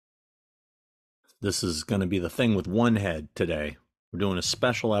This is going to be the thing with one head today. We're doing a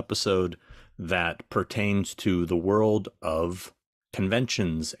special episode that pertains to the world of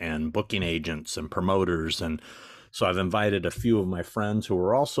conventions and booking agents and promoters. And so I've invited a few of my friends who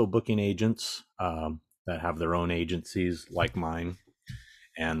are also booking agents that have their own agencies like mine.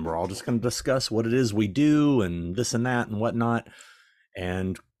 And we're all just going to discuss what it is we do and this and that and whatnot.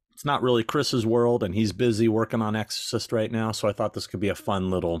 And it's not really Chris's world, and he's busy working on Exorcist right now. So I thought this could be a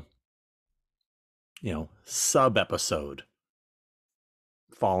fun little, sub episode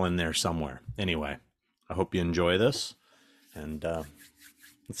fall in there somewhere. Anyway, I hope you enjoy this, and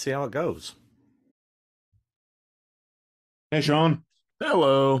let's see how it goes. Hey, Sean.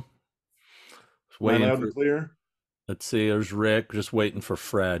 Hello. Am I loud and clear? Let's see. There's Rick. Just waiting for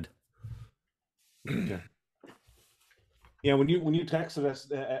Fred. Okay. Yeah, when you texted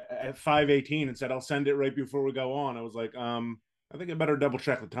us at 5:18 and said I'll send it right before we go on, I was like, I think I better double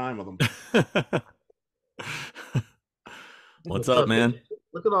check the time with them. What's up, man?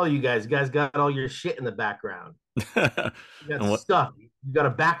 Look at all you guys. You guys got all your shit in the background. You got And stuff. You got a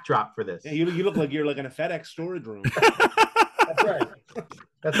backdrop for this. Yeah, you look like you're like in a FedEx storage room. That's right.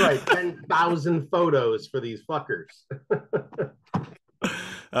 That's right. 10,000 photos for these fuckers.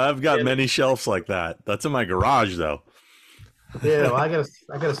 I've got many shelves like that. That's in my garage, though. Yeah, well, I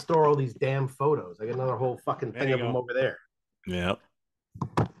gotta store all these damn photos. I got another whole fucking thing of them over there. Yep.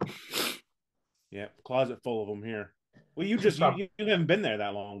 Yeah, closet full of them here. Well, you haven't been there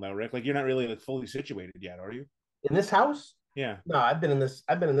that long though, Rick. Like you're not really like fully situated yet, are you? In this house? Yeah. No, I've been in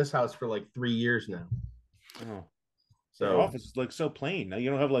this house for like 3 years now. Oh. So your office is like so plain. Now you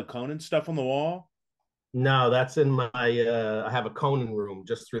don't have like Conan stuff on the wall? No, that's in my I have a Conan room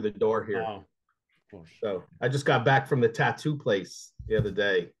just through the door here. Oh, of course. So I just got back from the tattoo place the other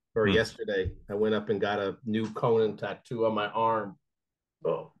day or yesterday. I went up and got a new Conan tattoo on my arm.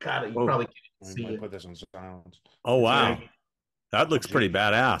 Oh God, you probably can't see it. Put this on silence. Oh wow, that looks pretty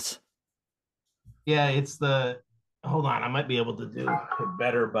badass. Yeah, it's the. Hold on, I might be able to do it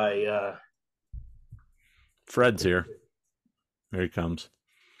better by. Fred's here. There he comes.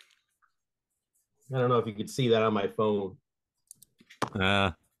 I don't know if you could see that on my phone.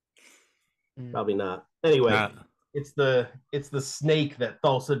 Probably not. Anyway, it's the snake that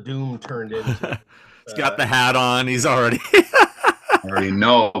Thulsa Doom turned into. He's got the hat on. He's already. I already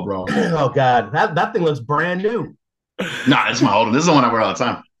know, bro. Oh God, that thing looks brand new. Nah, it's my old one. This is the one I wear all the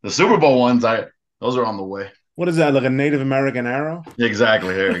time. The Super Bowl ones, those are on the way. What is that? Like a Native American arrow?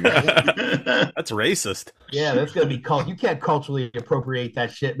 Exactly. Here we go. That's racist. Yeah, that's gonna be called. You can't culturally appropriate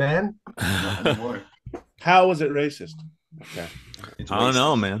that shit, man. How is it racist? Okay. I don't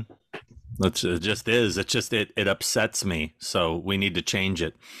know, man. It just is. It's just it upsets me. So we need to change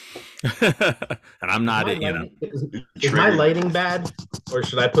it. And I'm not it, you know. Is my lighting bad, or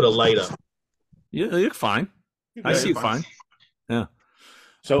should I put a light up? You're fine. I see you fine. Yeah.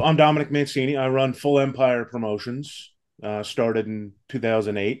 So I'm Dominic Mancini. I run Full Empire Promotions. Started in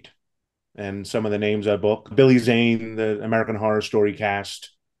 2008, and some of the names I book: Billy Zane, the American Horror Story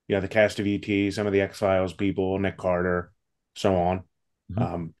cast. The cast of ET, some of the X-Files people, Nick Carter, so on.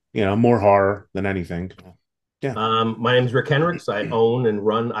 Mm-hmm. More horror than anything. Yeah. My name's Rick Henricks. I own and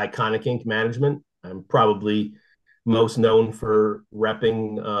run Iconic Ink Management. I'm probably most known for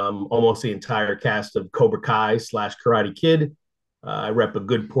repping almost the entire cast of Cobra Kai / Karate Kid. I rep a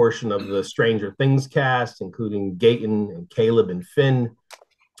good portion of the Stranger Things cast, including Gaten and Caleb and Finn.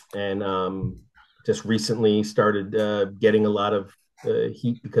 And just recently started getting a lot of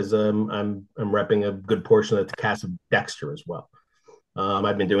heat because I'm repping a good portion of the cast of Dexter as well.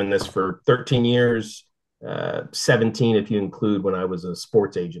 I've been doing this for 13 years, 17 if you include when I was a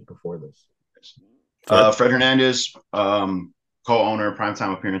sports agent before this. Fred Hernandez, co-owner,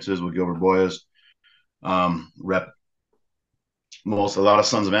 primetime appearances with Gilbert Boyas. Rep a lot of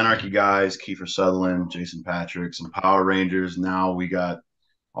Sons of Anarchy guys, Kiefer Sutherland, Jason Patrick, some Power Rangers. Now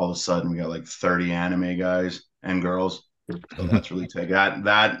all of a sudden we got like 30 anime guys and girls. So that's really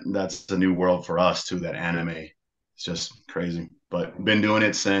that's a new world for us too, that anime. It's just crazy. But been doing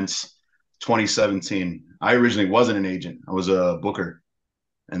it since 2017. I originally wasn't an agent. I was a booker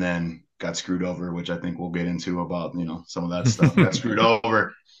and then got screwed over, which I think we'll get into about, some of that stuff. Got screwed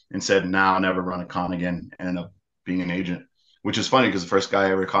over and said, now I'll never run a con again. Ended up being an agent, which is funny because the first guy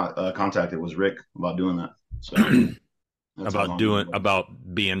I ever contacted was Rick about doing that. So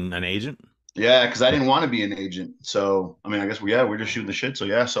about being an agent. Yeah, because I didn't want to be an agent. So, I mean, I guess we're just shooting the shit. So,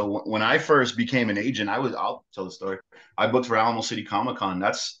 yeah. So when I first became an agent, I'll tell the story. I booked for Alamo City Comic Con.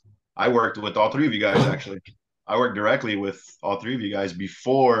 I worked with all three of you guys, actually. I worked directly with all three of you guys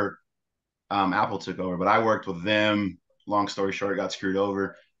before Apple took over. But I worked with them. Long story short, got screwed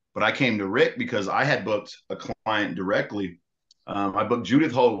over. But I came to Rick because I had booked a client directly. I booked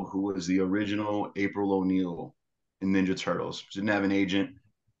Judith Hogue, who was the original April O'Neil in Ninja Turtles. She didn't have an agent,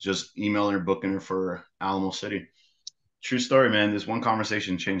 just emailing her, booking her for Alamo City. True story, man. This one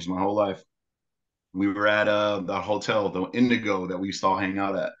conversation changed my whole life. We were at the hotel, the Indigo that we used to all hang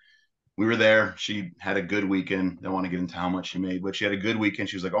out at. We were there. She had a good weekend. I don't want to get into how much she made, but she had a good weekend.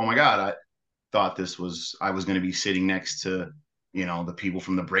 She was like, "Oh my God, I thought I was going to be sitting next to, the people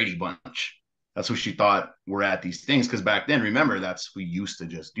from the Brady Bunch." That's what she thought were at these things. Because back then, remember, we used to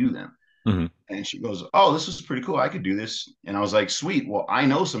just do them. Mm-hmm. And she goes, "Oh, this is pretty cool. I could do this." And I was like, "Sweet. Well, I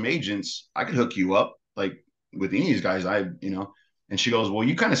know some agents. I could hook you up, like with any of these guys. And she goes, "Well,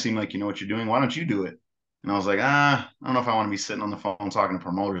 you kind of seem like you know what you're doing. Why don't you do it?" And I was like, I don't know if I want to be sitting on the phone talking to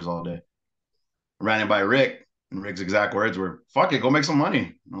promoters all day. I ran it by Rick, and Rick's exact words were, "Fuck it, go make some money."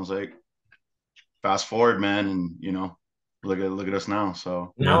 And I was like, fast forward, man, and look at us now.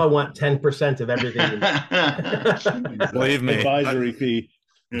 So now I want 10% of everything. Believe me, advisory fee.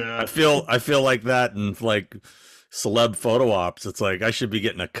 Yeah, I feel like that, and like celeb photo ops. It's like I should be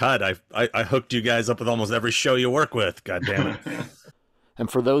getting a cut. I hooked you guys up with almost every show you work with. God damn it. And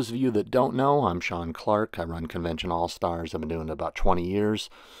for those of you that don't know, I'm Sean Clark. I run Convention All Stars. I've been doing it about 20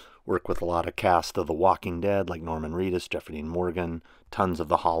 years. Work with a lot of cast of The Walking Dead, like Norman Reedus, Jeffrey Dean Morgan, tons of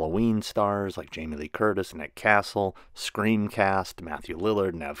the Halloween stars, like Jamie Lee Curtis, Nick Castle, Screamcast, Matthew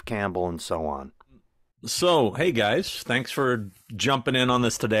Lillard, Nev Campbell, and so on. So, hey guys, thanks for jumping in on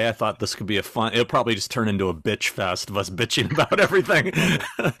this today. I thought this could be it'll probably just turn into a bitch fest of us bitching about everything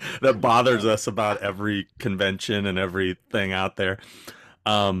that bothers us about every convention and everything out there.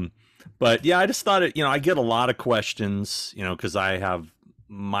 But yeah, I just thought I get a lot of questions, because I have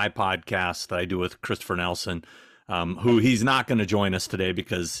my podcast that I do with Christopher Nelson, who he's not going to join us today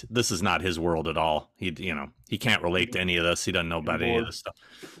because this is not his world at all. He can't relate to any of this. He doesn't know about any of this stuff,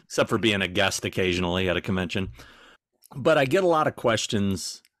 except for being a guest occasionally at a convention. But I get a lot of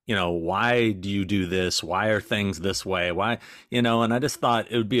questions, why do you do this? Why are things this way? Why, and I just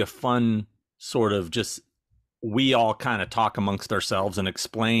thought it would be a fun sort of just, we all kind of talk amongst ourselves and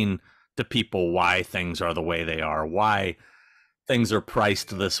explain to people why things are the way they are, why things are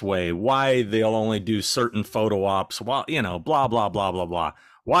priced this way, why they'll only do certain photo ops, blah, blah, blah, blah, blah,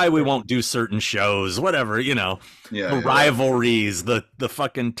 why we won't do certain shows, whatever, the rivalries, the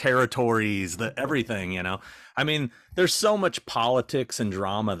fucking territories, the everything, I mean, there's so much politics and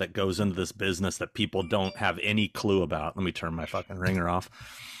drama that goes into this business that people don't have any clue about. Let me turn my fucking ringer off.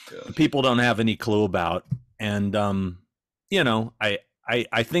 Yes. People don't have any clue about. And,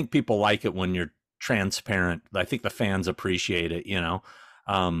 I think people like it when you're transparent. I think the fans appreciate it,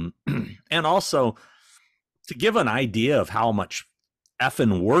 and also to give an idea of how much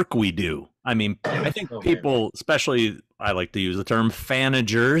effing work we do. I mean, I think people, especially I like to use the term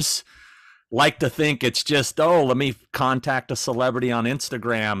fanagers, like to think it's just, let me contact a celebrity on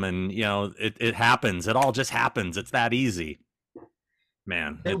Instagram and, it happens. It all just happens. It's that easy,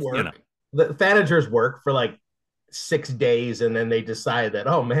 man. They work. The fanagers work for like 6 days and then they decide that,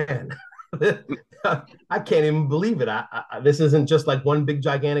 oh man, I can't even believe it. This isn't just like one big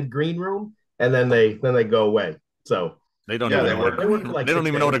gigantic green room, and then they go away. So they don't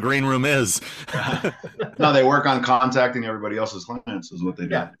even know what a green room is. No, they work on contacting everybody else's clients is what they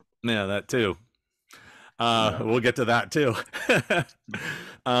do. Yeah, that too. We'll get to that too.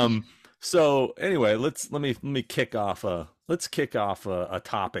 So anyway, let me kick off a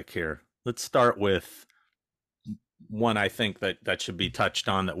topic here. Let's start with one I think that should be touched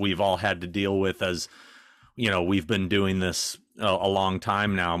on, that we've all had to deal with as, we've been doing this a long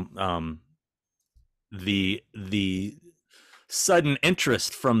time now. The sudden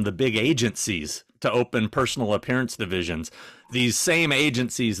interest from the big agencies to open personal appearance divisions. These same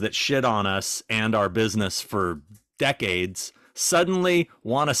agencies that shit on us and our business for decades suddenly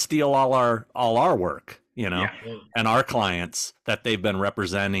want to steal all our work, and our clients that they've been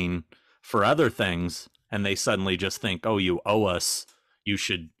representing for other things. And they suddenly just think, oh, you owe us, you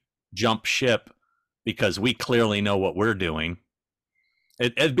should jump ship because we clearly know what we're doing.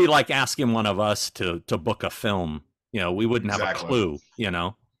 It'd be like asking one of us to book a film. We wouldn't have a clue,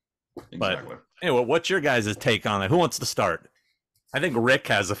 Exactly. But anyway, what's your guys' take on it? Who wants to start? I think Rick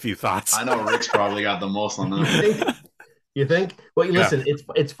has a few thoughts. I know Rick's probably got the most on that. You think? Well, listen,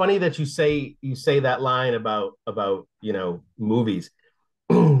 it's funny that you say that line about movies.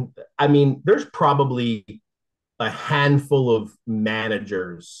 I mean, there's probably a handful of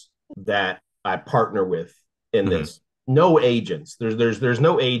managers that I partner with in this. No agents. There's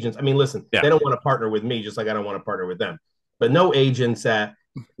no agents. I mean, listen, they don't want to partner with me, just like I don't want to partner with them. But no agents at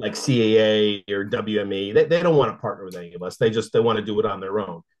like CAA or WME. They don't want to partner with any of us. They want to do it on their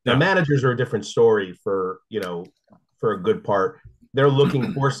own. Now, Yeah. managers are a different story for, for a good part. They're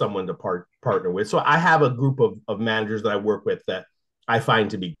looking for someone to partner with. So I have a group of managers that I work with that I find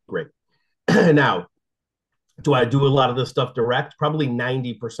to be great. Now, do I do a lot of this stuff direct? Probably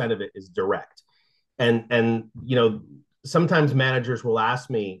 90% of it is direct. And sometimes managers will ask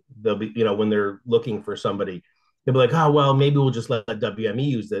me, they'll be, when they're looking for somebody, they'll be like, oh, well, maybe we'll just let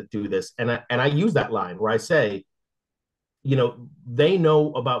WME do this. And I use that line where I say, they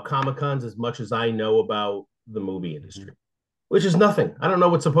know about Comic Cons as much as I know about the movie industry, which is nothing. I don't know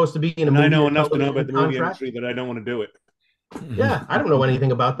what's supposed to be in a movie. I know enough to know about the movie industry that I don't want to do it. Yeah, I don't know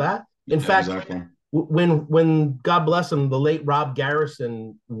anything about that. In fact, exactly. when God bless him, the late Rob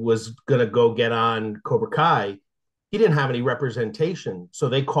Garrison was gonna go get on Cobra Kai, he didn't have any representation, so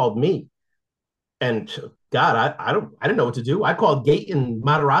they called me. And God, I didn't know what to do. I called Gaten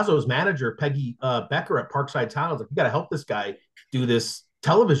Matarazzo's manager, Peggy Becker at Parkside Town. I was like, you got to help this guy do this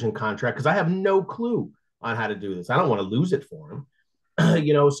television contract because I have no clue on how to do this. I don't want to lose it for him.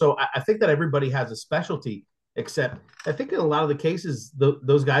 So I think that everybody has a specialty, except I think in a lot of the cases,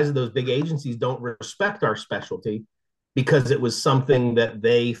 those guys at those big agencies don't respect our specialty because it was something that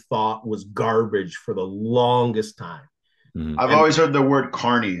they thought was garbage for the longest time. I've always heard the word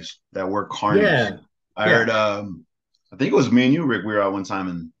carnies, that word carnies. Yeah. I heard, I think it was me and you, Rick, we were out one time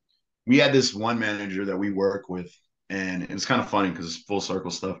and we had this one manager that we work with. And it's kind of funny because it's full circle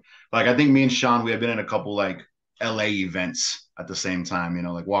stuff. Like, I think me and Sean, we had been in a couple like LA events at the same time,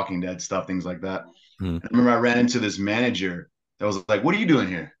 like Walking Dead stuff, things like that. I remember I ran into this manager that was like, what are you doing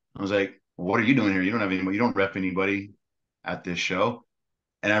here? I was like, what are you doing here? You don't have anybody, you don't rep anybody at this show.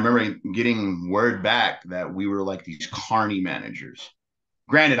 And I remember getting word back that we were like these carny managers.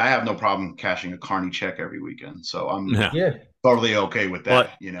 Granted, I have no problem cashing a carny check every weekend. So I'm totally okay with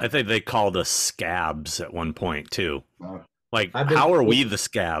that. I think they called us scabs at one point too. Like, how are we the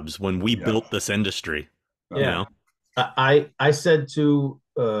scabs when we built this industry? Yeah. I said to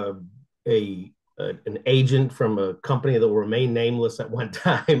an agent from a company that will remain nameless at one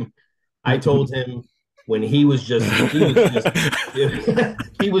time, I told him when he was just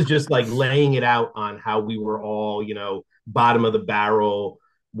like laying it out on how we were all, bottom of the barrel.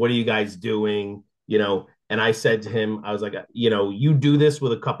 What are you guys doing? And I said to him, I was like, you do this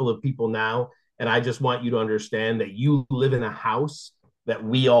with a couple of people now. And I just want you to understand that you live in a house that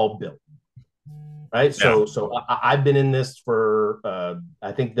we all built. Right. Yeah. So I've been in this for,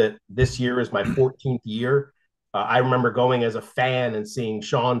 I think that this year is my 14th year. I remember going as a fan and seeing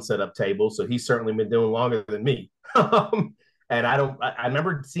Sean set up tables. So he's certainly been doing longer than me. And I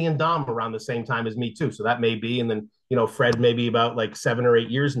remember seeing Dom around the same time as me too. So that may be, and then, Fred maybe about like 7 or 8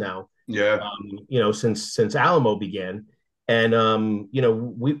 years now. Yeah. Since Alamo began. And,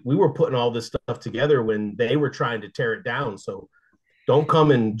 we were putting all this stuff together when they were trying to tear it down. So don't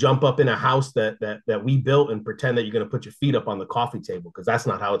come and jump up in a house that we built and pretend that you're going to put your feet up on the coffee table, because that's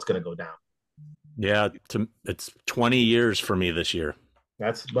not how it's going to go down. Yeah, it's 20 years for me this year.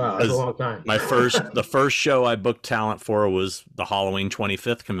 That's a long time. The first show I booked talent for was the Halloween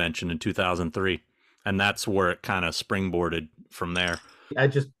 25th convention in 2003, and that's where it kind of springboarded from there. I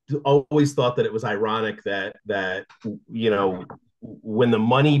just always thought that it was ironic that when the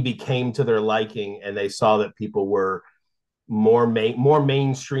money became to their liking and they saw that people were more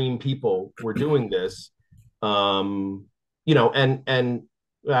mainstream people were doing this, and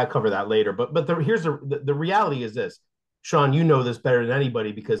I cover that later. But here's the reality is this, Sean, you know this better than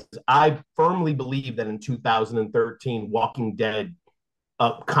anybody, because I firmly believe that in 2013, Walking Dead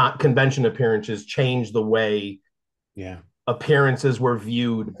convention appearances changed the way appearances were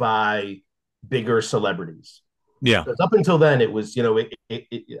viewed by bigger celebrities. Yeah. Because up until then, it was,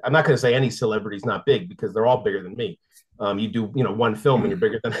 I'm not going to say any celebrity's not big, because they're all bigger than me. You do, one film and you're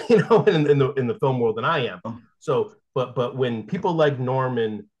bigger than, in the film world than I am. So, but when people like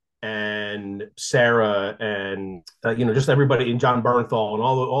Norman and Sarah and, just everybody, and John Bernthal and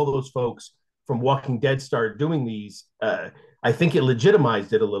all those folks from Walking Dead started doing these, I think it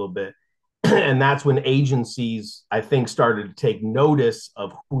legitimized it a little bit. And that's when agencies, I think, started to take notice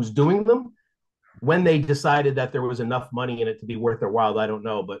of who's doing them. When they decided that there was enough money in it to be worth their while, I don't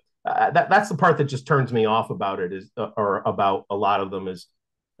know. But that's the part that just turns me off about it, or about a lot of them, is,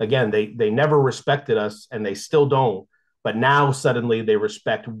 again, they never respected us, and they still don't. But now suddenly they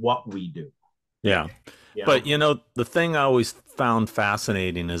respect what we do. Yeah. But, the thing I always found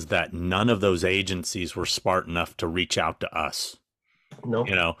fascinating is that none of those agencies were smart enough to reach out to us.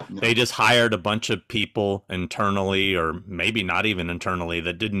 No. They just hired a bunch of people internally, or maybe not even internally,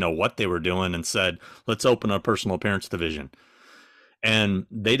 that didn't know what they were doing, and said, let's open a personal appearance division. And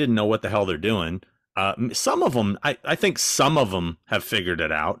they didn't know what the hell they're doing. Some of them, I think some of them have figured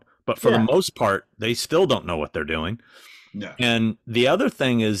it out, but for the Yeah. most part, they still don't know what they're doing. Yeah. And the other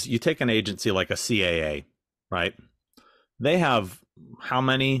thing is, you take an agency like a CAA, right? They have how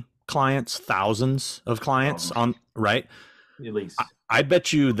many clients? Thousands of clients on, right? At least. I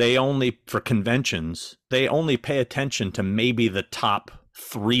bet you they only, for conventions, they only pay attention to maybe the top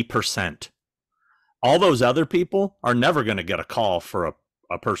 3%. All those other people are never going to get a call for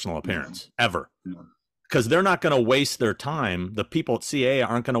a personal appearance, ever. Because they're not going to waste their time. The people at CA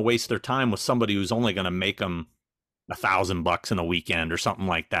aren't going to waste their time with somebody who's only going to make them $1,000 in a weekend or something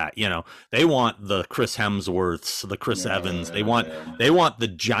like that. You know, they want the Chris Hemsworths, the Chris Evans. They want the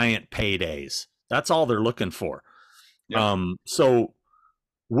giant paydays. That's all they're looking for. Yeah. So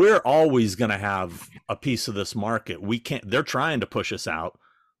we're always going to have a piece of this market. We can't. They're trying to push us out,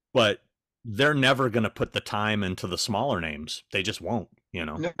 but they're never going to put the time into the smaller names. They just won't. You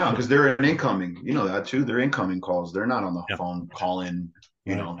know, No, because they're an incoming. You know that too. They're incoming calls. They're not on the phone calling.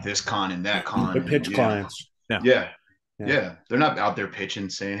 You know, this con and that con. The pitch clients. Yeah. They're not out there pitching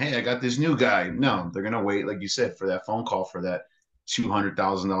saying, "Hey, I got this new guy." No, they're gonna wait, like you said, for that phone call for that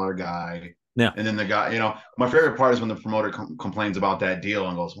 $200,000 guy. Yeah. And then the guy, you know, my favorite part is when the promoter complains about that deal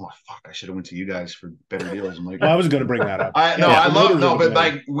and goes, "Oh fuck, I should have went to you guys for better deals." I'm like, well, I was going to bring that up. I love but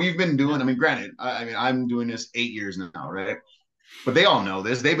like we've been doing. I mean, granted, I mean, I'm doing this 8 years now, right? But they all know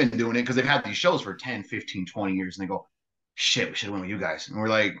this. They've been doing it because they've had these shows for 10, 15, 20 years. And they go, shit, we should have went with you guys. And we're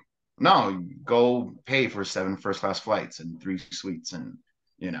like, no, go pay for 7 first-class flights and 3 suites. And,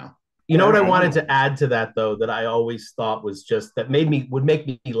 you know. You know what I wanted to add to that, though, that I always thought was just that would make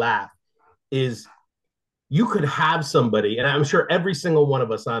me laugh is you could have somebody, and I'm sure every single one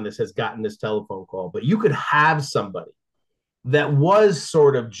of us on this has gotten this telephone call, but you could have somebody that was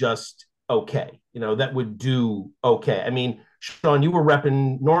sort of just okay, you know, that would do okay. I mean, Sean, you were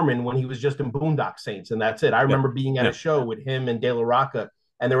repping Norman when he was just in Boondock Saints, and that's it. I remember being at a show with him and De La Rocca,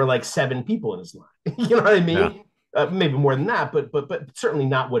 and there were like 7 people in his line. You know what I mean? Maybe more than that, but certainly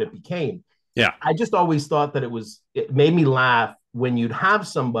not what it became. Yeah. I just always thought that it made me laugh when you'd have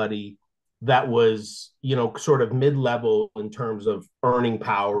somebody that was, you know, sort of mid-level in terms of earning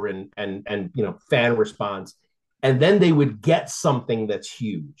power and you know, fan response, and then they would get something that's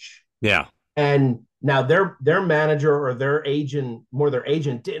huge. Yeah. And now their manager or their agent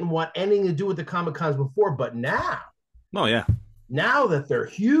didn't want anything to do with the Comic-Cons before, but now, now that they're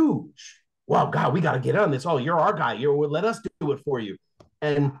huge, well, God, we got to get on this. Oh, you're our guy. Let us do it for you.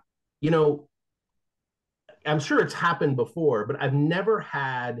 And, you know, I'm sure it's happened before, but I've never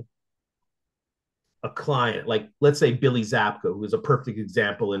had a client like, let's say, Billy Zabka, who is a perfect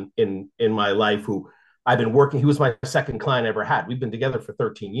example in my life, who I've been working. He was my second client I ever had. We've been together for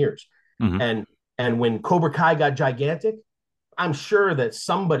 13 years. Mm-hmm. And when Cobra Kai got gigantic, I'm sure that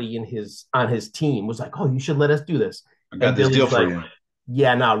somebody on his team was like, "Oh, you should let us do this." I got this deal for you.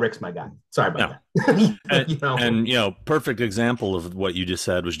 Yeah, no, Rick's my guy. Sorry about that. You know, perfect example of what you just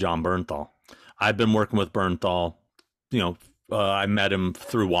said was John Bernthal. I've been working with Bernthal. You know, I met him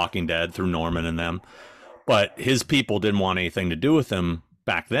through Walking Dead, through Norman and them. But his people didn't want anything to do with him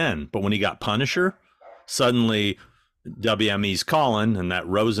back then. But when he got Punisher, suddenly WME's calling, and that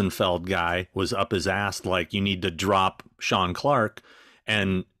Rosenfeld guy was up his ass like, you need to drop Sean Clark.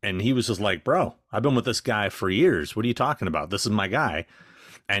 And he was just like, bro, I've been with this guy for years. What are you talking about? This is my guy.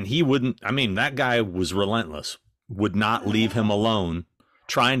 And he wouldn't, I mean, that guy was relentless, would not leave him alone,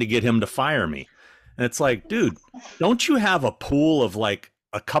 trying to get him to fire me. And it's like, dude, don't you have a pool of like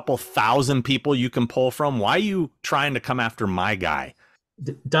a couple thousand people you can pull from? Why are you trying to come after my guy?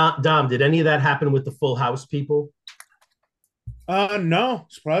 Dom, did any of that happen with the Full House people? No,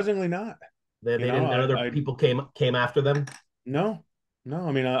 surprisingly not. They didn't. Other people came after them. No.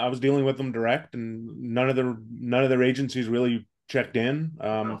 I mean, I was dealing with them direct, and none of their agencies really checked in.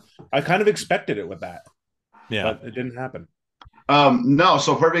 I kind of expected it with that, but it didn't happen. No,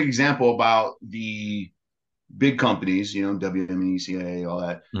 so perfect example about the big companies, you know, WME, CIA, all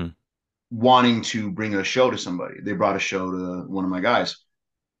that, wanting to bring a show to somebody. They brought a show to one of my guys.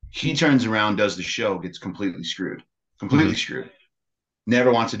 He turns around, does the show, gets completely screwed.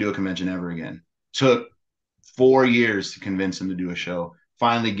 Never wants to do a convention ever again. Took 4 years to convince him to do a show.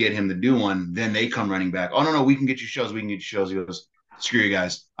 Finally get him to do one. Then they come running back. Oh, no, we can get you shows. He goes, screw you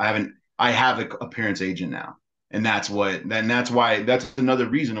guys. I have an appearance agent now. And that's another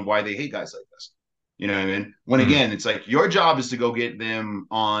reason of why they hate guys like this. You know what I mean? When again, it's like your job is to go get them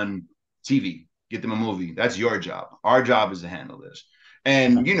on TV, get them a movie. That's your job. Our job is to handle this.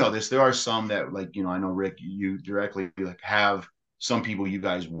 And you know this, there are some that, like, you know, I know Rick, you directly like have some people you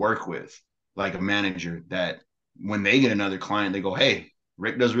guys work with, like a manager, that when they get another client, they go, hey,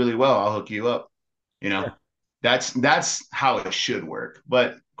 Rick does really well, I'll hook you up. You know, that's how it should work,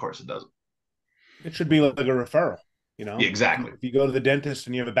 but of course it doesn't. It should be like a referral. You know, Yeah, exactly. if you go to the dentist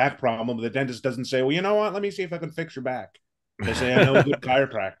and you have a back problem, the dentist doesn't say, "Well, you know what? Let me see if I can fix your back." They say, "I know a good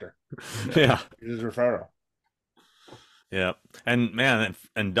chiropractor." Yeah, it is a referral. Yeah, and man,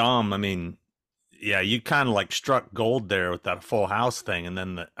 and Dom, I mean, yeah, you kind of like struck gold there with that Full House thing, and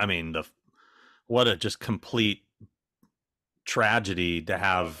then what a just complete tragedy to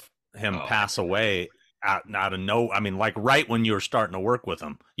have him pass away out of no. I mean, like right when you were starting to work with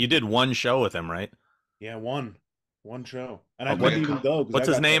him, you did one show with him, right? Yeah, one show, and I What- couldn't even go. What's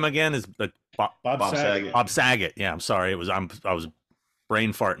his name again? Is Bob Saget. Bob Saget. Yeah, I'm sorry. I was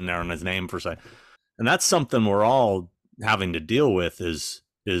brain farting there on his name for a second. And that's something we're all having to deal with is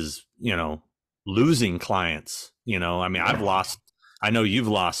losing clients. I mean, I know you've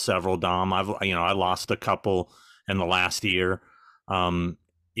lost several, Dom. I lost a couple in the last year. And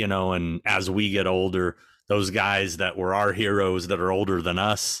as we get older, those guys that were our heroes that are older than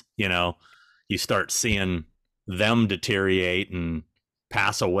us, you start seeing them deteriorate and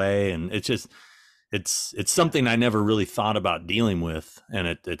pass away. And it's just, it's something I never really thought about dealing with. And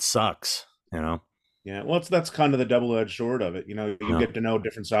it sucks, Yeah, well, that's kind of the double-edged sword of it. You get to know a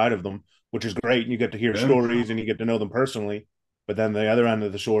different side of them, which is great, and you get to hear stories and you get to know them personally. But then the other end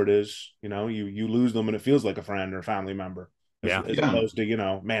of the sword is, you lose them and it feels like a friend or a family member. As opposed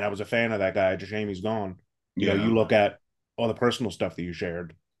to, man, I was a fan of that guy. It's a shame he's gone. You look at all the personal stuff that you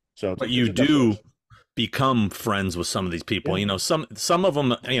shared. So, but you do become friends with some of these people. Some of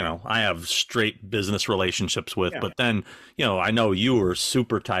them, I have straight business relationships with, but then, I know you were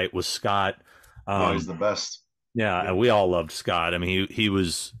super tight with Scott. He's the best. Yeah, and we all loved Scott. I mean, he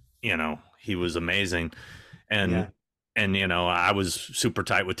was, he was amazing. And I was super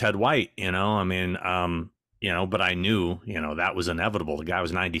tight with Ted White, I mean, but I knew, that was inevitable. The guy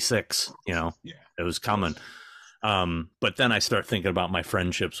was 96, it was coming. But then I start thinking about my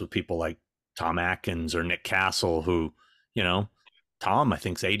friendships with people like Tom Atkins or Nick Castle, who, Tom, I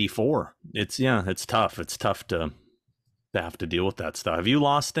think's 84. It's tough. It's tough to have to deal with that stuff. Have you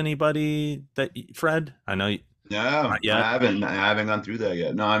lost anybody Fred? I know. No, I haven't gone through that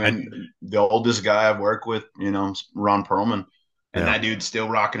yet. No, I mean, the oldest guy I've worked with, Ron Perlman, and that dude's still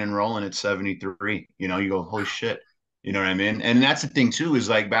rocking and rolling at 73. You go, holy shit. You know what I mean? And that's the thing too, is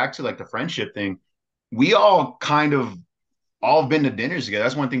like back to like the friendship thing. We all kind of all been to dinners together.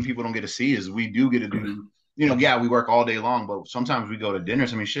 That's one thing people don't get to see is we do get to do, we work all day long, but sometimes we go to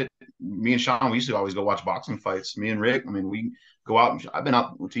dinners. I mean, shit, me and Sean, we used to always go watch boxing fights. Me and Rick, I mean, we go out. I've been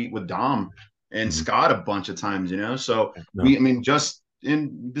out to eat with Dom and Scott a bunch of times, So just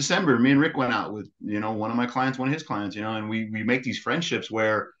in December, me and Rick went out with, one of my clients, one of his clients, and we make these friendships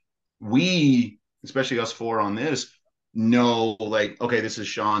where we, especially us four on this, know like, okay, this is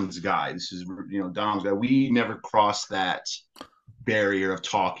Sean's guy. This is, Dom's guy. We never crossed that barrier of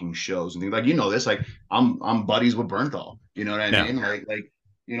talking shows and things like, this, like I'm buddies with Bernthal, you know what I mean? Like,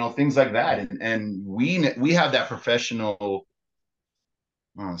 things like that. And we have that professional,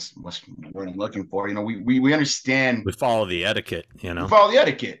 what's the word I'm looking for? We understand. We follow the etiquette, We follow the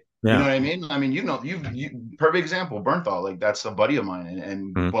etiquette. Yeah. You know what I mean? I mean, you perfect example, Bernthal, like that's a buddy of mine.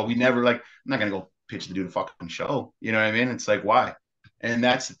 And but we never like, I'm not going to go pitch the dude a fucking show. You know what I mean? It's like, why? And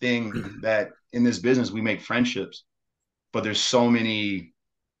that's the thing that in this business, we make friendships, but there's so many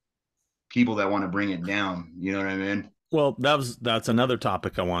people that want to bring it down. You know what I mean? Well, that's another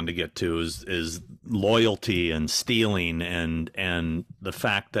topic I wanted to get to is loyalty and stealing and the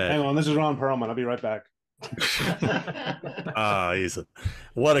fact that. Hang on, this is Ron Perlman. I'll be right back.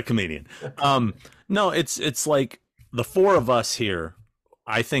 What a comedian. No, it's like the four of us here.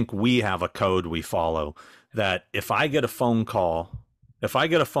 I think we have a code we follow that if I get a phone call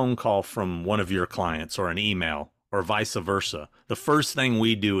from one of your clients or an email or vice versa, the first thing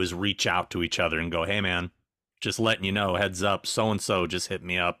we do is reach out to each other and go, hey man, just letting you know, heads up, so-and-so just hit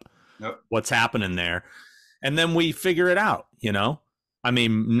me up. Yep. What's happening there? And then we figure it out, I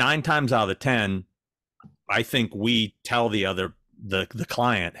mean, 9 times out of 10, I think we tell the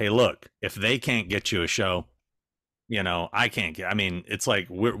client, hey, look, if they can't get you a show, I can't get, I mean, it's like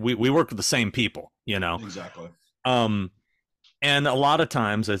we work with the same people, Exactly. And a lot of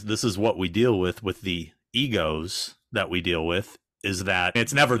times, as this is what we deal with the egos that we deal with, is that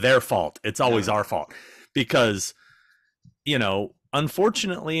it's never their fault. It's always our fault. Because,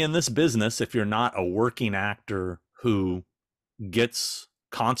 unfortunately in this business, if you're not a working actor who gets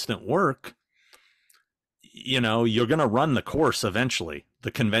constant work, you're going to run the course eventually,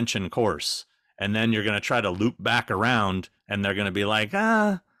 the convention course. And then you're going to try to loop back around and they're going to be like,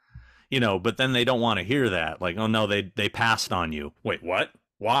 but then they don't want to hear that. Like, oh no, they passed on you. Wait, what?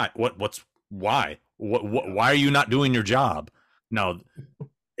 Why? Why? why are you not doing your job? No,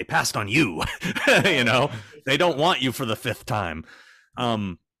 they passed on you. You know, they don't want you for the 5th time.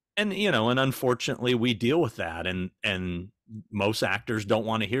 And you know, and unfortunately we deal with that, and most actors don't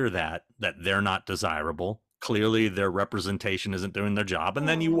want to hear that they're not desirable. Clearly their representation isn't doing their job, and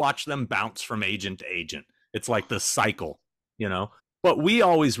then you watch them bounce from agent to agent. It's like this cycle, you know. But we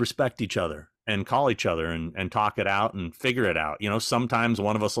always respect each other and call each other and talk it out and figure it out. You know, sometimes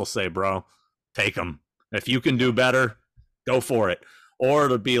one of us will say, bro, take them. If you can do better, go for it. Or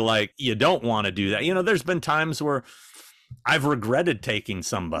it'll be like, you don't want to do that. You know, there's been times where I've regretted taking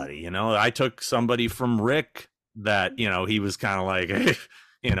somebody. You know, I took somebody from Rick that, you know, he was kind of like, hey,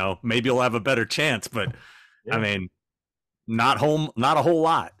 you know, maybe you'll have a better chance. But I mean, not a whole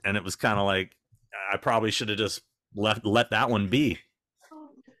lot. And it was kind of like, I probably should have just let that one be.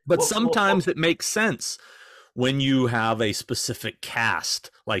 But sometimes it makes sense when you have a specific cast,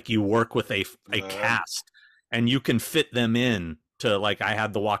 like you work with a cast and you can fit them in to, like, I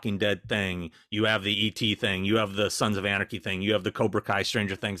had the Walking Dead thing, you have the ET thing, you have the Sons of Anarchy thing, you have the Cobra Kai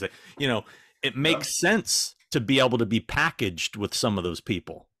Stranger Things. You know, it makes sense to be able to be packaged with some of those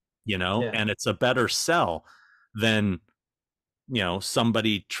people, you know, and it's a better sell than, you know,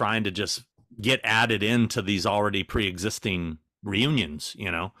 somebody trying to just get added into these already pre-existing reunions, you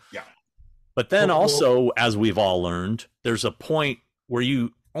know. But then also, as we've all learned, there's a point where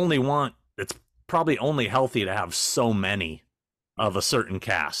you only want, it's probably only healthy to have so many of a certain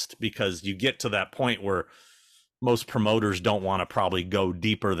cast, because you get to that point where most promoters don't want to probably go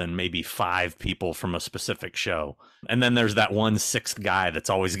deeper than maybe 5 people from a specific show. And then there's that 1/6 guy that's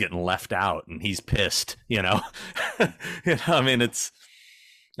always getting left out and he's pissed, you know. You know, I mean,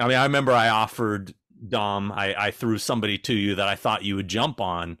 I remember I offered Dom, I threw somebody to you that I thought you would jump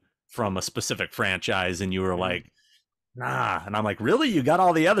on from a specific franchise, and you were like, nah. And I'm like, really? You got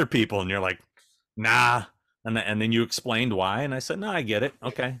all the other people? And you're like, nah. And then you explained why, and I said, no, I get it.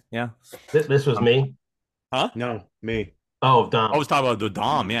 Okay, yeah. This was me? Huh? No, me. Oh, Dom. I was talking about the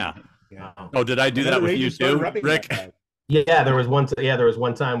Dom, yeah. Oh, did I do that with you too, Rick? Yeah, there was one. There was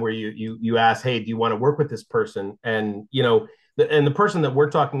one time where you asked, "Hey, do you want to work with this person?" And you know, the person that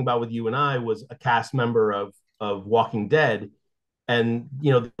we're talking about with you and I was a cast member of Walking Dead, and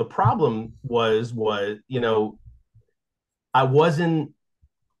you know, the problem was you know, I wasn't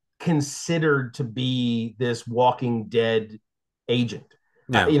considered to be this Walking Dead agent.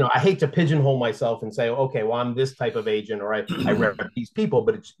 You know, I hate to pigeonhole myself and say, okay, well, I'm this type of agent, or I rep these people,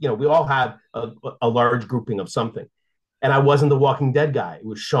 but it's, you know, we all have a large grouping of something. And I wasn't the Walking Dead guy. It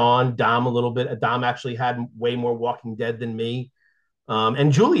was Sean, Dom a little bit. Dom actually had way more Walking Dead than me.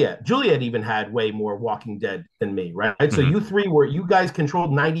 And Juliet even had way more Walking Dead than me, right? Mm-hmm. So you guys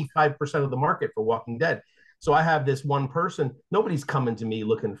controlled 95% of the market for Walking Dead. So I have this one person. Nobody's coming to me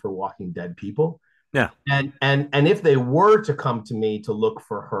looking for Walking Dead people. Yeah. And if they were to come to me to look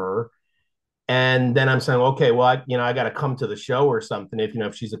for her, and then I'm saying, okay, well, I got to come to the show or something.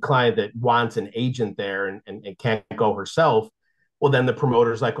 If she's a client that wants an agent there and can't go herself, well, then the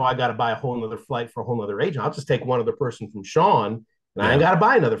promoter's like, oh, I got to buy a whole nother flight for a whole nother agent. I'll just take one other person from Sean, and I ain't got to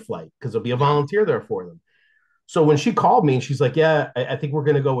buy another flight because there'll be a volunteer there for them. So when she called me and she's like, yeah, I think we're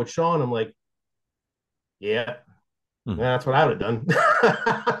going to go with Sean. I'm like, yeah. Yeah, that's what I would have done.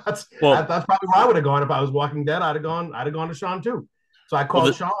 that's probably where I would have gone if I was Walking Dead. I'd have gone to Sean too. So I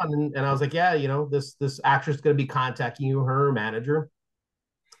called Sean and I was like, yeah, you know, this actress is going to be contacting you, her manager.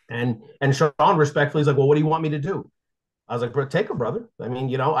 And Sean respectfully is like, well, what do you want me to do? I was like, bro, take her, brother. I mean,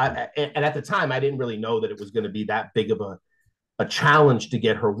 you know, and at the time I didn't really know that it was going to be that big of a challenge to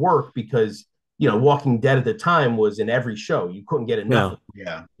get her work, because, you know, Walking Dead at the time was in every show. You couldn't get enough.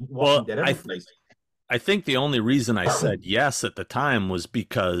 Yeah. Walking Dead every place. I think the only reason I said yes at the time was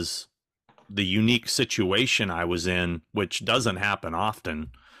because the unique situation I was in, which doesn't happen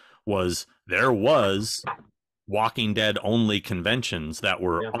often, was there was Walking Dead only conventions that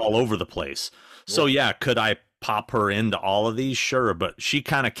were all over the place. So yeah, could I pop her into all of these? Sure, but she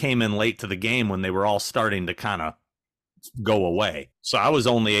kind of came in late to the game when they were all starting to kind of go away. So I was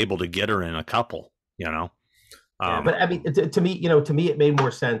only able to get her in a couple, you know. But I mean, to me, it made more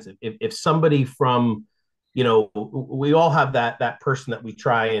sense if somebody from, you know, we all have that person that we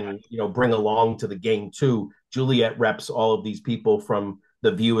try and, you know, bring along to the game too. Juliet reps all of these people from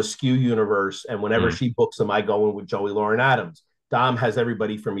the View Askew universe, and whenever she books them, I go in with Joey Lauren Adams. Dom has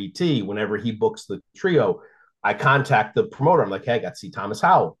everybody from ET. Whenever he books the trio, I contact the promoter. I'm like, hey, I got to see Thomas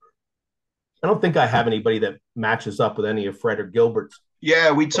Howell. I don't think I have anybody that matches up with any of Fred or Gilbert's.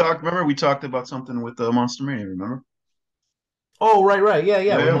 Yeah, we talked about something with Monster Mania, remember? Oh, right.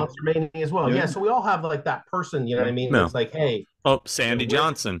 Yeah. With Monster Mania as well. Yeah. So we all have like that person, you know what I mean? No. It's like, hey. Oh, Sandy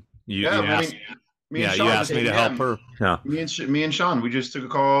Johnson. You asked. Me and you Sean asked just me to yeah, help her. Yeah. me and Sean, we just took a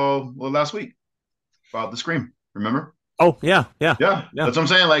call last week about the Scream. Remember? Oh, yeah, yeah, Yeah, yeah. that's what I'm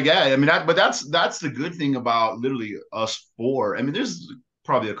saying. Like, yeah, I mean, but that's the good thing about literally us four. I mean, there's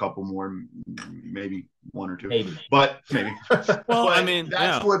probably a couple more, maybe one or two, but maybe. Well, but I mean,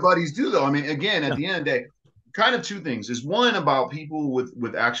 that's yeah. what buddies do, though. I mean, again, at Yeah. the end of the day, kind of two things. Is one about people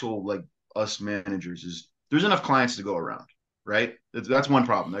with actual like us managers is there's enough clients to go around, right? That's one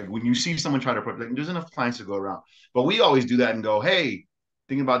problem. Like when you see someone try to like, there's enough clients to go around, but we always do that and go, hey,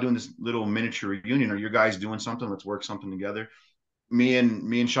 thinking about doing this little miniature reunion. Are your guys doing something? Let's work something together. Me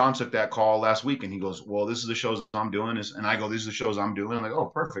and Sean took that call last week, and he goes, "Well, this is the shows I'm doing," and I go, "These are the shows I'm doing." I'm like, "Oh,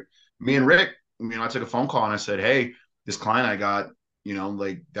 perfect." Me and Rick, I took a phone call and I said, "Hey, this client I got,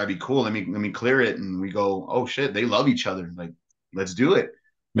 like that'd be cool. Let me clear it." And we go, "Oh shit, they love each other. Like, let's do it."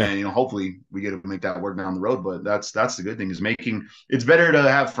 Yeah. And hopefully we get to make that work down the road. But that's the good thing is making it's better to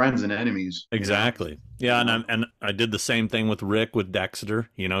have friends than enemies. Exactly. Yeah, and I did the same thing with Rick with Dexter.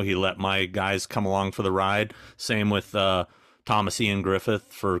 He let my guys come along for the ride. Same with Thomas Ian Griffith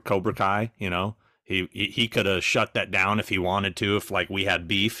for Cobra Kai. He could have shut that down if he wanted to. If like we had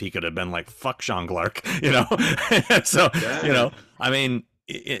beef, he could have been like, "Fuck Sean Clark," So I mean,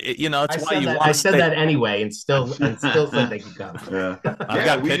 it's why you want to. I said that anyway, and still said they could come. Yeah, I've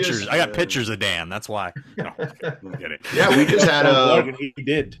got pictures. I got pictures of Dan. That's why. No, get it. Yeah, we just had he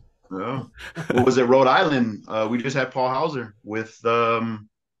did. What was it? Rhode Island. We just had Paul Hauser with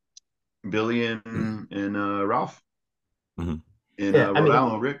Billy and Ralph. Mm-hmm. In Rhode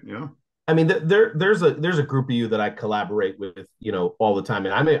Island, Rick. Yeah. I mean, there's a group of you that I collaborate with, all the time,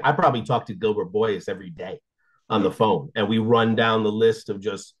 and I probably talk to Gilbert Boyes every day on the phone, and we run down the list of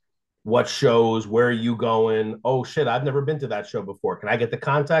just what shows, where are you going? Oh shit, I've never been to that show before. Can I get the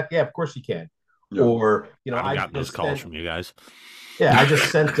contact? Yeah, of course you can. Yeah. Or I've gotten those calls from you guys. Yeah, I just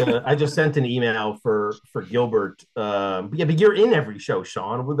sent an email for Gilbert. But you're in every show,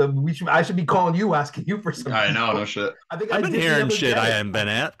 Sean. I should be calling you, asking you for some. I know, no shit. I think I've been hearing shit I haven't been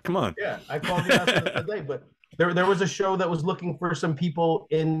at. Come on. Yeah, I called you the other day, but there was a show that was looking for some people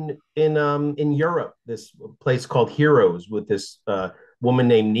in Europe. This place called Heroes with this woman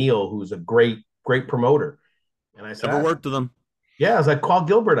named Neil, who's a great promoter. And I said, never worked with them. Yeah, I was like, call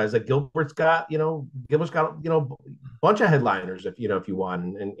Gilbert. I was like, Gilbert's got a bunch of headliners if you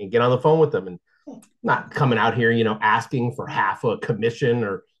want, and get on the phone with them, and not coming out here, asking for half a commission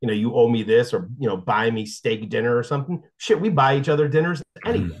or you owe me this, or buy me steak dinner or something. Shit, we buy each other dinners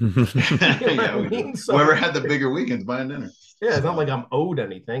anyway. So, whoever had the bigger weekends buying dinner. Yeah, it's not like I'm owed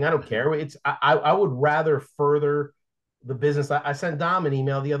anything. I don't care. I would rather further the business. I sent Dom an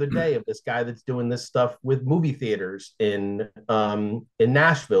email the other day of this guy that's doing this stuff with movie theaters in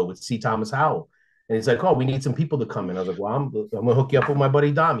Nashville with C. Thomas Howell. And he's like, "Oh, we need some people to come in." I was like, "Well, I'm gonna hook you up with my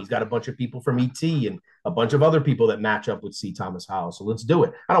buddy Dom. He's got a bunch of people from ET and a bunch of other people that match up with C. Thomas Howell. So let's do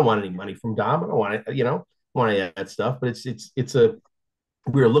it." I don't want any money from Dom. I don't want any of that stuff. But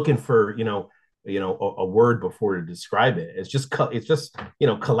we were looking for a word before to describe it. It's just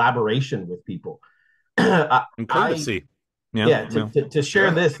collaboration with people. And courtesy. To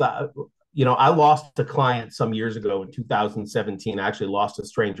share this, I lost a client some years ago in 2017. I actually lost a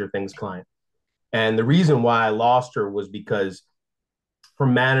Stranger Things client. And the reason why I lost her was because her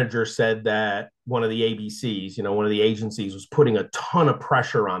manager said that one of the ABCs, one of the agencies, was putting a ton of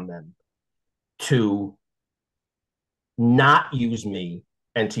pressure on them to not use me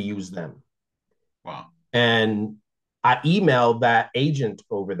and to use them. Wow. And I emailed that agent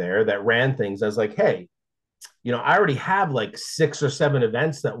over there that ran things. I was like, "Hey, I already have like 6 or 7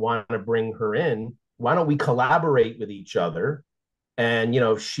 events that want to bring her in. Why don't we collaborate with each other?" And,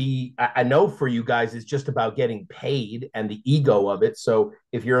 I know for you guys, it's just about getting paid and the ego of it. So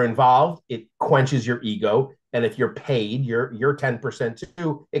if you're involved, it quenches your ego. And if you're paid, you're 10%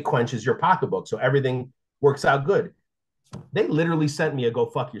 too, it quenches your pocketbook. So everything works out good. They literally sent me a "go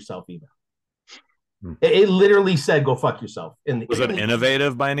fuck yourself" email. It literally said "go fuck yourself." Was it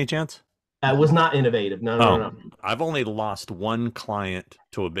innovative by any chance? It was not innovative. No. I've only lost one client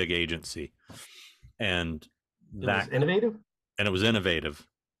to a big agency, and that was innovative. And it was innovative.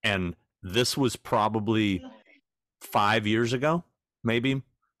 And this was probably 5 years ago, maybe.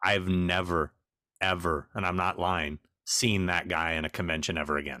 I've never, ever, and I'm not lying, seen that guy in a convention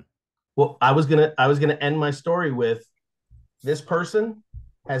ever again. Well, I was gonna end my story with, this person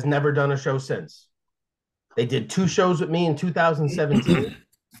has never done a show since. They did 2 shows with me in 2017,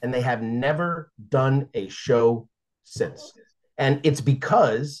 and they have never done a show since. And it's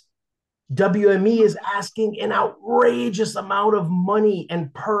because WME is asking an outrageous amount of money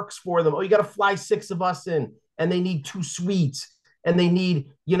and perks for them. Oh, you got to fly 6 of us in, and they need 2 suites, and they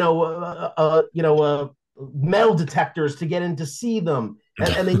need, metal detectors to get in to see them,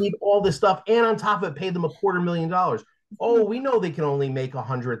 and they need all this stuff, and on top of it, pay them $250,000. Oh, we know they can only make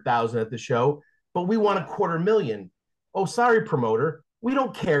 100,000 at the show, but we want $250,000. Oh, sorry, promoter. We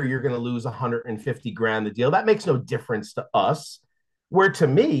don't care you're going to lose 150 grand the deal. That makes no difference to us. Where to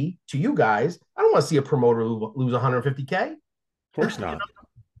me, to you guys, I don't want to see a promoter lose 150K. Of course not.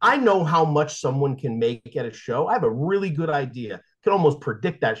 I know how much someone can make at a show. I have a really good idea. Can almost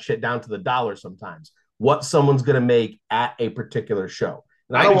predict that shit down to the dollar sometimes. What someone's going to make at a particular show.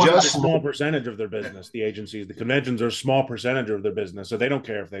 And I don't want a small percentage of their business. The agencies, the conventions are a small percentage of their business, so they don't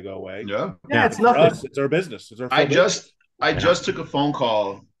care if they go away. Yeah, it's nothing. Us, it's our business. It's our. I just took a phone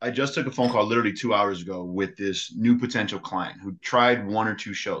call. I just took a phone call literally 2 hours ago with this new potential client who tried 1 or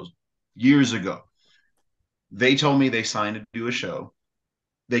 2 shows years ago. They told me they signed to do a show.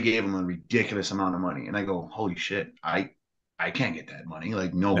 They gave them a ridiculous amount of money, and I go, "Holy shit! I can't get that money.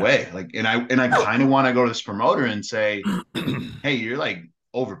 Like, no way. Like, and I kind of want to go to this promoter and say, hey, you're like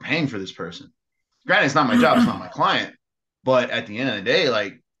overpaying for this person. Granted, it's not my job, it's not my client, but at the end of the day,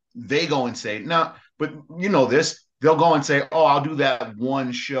 like, they go and say, no, but you know this, they'll go and say, oh, I'll do that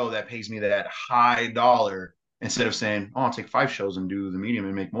one show that pays me that high dollar, instead of saying, oh, I'll take 5 shows and do the medium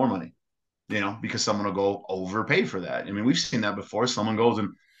and make more money, because someone will go overpay for that. I mean, we've seen that before. Someone goes and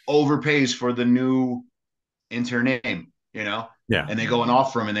overpays for the new intern name, yeah, and they go and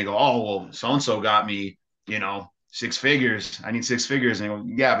offer them, and they go, oh, well, so-and-so got me, 6 figures. I need 6 figures. And they go,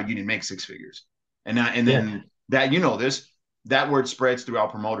 yeah, but you didn't make 6 figures. And then that, that word spreads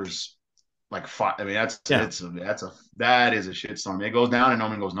throughout promoters like fire. I mean, that is a shit storm. It goes down, and no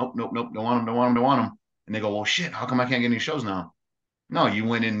one goes, nope, don't want them. And they go, well, shit, how come I can't get any shows now? No, you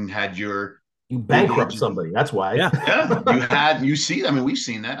went and had you bankrupt somebody. That's why. Yeah. You see, I mean, we've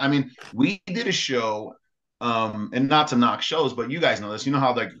seen that. I mean, we did a show, and not to knock shows, but you guys know this. You know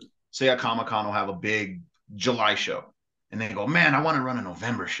how, like, say a Comic-Con will have a big July show, and they go, man, I want to run a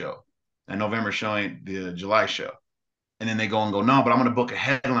November show. That November show ain't the July show. And then they go, no, but I'm going to book a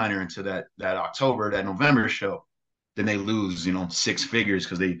headliner into that November show. Then they lose, 6 figures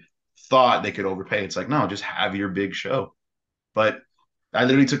because they thought they could overpay. It's like, no, just have your big show. But I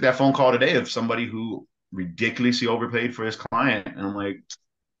literally took that phone call today of somebody who ridiculously overpaid for his client. And I'm like,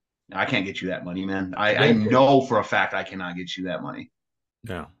 I can't get you that money, man. I know for a fact I cannot get you that money.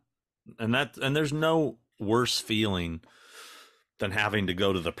 Yeah. And there's no worse feeling than having to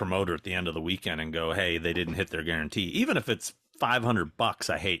go to the promoter at the end of the weekend and go, hey, they didn't hit their guarantee. Even if it's $500,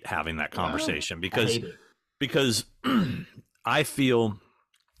 I hate having that conversation because I feel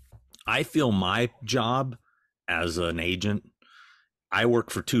my job as an agent, I work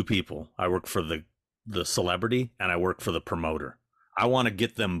for 2 people. I work for the celebrity, and I work for the promoter. I want to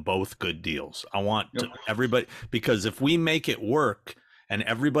get them both good deals. I want everybody, because if we make it work and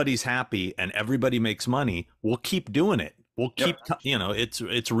everybody's happy and everybody makes money, we'll keep doing it. We'll keep,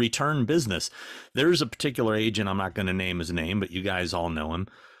 it's return business. There's a particular agent, I'm not going to name his name, but you guys all know him,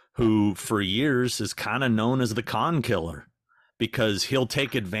 who for years is kind of known as the con killer, because he'll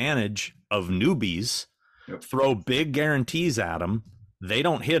take advantage of newbies, throw big guarantees at them. They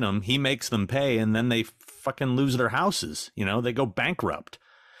don't hit them. He makes them pay, and then they fucking lose their houses. They go bankrupt.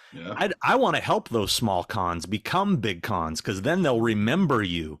 Yeah. I want to help those small cons become big cons, because then they'll remember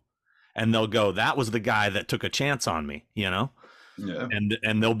you, and they'll go, that was the guy that took a chance on me, Yeah.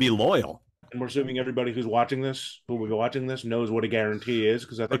 And they'll be loyal. And we're assuming everybody who will be watching this knows what a guarantee is,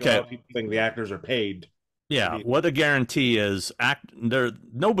 because I think a lot of people think the actors are paid. Yeah, what a guarantee is,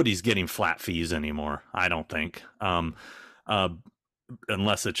 nobody's getting flat fees anymore, I don't think.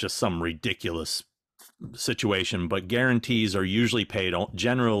 Unless it's just some ridiculous situation, but guarantees are usually paid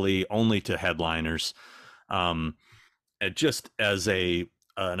generally only to headliners, just as an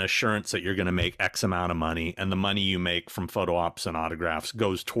assurance that you're going to make X amount of money, and the money you make from photo ops and autographs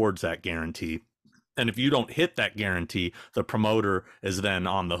goes towards that guarantee. And if you don't hit that guarantee, the promoter is then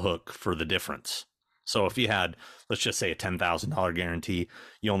on the hook for the difference. So if you had, let's just say, a $10,000 guarantee,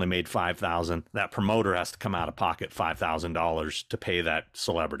 you only made $5,000, that promoter has to come out of pocket $5,000 to pay that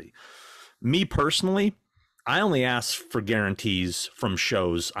celebrity. Me personally, I only ask for guarantees from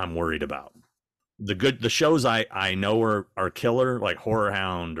shows I'm worried about. The shows I know are killer, like Horror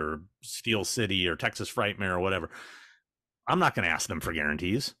Hound or Steel City or Texas Frightmare or whatever, I'm not going to ask them for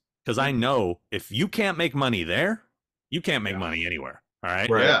guarantees, because I know if you can't make money there, you can't make money anywhere. All right.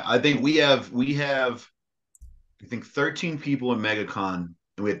 Yeah, I think we have I think 13 people in MegaCon,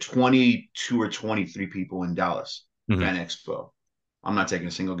 and we had 22 or 23 people in Dallas Fan Expo. I'm not taking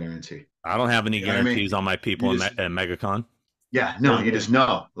a single guarantee. I don't have any guarantees on my people in MegaCon. Yeah, no, you just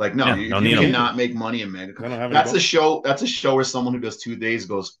know. Like, no, Yeah, you, don't you need 'em. cannot make money in I mega. don't have any That's a books. show. That's a show where someone who does 2 days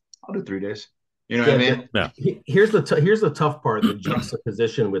goes, "I'll do 3 days." You know what I Yeah, mean? Yeah. here's the tough part, the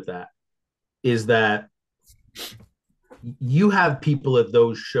juxtaposition with that is that you have people at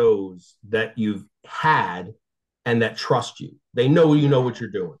those shows that you've had and that trust you. They know you know what you're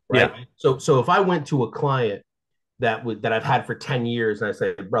doing, right? Yeah. So if I went to a client that I've had for 10 years and I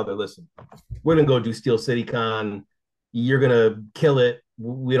say, brother, listen, we're gonna go do Steel City Con. You're gonna kill it.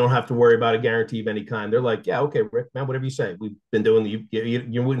 We don't have to worry about a guarantee of any kind. They're like, yeah, okay, Rick, man, whatever you say. We've been doing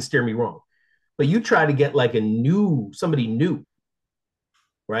you wouldn't steer me wrong. But you try to get like somebody new,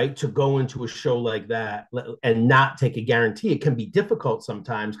 right, to go into a show like that and not take a guarantee. It can be difficult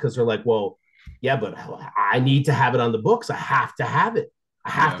sometimes because they're like, well, yeah, but I need to have it on the books. I have to have it.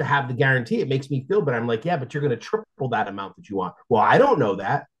 I have to have the guarantee. It makes me feel, but I'm like, yeah, but you're going to triple that amount that you want. Well, I don't know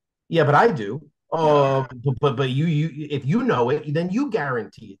that. Yeah, but I do. But you if you know it, then you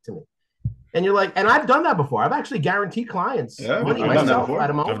guarantee it to me. And you're like, and I've done that before. I've actually guaranteed clients money I've done that myself before. out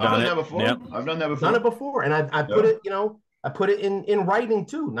of my own. I've done that before. Yep. I've done that before. Done it before, and I put it, I put it in writing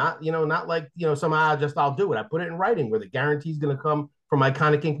too. Not like somehow I'll do it. I put it in writing where the guarantee is going to come from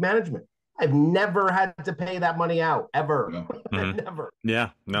Iconic Ink management. I've never had to pay that money out ever. Mm-hmm. Never. Yeah,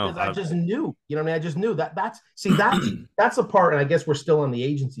 no, because I just knew. You know what I mean? I just knew that's the part, and I guess we're still on the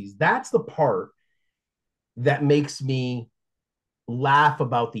agencies. That's the part that makes me laugh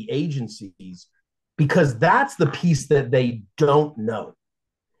about the agencies because that's the piece that they don't know.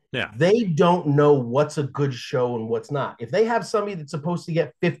 Yeah. They don't know what's a good show and what's not. If they have somebody that's supposed to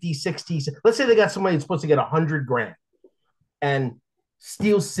get 50, 60, let's say they got somebody that's supposed to get 100 grand and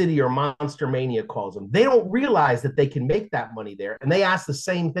Steel City or Monster Mania calls them. They don't realize that they can make that money there. And they ask the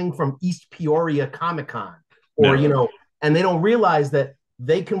same thing from East Peoria Comic Con or, and they don't realize that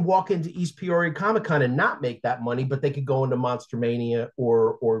they can walk into East Peoria Comic Con and not make that money, but they could go into Monster Mania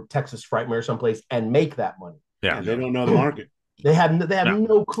or Texas Frightmare or someplace and make that money. Yeah. And they don't know the market. They have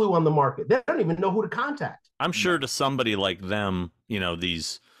no clue on the market. They don't even know who to contact. I'm sure to somebody like them,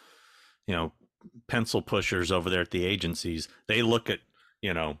 these, pencil pushers over there at the agencies, they look at,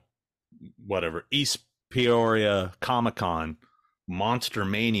 whatever, East Peoria Comic-Con, Monster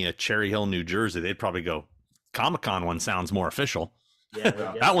Mania, Cherry Hill, New Jersey. They'd probably go, Comic-Con one sounds more official. Yeah,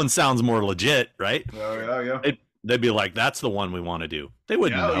 that one sounds more legit, right? Yeah. They'd be like, that's the one we want to do. They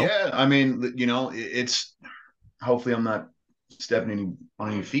wouldn't know. Yeah, I mean, it's hopefully I'm not stepping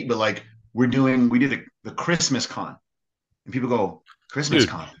on any feet, but like we did the Christmas con, and people go, Christmas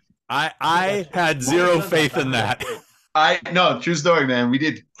con. I had zero faith in that. True story, man. We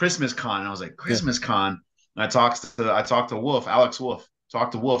did Christmas con, and I was like, Christmas con. And I talked to Wolf, Alex Wolf.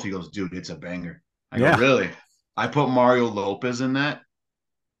 Talked to Wolf. He goes, dude, it's a banger. I go, really? I put Mario Lopez in that.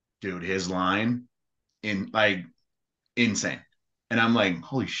 Dude, his line insane. And I'm like,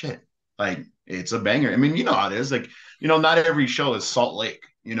 holy shit. Like, it's a banger. I mean, you know how it is. Like, not every show is Salt Lake.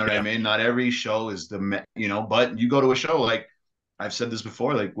 You know what I mean? Not every show is but you go to a show like I've said this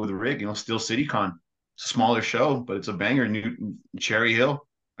before, like with Rick, Steel City Con, smaller show, but it's a banger. New Cherry Hill.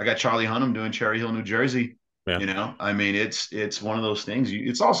 I got Charlie Hunnam doing Cherry Hill, New Jersey. Yeah. I mean, it's one of those things.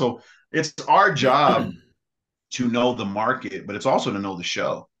 It's our job to know the market, but it's also to know the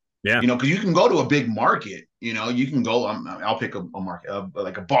show. Yeah. Because you can go to a big market, you can go, I'll pick a market,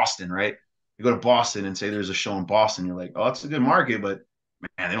 like a Boston, right? You go to Boston and say there's a show in Boston. You're like, oh, it's a good market, but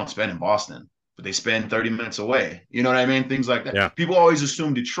man, they don't spend in Boston, but they spend 30 minutes away. You know what I mean? Things like that. Yeah. People always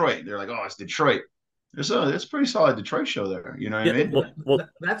assume Detroit. They're like, oh, it's Detroit. It's a pretty solid Detroit show there. You know what I mean? Well,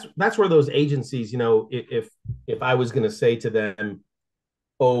 that's where those agencies, if I was going to say to them,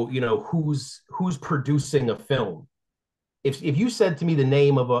 oh, who's producing a film? If you said to me the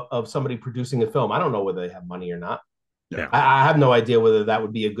name of somebody producing a film, I don't know whether they have money or not. Yeah. I have no idea whether that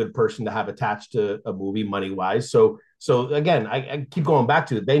would be a good person to have attached to a movie money wise. So again, I keep going back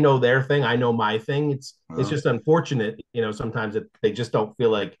to it. They know their thing. I know my thing. It's just unfortunate, sometimes that they just don't feel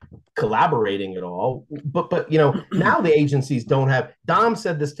like collaborating at all. But now the agencies don't have. Dom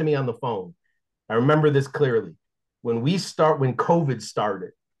said this to me on the phone. I remember this clearly. When COVID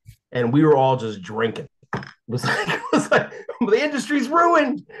started, and we were all just drinking. It was like the industry's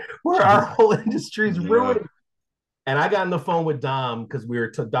ruined. Our whole industry's ruined. And I got on the phone with Dom because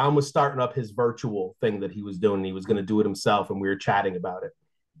Dom was starting up his virtual thing that he was doing. He was going to do it himself, and we were chatting about it.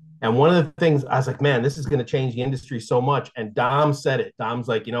 And one of the things I was like, man, this is going to change the industry so much. And Dom said it. Dom's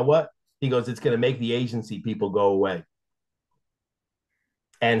like, you know what? He goes, it's going to make the agency people go away.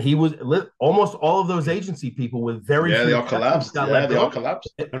 And he was almost all of those agency people with very they all collapsed. They all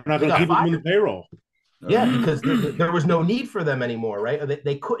collapsed. They're not going to keep them in the payroll. Yeah, because there was no need for them anymore, right?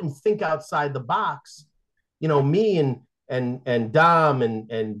 They couldn't think outside the box. Me and Dom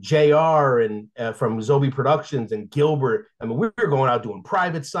and JR and from Zobi Productions and Gilbert. I mean, we were going out doing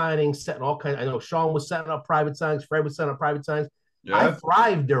private signings, setting all kinds. I know Sean was setting up private signings, Fred was setting up private signings. Yeah. I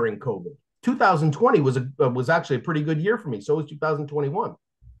thrived during COVID. 2020 was actually a pretty good year for me. So was 2021.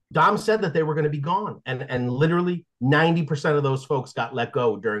 Dom said that they were going to be gone, and literally 90% of those folks got let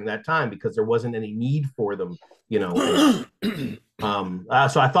go during that time because there wasn't any need for them, you know.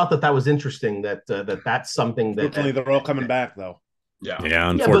 So I thought that was interesting that that's something that hopefully they're all coming back though. Yeah,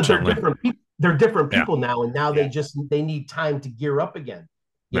 unfortunately, but they're different people now, and now they need time to gear up again.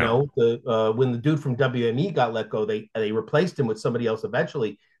 You know, when the dude from WME got let go, they replaced him with somebody else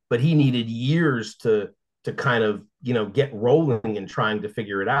eventually, but he needed years to kind of, you know, get rolling and trying to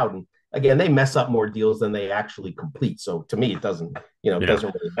figure it out. And again, they mess up more deals than they actually complete. So to me, it doesn't, you know, it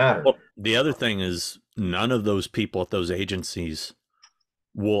doesn't really matter. Well, the other thing is none of those people at those agencies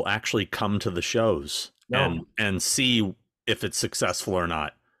will actually come to the shows and see if it's successful or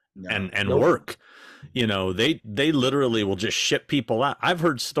not and work. You know, they literally will just ship people out. I've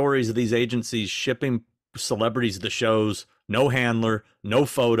heard stories of these agencies shipping celebrities to shows, no handler, no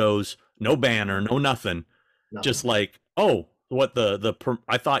photos, no banner, no nothing. Just like, oh, what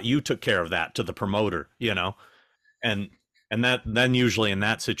I thought you took care of that to the promoter, you know, and that then usually in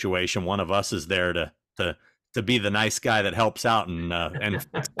that situation, one of us is there to be the nice guy that helps out and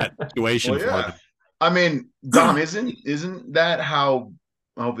that situation. Well, yeah. I mean, Dom, isn't that how?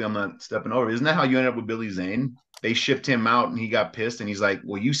 Hopefully, I'm not stepping over. Isn't that how you ended up with Billy Zane? They shipped him out, and he got pissed, and he's like,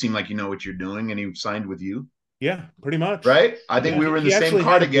 "Well, you seem like you know what you're doing," and he signed with you. Yeah, pretty much. Right? I think we were in the same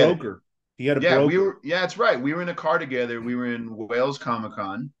car together. Broker. He had a broker. That's right. We were in a car together. We were in Wales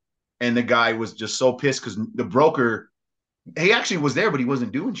Comic-Con, and the guy was just so pissed because the broker, he actually was there, but he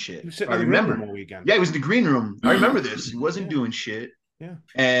wasn't doing shit. He was sitting in the green room all weekend. Yeah, he was in the green room. I remember this. He wasn't doing shit. Yeah.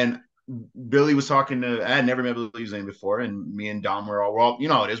 And Billy was talking to, I had never met Billy Zane before, and me and Dom we're all, you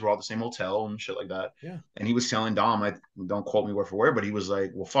know how it is, we're all at the same hotel and shit like that. Yeah. And he was telling Dom, don't quote me word for word, but he was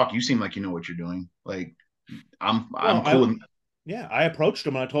like, well, fuck, you seem like you know what you're doing. Like, I'm cool. I approached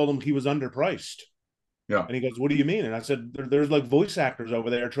him and I told him he was underpriced. Yeah. And he goes, what do you mean? And I said, there's like voice actors over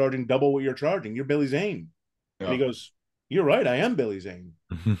there charging double what you're charging. You're Billy Zane. Yeah. And he goes, you're right, I am Billy Zane.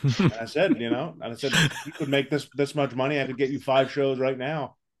 And I said, you could make this much money. I could get you 5 shows right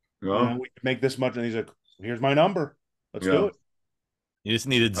now. Yeah. We could make this much. And he's like, here's my number. Let's do it. You just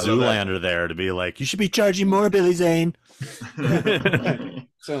needed Zoolander there to be like, you should be charging more, Billy Zane.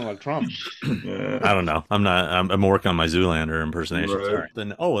 Sounding like Trump. I don't know. I'm working on my Zoolander impersonation. Right.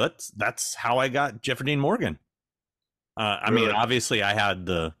 Then that's how I got Jeffrey Dean Morgan. I mean, obviously I had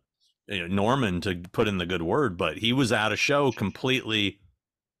the Norman to put in the good word, but he was at a show completely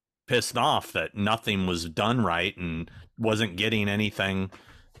pissed off that nothing was done right and wasn't getting anything.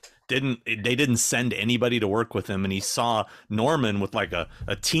 They didn't send anybody to work with him, and he saw Norman with like a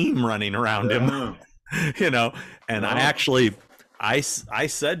team running around him, you know. And I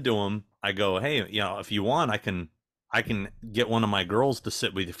said to him, I go, hey, if you want, I can get one of my girls to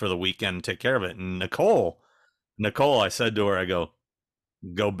sit with you for the weekend and take care of it. And Nicole, I said to her, I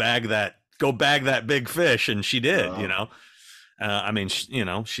go bag that big fish, and she did. You know, I mean,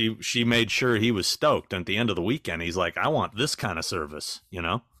 she made sure he was stoked. And at the end of the weekend, he's like, I want this kind of service, you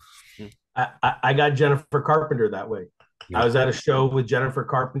know. I got Jennifer Carpenter that way. I was at a show with Jennifer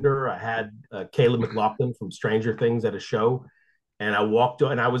Carpenter. I had Kayla McLaughlin from Stranger Things at a show, and I walked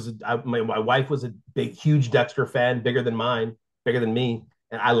on. And my wife was a huge Dexter fan, bigger than me,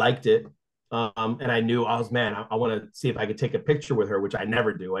 and I liked it. And I knew I want to see if I could take a picture with her, which I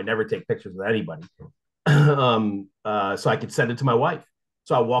never do. I never take pictures with anybody. So I could send it to my wife.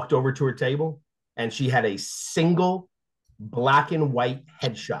 So I walked over to her table, and she had a single black and white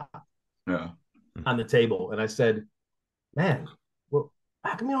headshot on the table. And I said, man, well,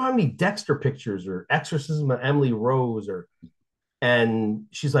 how come you don't have any Dexter pictures or Exorcism of Emily Rose? And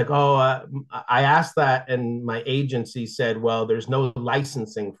she's like, oh, I asked that, and my agency said, well, there's no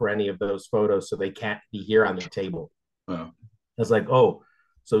licensing for any of those photos, so they can't be here on the table. I was like, oh,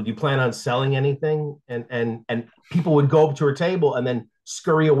 so do you plan on selling anything? And people would go up to her table and then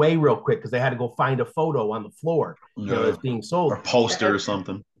scurry away real quick because they had to go find a photo on the floor that's being sold. Or a poster or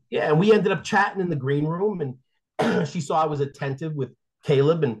something. Yeah, and we ended up chatting in the green room, and she saw I was attentive with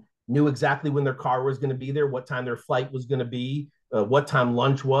Caleb and knew exactly when their car was going to be there, what time their flight was going to be, what time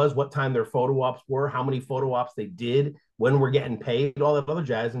lunch was, what time their photo ops were, how many photo ops they did, when we're getting paid, all that other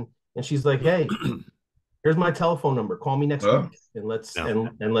jazz. And she's like, hey, here's my telephone number. Call me next week and let's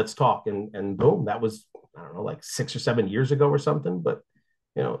talk. And boom, that was, I don't know, like 6 or 7 years ago or something. But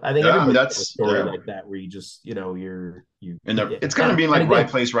I think Yeah, I mean, everybody has a that's, story yeah. like that where you just, And it's kind of and being like right again,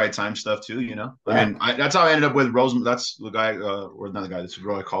 place, right time stuff too, you know? I yeah, mean, that's how I ended up with Rose. That's the guy, or not the guy, this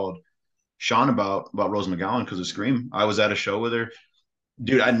girl I called Sean about Rose McGowan because of Scream. I was at a show with her.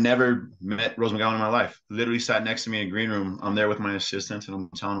 Dude, I never met Rose McGowan in my life. Literally sat next to me in a green room. I'm there with my assistant and I'm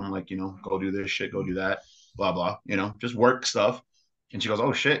telling them, like, go do this shit, go do that, blah, blah, just work stuff. And she goes,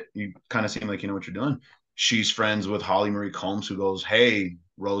 oh shit, you kind of seem like you know what you're doing. She's friends with Holly Marie Combs, who goes, hey,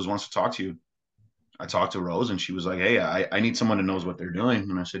 Rose wants to talk to you. I talked to Rose and she was like, hey, I need someone who knows what they're doing.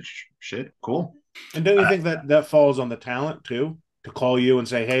 And I said, shit, cool. And don't you think that falls on the talent too, to call you and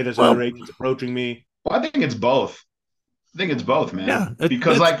say, "Hey, there's other Well, agents approaching me"? Well, I think it's both. I think it's both, yeah, man.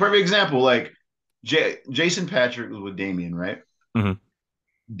 Because, like, perfect example, like Jason Patrick was with Damien, right?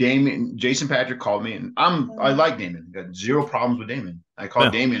 Mm-hmm. Jason Patrick called me, and I like Damien. Got zero problems with Damien. I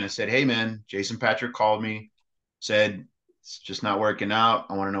called Damien and said, "Hey, man, Jason Patrick called me, said it's just not working out.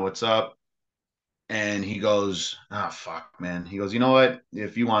 I want to know what's up." And he goes, "Ah, fuck, man." He goes, "You know what?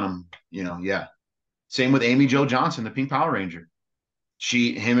 If you want him, yeah." Same with Amy Jo Johnson, the Pink Power Ranger.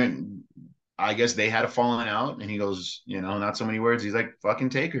 Him, and I guess they had a falling out, and he goes, not so many words. He's like, "Fucking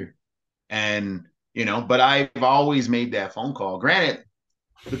take her," and but I've always made that phone call. Granted,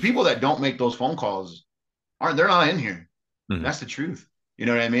 the people that don't make those phone calls they're not in here. Mm-hmm. That's the truth. You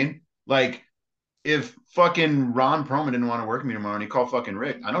know what I mean? Like, if fucking Ron Perlman didn't want to work with me tomorrow and he called fucking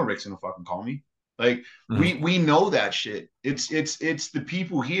Rick, I know Rick's gonna fucking call me. Like, we know that shit. It's the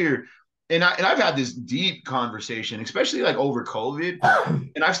people here. And I've had this deep conversation, especially like over COVID.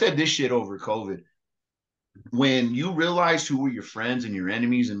 And I've said this shit over COVID. When you realize who were your friends and your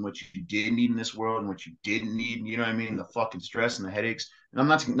enemies and what you did need in this world and what you didn't need, you know what I mean? The fucking stress and the headaches. And I'm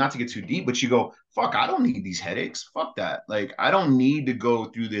not to get too deep, but you go, fuck, I don't need these headaches. Fuck that. Like, I don't need to go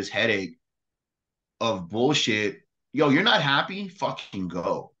through this headache of bullshit. Yo, you're not happy? Fucking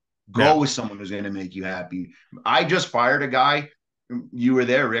go. Go with someone who's going to make you happy. I just fired a guy. You were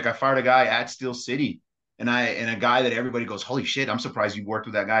there, Rick. I fired a guy at Steel City. And a guy that everybody goes, holy shit, I'm surprised you worked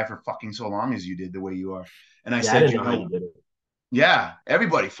with that guy for fucking so long as you did, the way you are. And I said, I didn't know how you did it. Yeah,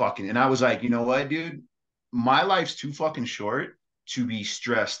 everybody fucking. And I was like, you know what, dude? My life's too fucking short to be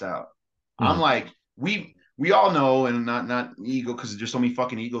stressed out. I'm like, we all know, and not ego, because there's so many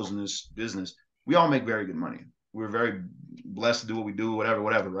fucking egos in this business. We all make very good money. We're very blessed to do what we do,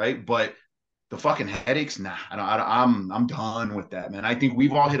 whatever, right? But the fucking headaches, nah, I'm done with that, man. I think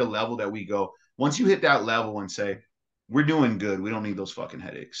we've all hit a level that we go, once you hit that level and say, we're doing good, we don't need those fucking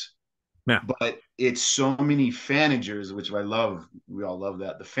headaches. Yeah. But it's so many fanagers, which I love. We all love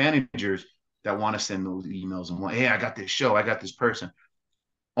that. The fanagers that want to send those emails and want, hey, I got this show, I got this person.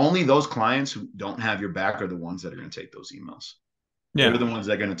 Only those clients who don't have your back are the ones that are going to take those emails. Yeah. They're the ones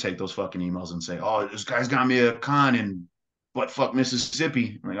that are going to take those fucking emails and say, oh, this guy's got me a con in buttfuck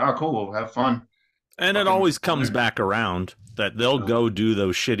Mississippi. I'm like, oh, cool, have fun. And it always comes back around that they'll go do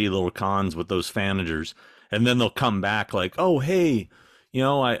those shitty little cons with those fanagers, and then they'll come back like, oh, hey,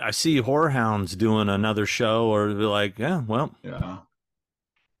 I see Whorehound's doing another show, or be like, yeah, well,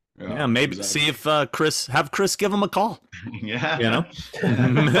 yeah, maybe exactly. See if Chris give him a call. Yeah,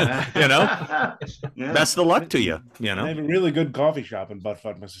 yeah. Best of luck to you. They have a really good coffee shop in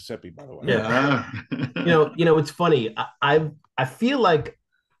Buttfuck, Mississippi, by the way. Yeah, it's funny. I feel like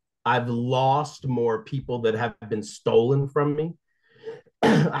I've lost more people that have been stolen from me.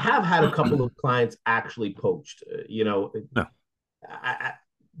 I have had a couple of clients actually poached.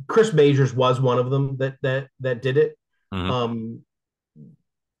 Chris Majors was one of them that did it. Mm-hmm.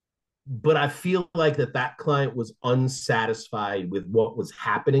 But I feel like that client was unsatisfied with what was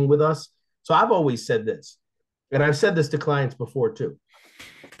happening with us. So I've always said this, and I've said this to clients before too.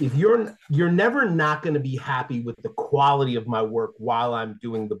 If you're never not going to be happy with the quality of my work while I'm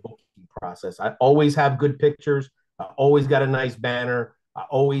doing the booking process. I always have good pictures. I always got a nice banner. I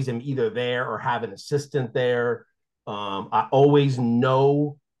always am either there or have an assistant there. I always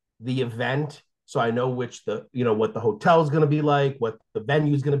know the event. So I know what the hotel is going to be like, what the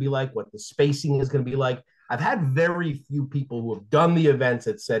venue is going to be like, what the spacing is going to be like. I've had very few people who have done the events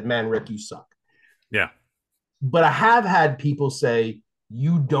that said, man, Rick, you suck. Yeah. But I have had people say,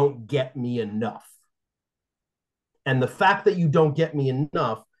 you don't get me enough. And the fact that you don't get me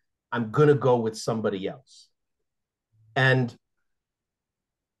enough, I'm going to go with somebody else. And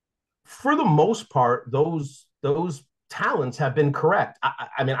for the most part, those talents have been correct.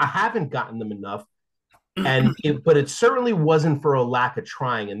 I mean, I haven't gotten them enough, but it certainly wasn't for a lack of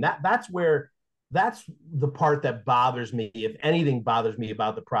trying. And that's the part that bothers me. If anything bothers me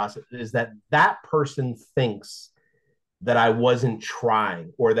about the process, is that person thinks that I wasn't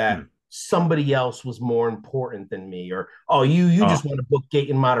trying, or that somebody else was more important than me, or oh, you just want to book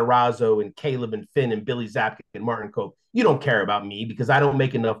Gaten Matarazzo and Caleb and Finn and Billy Zapka and Martin Cove. You don't care about me because I don't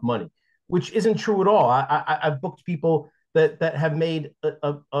make enough money, which isn't true at all. I've booked people that have made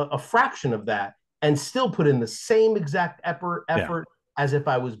a fraction of that and still put in the same exact effort as if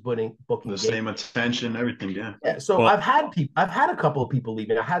I was booking the same attention, everything. Yeah. So well, I've had a couple of people leave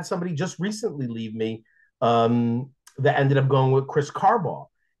me. I had somebody just recently leave me that ended up going with Chris Carbaugh.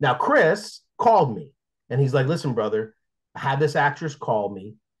 Now, Chris called me and he's like, listen, brother, I had this actress call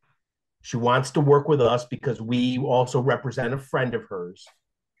me. She wants to work with us because we also represent a friend of hers.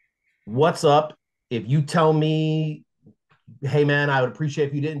 What's up? If you tell me, hey, man, I would appreciate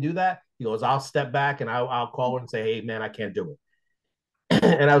if you didn't do that. He goes, I'll step back and I'll call her and say, hey, man, I can't do it.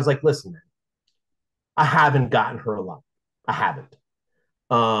 And I was like, listen, man, I haven't gotten her a lot. I haven't.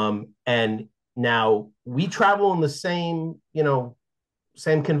 And now we travel in the same,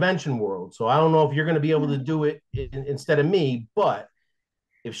 same convention world. So I don't know if you're going to be able to do it instead of me, but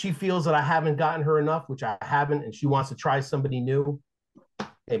if she feels that I haven't gotten her enough, which I haven't, and she wants to try somebody new,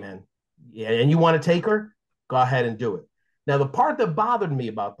 hey, man, yeah, and you want to take her, go ahead and do it. Now, the part that bothered me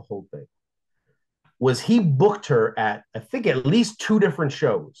about the whole thing was he booked her at, I think, at least 2 different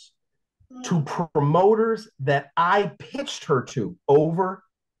shows to promoters that I pitched her to over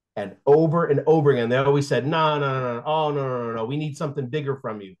and over and over again. They always said, no. Oh, no. We need something bigger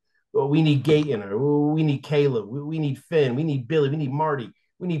from you. We need Gaten, or we need Caleb. We need Finn. We need Billy. We need Marty.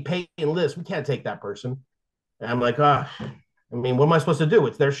 We need Peyton List. We can't take that person. And I'm like, I mean, what am I supposed to do?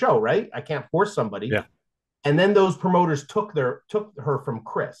 It's their show, right? I can't force somebody. Yeah. And then those promoters took her from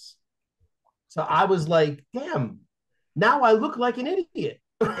Chris. So I was like, damn, now I look like an idiot.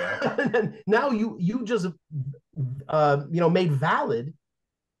 Now you just made valid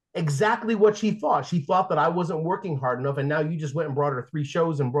exactly what she thought. She thought that I wasn't working hard enough, and now you just went and brought her 3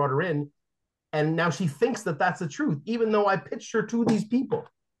 shows and brought her in, and now she thinks that that's the truth, even though I pitched her to these people.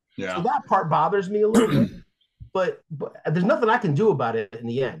 Yeah. So that part bothers me a little bit, but there's nothing I can do about it in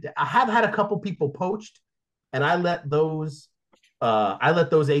the end. I have had a couple people poached, and I let those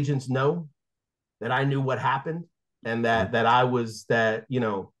agents know that I knew what happened and that I was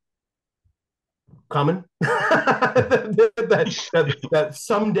coming. that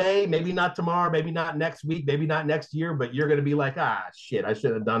someday, maybe not tomorrow, maybe not next week, maybe not next year, but you're gonna be like, shit, I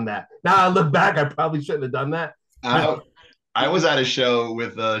should have done that. Now I look back, I probably shouldn't have done that. I was at a show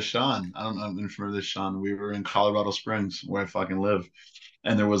with Sean. I don't know if you remember this, Sean. We were in Colorado Springs, where I fucking live,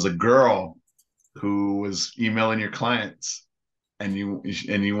 and there was a girl who was emailing your clients, and you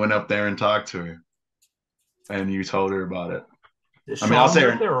went up there and talked to her, and you told her about it. I'll say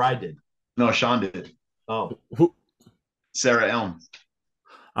her there, or I did. No, Sean did. Oh, who? Sarah Elm.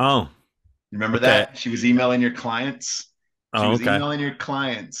 Oh, you remember that? She was emailing your clients. She was okay. emailing your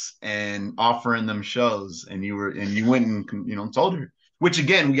clients and offering them shows, and you went and told her. Which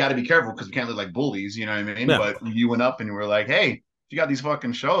again, we got to be careful because we can't look like bullies. You know what I mean? Yeah. But you went up and you were like, "Hey, you got these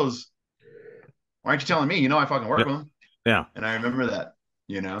fucking shows. Why aren't you telling me? I fucking work with them." Yeah. And I remember that.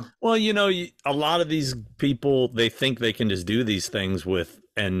 Well, a lot of these people, they think they can just do these things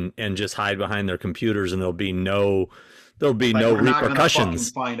and just hide behind their computers, and there'll be no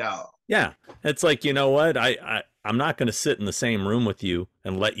repercussions. Find out. Yeah, it's like, you know what? I'm not going to sit in the same room with you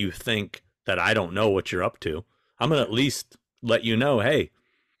and let you think that I don't know what you're up to. I'm going to at least let you know, hey,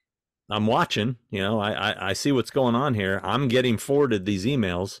 I'm watching. I see what's going on here. I'm getting forwarded these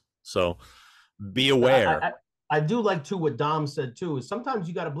emails, so be aware. I do like too what Dom said too is sometimes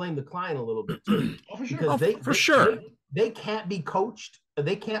you got to blame the client a little bit too, because they can't be coached.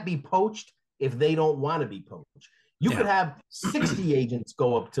 They can't be poached if they don't want to be poached. You could have 60 agents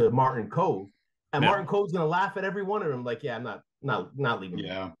go up to Martin Cove, and Martin Cove's gonna laugh at every one of them. Like, yeah, I'm not leaving.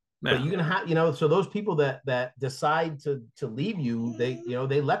 Yeah. But you're gonna have, so those people that decide to leave you,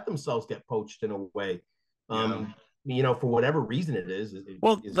 they let themselves get poached in a way. For whatever reason it is.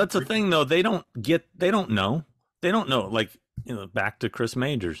 That's the thing though. They don't know. They don't know, like, back to Chris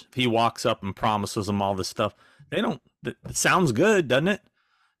Majors. If he walks up and promises them all this stuff, it sounds good, doesn't it?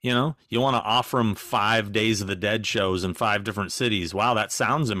 You want to offer them 5 Days of the Dead shows in 5 different cities. Wow, that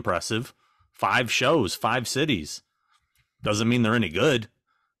sounds impressive. 5 shows, 5 cities. Doesn't mean they're any good,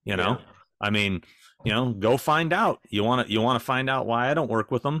 Yeah. I mean, go find out. You want to find out why I don't work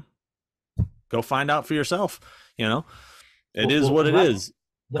with them? Go find out for yourself, It is what it is.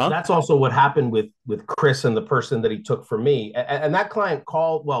 Huh? That's also what happened with Chris and the person that he took for me. And that client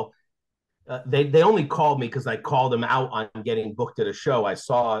called, they only called me because I called them out on getting booked at a show. I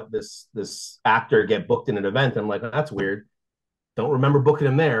saw this actor get booked in an event. And I'm like, that's weird. Don't remember booking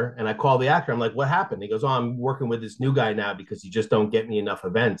him there. And I called the actor. I'm like, what happened? He goes, I'm working with this new guy now because you just don't get me enough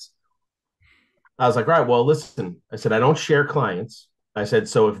events. I was like, all right, well, listen, I said, I don't share clients. I said,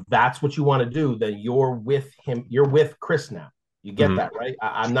 so if that's what you want to do, then you're with him. You're with Chris now. You get that, right?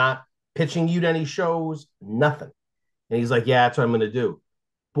 I'm not pitching you to any shows, nothing. And he's like, yeah, that's what I'm going to do.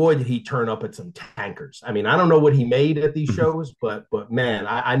 Boy, did he turn up at some tankers. I mean, I don't know what he made at these shows, but man,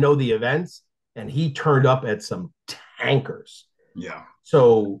 I know the events, and he turned up at some tankers. Yeah.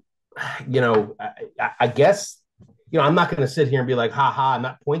 So, I guess, I'm not going to sit here and be like, ha ha, I'm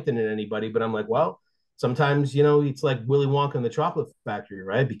not pointing at anybody, but I'm like, well, sometimes, it's like Willy Wonka in the Chocolate Factory,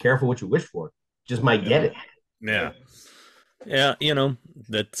 right? Be careful what you wish for. Just might get it. Yeah. Yeah,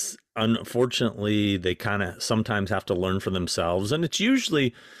 that's unfortunately they kind of sometimes have to learn for themselves. And it's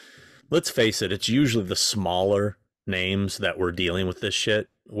usually, let's face it, it's usually the smaller names that we're dealing with this shit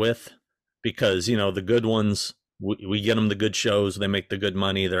with, because, the good ones, we get them the good shows, they make the good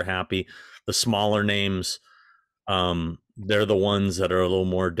money, they're happy. The smaller names, they're the ones that are a little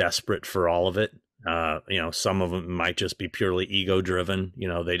more desperate for all of it. Some of them might just be purely ego driven.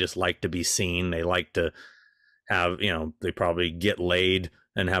 They just like to be seen. They like to have, they probably get laid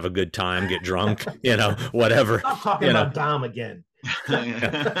and have a good time, get drunk, whatever. Stop talking about Dom again.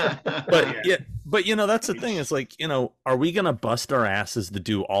 But that's the thing. It's like, are we going to bust our asses to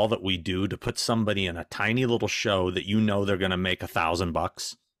do all that we do to put somebody in a tiny little show that they're going to make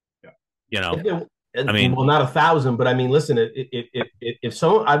 $1,000? I mean, well, not 1,000, but I mean, listen, if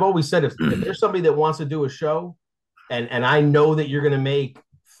someone, I've always said, if there's somebody that wants to do a show and I know that you're going to make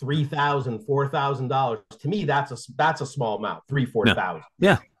 $3,000, $4,000, to me, that's a small amount, 3,000-4,000.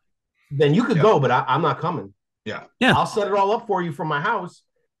 Yeah. Then you could go, but I'm not coming. Yeah. I'll set it all up for you from my house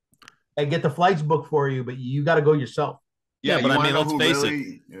and get the flights booked for you, but you got to go yourself. Yeah, but I mean, let's face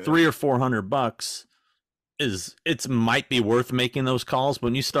it, $300 or $400 it might be worth making those calls. But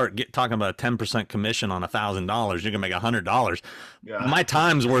when you start talking about a 10% commission on $1,000, you're gonna make $100. Yeah. My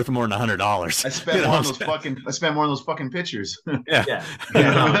time's worth more than $100. I spent more on those fucking pictures. Yeah.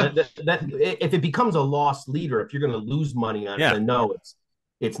 If it becomes a lost leader, if you're gonna lose money on it, then no,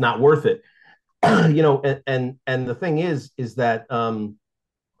 it's not worth it. And the thing is that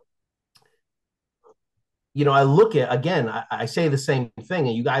I look at, again, I say the same thing,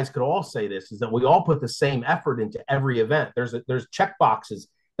 and you guys could all say this, is that we all put the same effort into every event. There's check boxes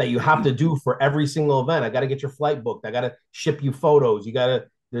that you have to do for every single event. I got to get your flight booked. I got to ship you photos.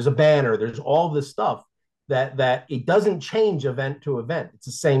 There's a banner. There's all this stuff that it doesn't change event to event. It's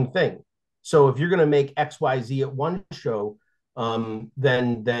the same thing. So if you're going to make XYZ at one show,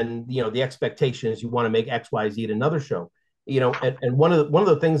 then the expectation is you want to make XYZ at another show. And one of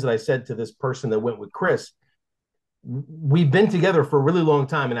the things that I said to this person that went with Chris, we've been together for a really long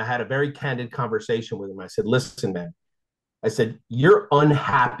time, and I had a very candid conversation with him. I said, listen, man, I said, you're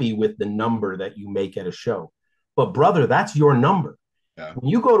unhappy with the number that you make at a show, but brother, that's your number. Yeah. When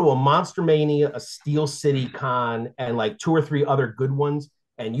you go to a Monster Mania, a Steel City Con, and like 2 or 3 other good ones,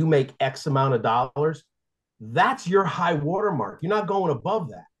 and you make X amount of dollars, that's your high watermark. You're not going above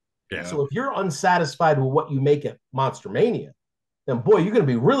that. Yeah. So if you're unsatisfied with what you make at Monster Mania, then boy, you're going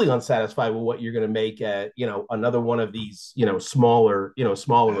to be really unsatisfied with what you're going to make at, another one of these, smaller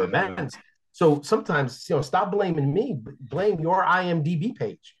events. So sometimes, stop blaming me, blame your IMDb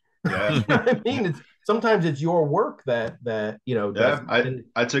page. Yeah. You know what I mean? Sometimes it's your work that.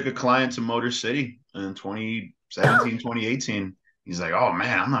 I took a client to Motor City in 2017, 2018. He's like, oh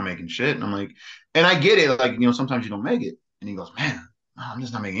man, I'm not making shit. And I'm like, and I get it. Like, sometimes you don't make it. And he goes, man, I'm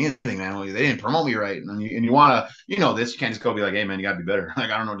just not making anything, man. Like, they didn't promote me right. And you want to, this, you can't just go be like, hey, man, you got to be better.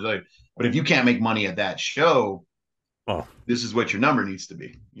 Like, I don't know what to tell you. But if you can't make money at that show, this is what your number needs to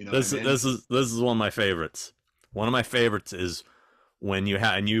be. This is one of my favorites. One of my favorites is when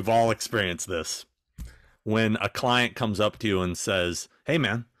and you've all experienced this, when a client comes up to you and says, hey,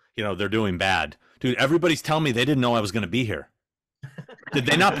 man, they're doing bad. Dude, everybody's telling me they didn't know I was going to be here. Did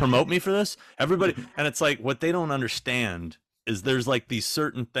they not promote me for this? Everybody. And it's like, what they don't understand is there's like these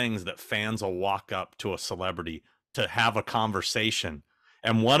certain things that fans will walk up to a celebrity to have a conversation.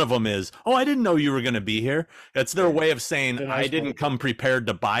 And one of them is, oh, I didn't know you were going to be here. That's their way of saying, I didn't come prepared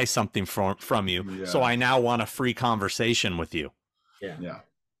to buy something from you. Yeah. So I now want a free conversation with you. Yeah.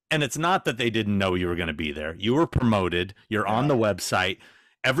 And it's not that they didn't know you were going to be there. You were promoted. You're on the website.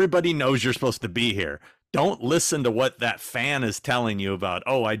 Everybody knows you're supposed to be here. Don't listen to what that fan is telling you about,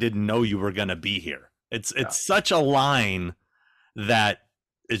 oh, I didn't know you were going to be here. It's such a line that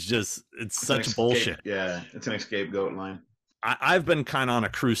it's such bullshit. Yeah, it's an scapegoat line. I've been kind of on a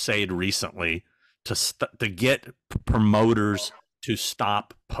crusade recently to get promoters to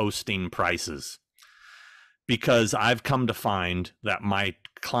stop posting prices, because I've come to find that my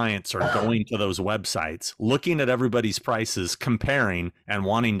clients are going to those websites, looking at everybody's prices, comparing, and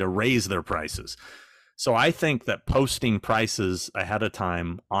wanting to raise their prices. So I think that posting prices ahead of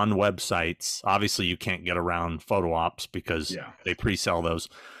time on websites, obviously you can't get around photo ops because they pre-sell those.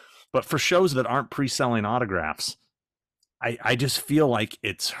 But for shows that aren't pre-selling autographs, I just feel like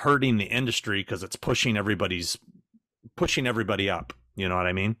it's hurting the industry because it's pushing everybody up. You know what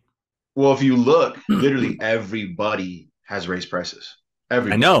I mean? Well, if you look, literally everybody has raised prices.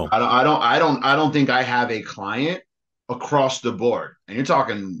 Everybody. I know. I don't think I have a client across the board, and you're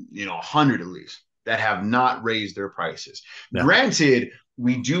talking, 100 at least, that have not raised their prices. Yeah. Granted,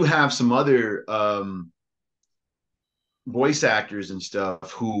 we do have some other voice actors and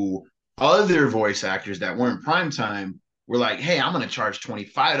stuff other voice actors that weren't primetime were like, hey, I'm going to charge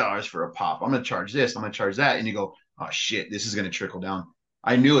 $25 for a pop. I'm going to charge this. I'm going to charge that. And you go, oh, shit, this is going to trickle down.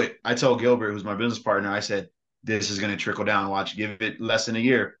 I knew it. I told Gilbert, who's my business partner, I said, this is going to trickle down. Watch, give it less than a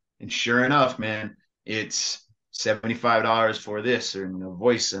year. And sure enough, man, it's $75 for this, or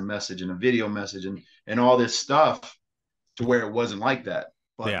voice and message and a video message and all this stuff, to where it wasn't like that.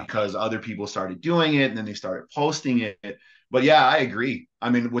 But because other people started doing it and then they started posting it. But yeah, I agree. I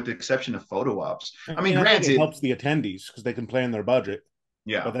mean, with the exception of photo ops. I mean, granted, it helps the attendees because they can plan their budget.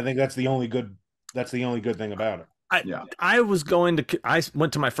 Yeah. But I think that's the only good thing about it. I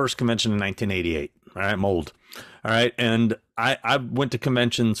went to my first convention in 1988. All right, I'm old. All right. And I went to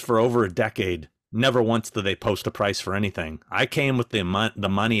conventions for over a decade. Never once did they post a price for anything. I came with the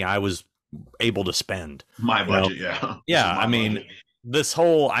money I was able to spend. My budget, Yeah. I mean, this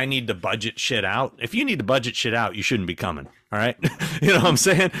whole I need to budget shit out. If you need to budget shit out, you shouldn't be coming. All right. You know what I'm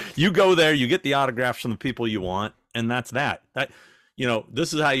saying? You go there, you get the autographs from the people you want, and that's that.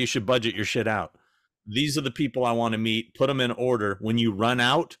 This is how you should budget your shit out. These are the people I want to meet. Put them in order. When you run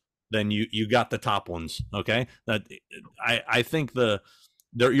out, then you got the top ones. Okay. That I think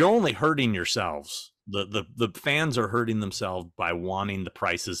you're only hurting yourselves. The fans are hurting themselves by wanting the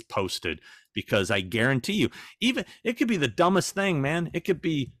prices posted, because I guarantee you, even it could be the dumbest thing, man. It could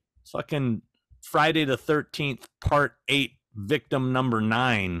be fucking Friday the 13th, part 8, victim number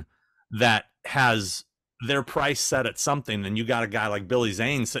 9, that has their price set at something, and you got a guy like Billy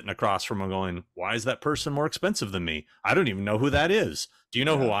Zane sitting across from him going, why is that person more expensive than me? I don't even know who that is. Do you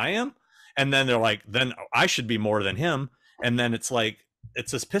know who I am? And then they're like, then I should be more than him. And then it's like,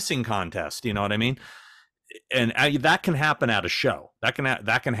 it's this pissing contest. You know what I mean? And that can happen at a show. That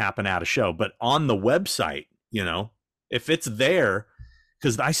can happen at a show. But on the website, if it's there,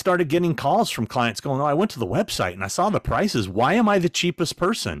 because I started getting calls from clients going, oh, I went to the website and I saw the prices. Why am I the cheapest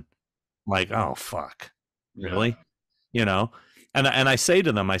person? Like, oh, fuck. Really? And I say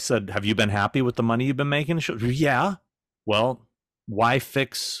to them, I said, have you been happy with the money you've been making? Yeah. Well, why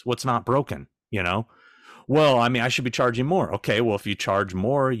fix what's not broken? Well, I mean, I should be charging more. Okay, well, if you charge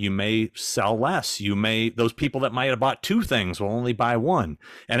more, you may sell less. Those people that might have bought 2 things will only buy 1.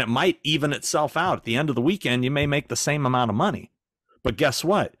 And it might even itself out. At the end of the weekend, you may make the same amount of money. But guess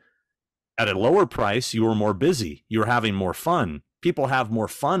what? At a lower price, you were more busy. You were having more fun. People have more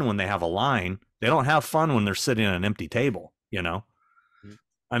fun when they have a line. They don't have fun when they're sitting at an empty table,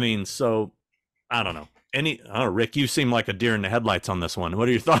 I mean, so I don't know. Rick, you seem like a deer in the headlights on this one. What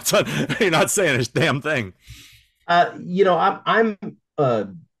are your thoughts on? You're not saying a damn thing. I don't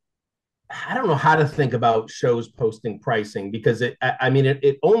know how to think about shows posting pricing, because they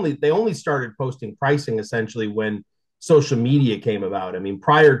only started posting pricing essentially when social media came about. I mean,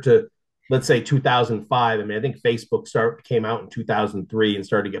 prior to, let's say, 2005. I mean, I think Facebook came out in 2003 and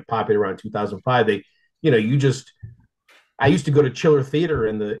started to get popular around 2005. I used to go to Chiller Theater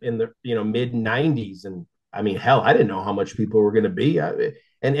in the mid 90s, and I mean, hell, I didn't know how much people were going to be, and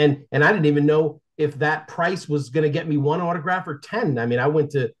I didn't even know if that price was going to get me 1 autograph or 10. I mean, I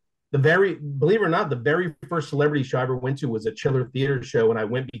went to believe it or not, the very first celebrity show I ever went to was a Chiller Theater show, and I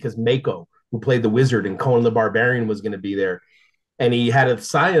went because Mako, who played the Wizard, and Conan the Barbarian was going to be there, and he had a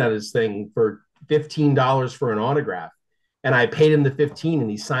sign on his thing for $15 for an autograph, and I paid him the 15, and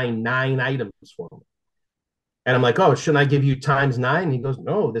he signed 9 items for me. And I'm like, oh, shouldn't I give you times 9? And he goes,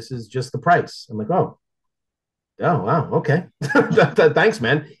 no, this is just the price. I'm like, oh, wow, okay. Thanks,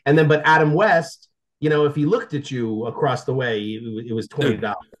 man. And then, but Adam West, if he looked at you across the way, it was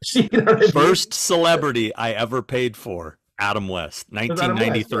 $20. You know what I mean? First celebrity I ever paid for, Adam West,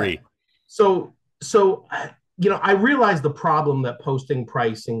 1993. Adam West, yeah. So, I realize the problem that posting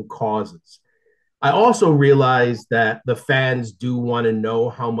pricing causes. I also realize that the fans do want to know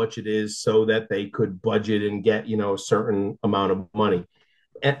how much it is so that they could budget and get, a certain amount of money.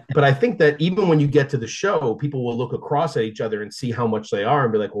 But I think that even when you get to the show, people will look across at each other and see how much they are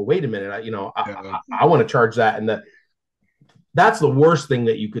and be like, well, wait a minute, I want to charge that. And that's the worst thing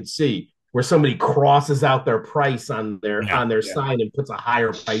that you could see, where somebody crosses out their price on their sign and puts a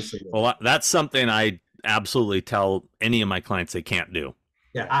higher price in it. Well, that's something I absolutely tell any of my clients they can't do.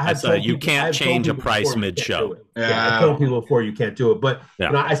 Yeah, you can't change a price mid-show. I told people before you can't do it. But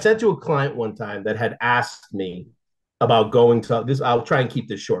I said to a client one time that had asked me about going to this. I'll try and keep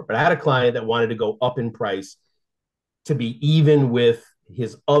this short, but I had a client that wanted to go up in price to be even with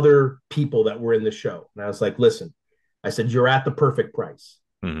his other people that were in the show. And I was like, listen, I said, you're at the perfect price.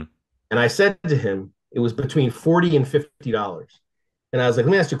 Mm-hmm. And I said to him, it was between $40 and $50. And I was like,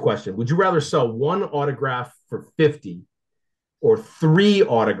 let me ask you a question. Would you rather sell one autograph for $50 or 3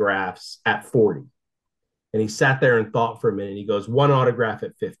 autographs at $40? And he sat there and thought for a minute. He goes, 1 autograph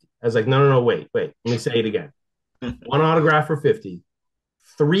at $50. I was like, no, wait. Let me say it again. 1 autograph for $50,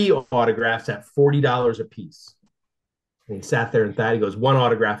 3 autographs at $40 a piece. And he sat there and thought. He goes, 1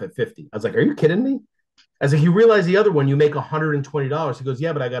 autograph at $50. I was like, are you kidding me? I was like, you realize the other one, you make $120. He goes,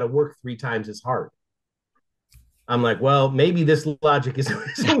 yeah, but I got to work 3 times as hard. I'm like, well, maybe this logic isn't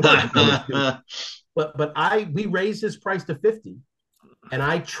working. But we raised his price to $50, and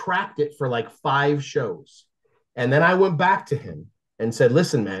I tracked it for like 5 shows. And then I went back to him and said,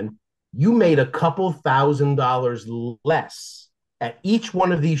 listen, man, you made a couple $1,000s less at each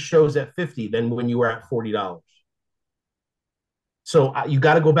one of these shows at $50 than when you were at $40. So you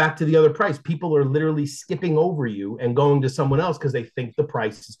got to go back to the other price. People are literally skipping over you and going to someone else because they think the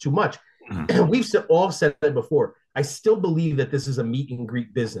price is too much. Mm-hmm. We've all said that before. I still believe that this is a meet and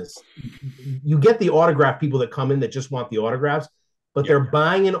greet business. You get the autograph people that come in that just want the autographs, but they're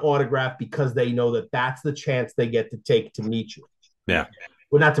buying an autograph because they know that that's the chance they get to take to meet you. Yeah.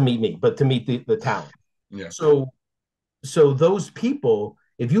 Well, not to meet me, but to meet the talent. Yeah. So those people,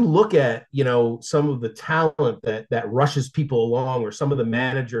 if you look at, some of the talent that rushes people along, or some of the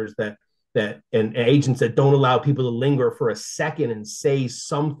managers that and agents that don't allow people to linger for a second and say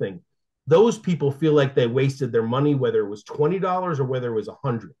something, those people feel like they wasted their money, whether it was $20 or whether it was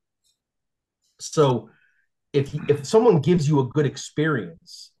 $100. So if someone gives you a good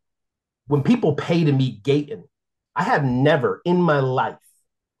experience, when people pay to meet Gayton, I have never in my life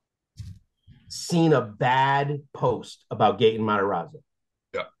seen a bad post about Gayton Matarazzo.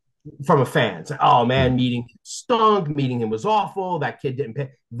 Yeah. From a fan. It's like, oh man, meeting him stunk, meeting him was awful, that kid didn't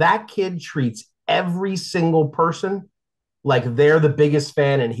pay. That kid treats every single person like they're the biggest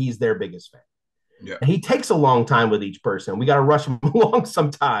fan and he's their biggest fan. Yeah. And he takes a long time with each person. We got to rush him along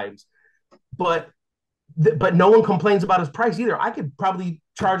sometimes. But no one complains about his price either. I could probably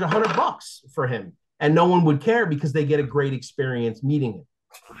charge $100 for him and no one would care because they get a great experience meeting him.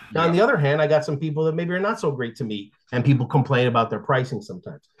 Now, on the other hand, I got some people that maybe are not so great to meet and people complain about their pricing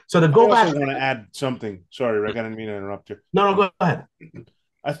sometimes. So to go back, I want to add something. Sorry, Rick, I didn't mean to interrupt you. No, go ahead.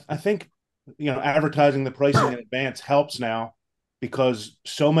 I think, advertising the pricing in advance helps now because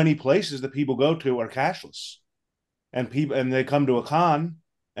so many places that people go to are cashless, and they come to a con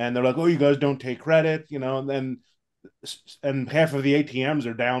and they're like, oh, you guys don't take credit, and half of the ATMs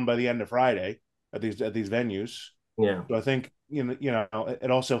are down by the end of Friday at these venues. Yeah. So I think,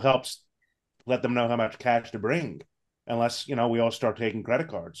 it also helps let them know how much cash to bring, unless, we all start taking credit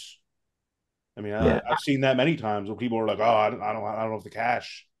cards. I mean, I've seen that many times where people are like, oh, I don't have the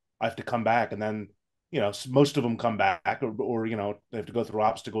cash. I have to come back. And then, most of them come back or they have to go through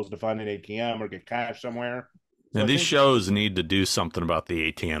obstacles to find an ATM or get cash somewhere. So these shows need to do something about the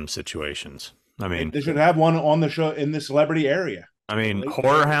ATM situations. I mean, they should have one on the show in the celebrity area. I mean,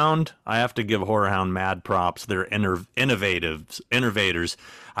 Horror Hound, I have to give Horror Hound mad props. They're innovators.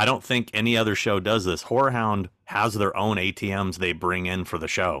 I don't think any other show does this. Horror Hound has their own ATMs they bring in for the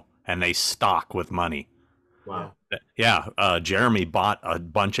show, and they stock with money. Wow. Yeah, Jeremy bought a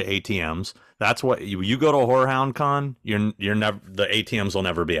bunch of ATMs. That's what you go to a Horror Hound con, you're never, the ATMs will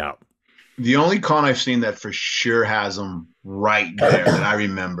never be out. The only con I've seen that for sure has them right there that I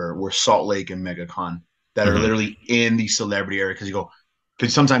remember were Salt Lake and MegaCon that are literally in the celebrity area,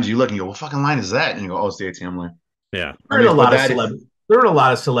 because sometimes you look and you go, what fucking line is that? And you go, oh, it's the ATM line. Yeah. They're in a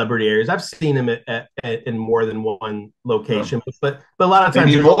lot of celebrity areas. I've seen them in more than one location, but a lot of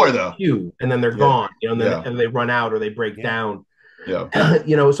times they're more though. Few, and then they're gone, and they run out or they break down. Yeah.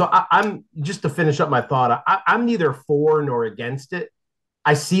 So I'm just to finish up my thought. I'm neither for nor against it.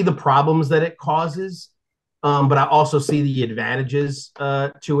 I see the problems that it causes, but I also see the advantages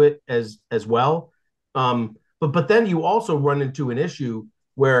to it as well. But then you also run into an issue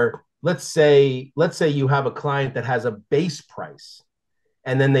where let's say you have a client that has a base price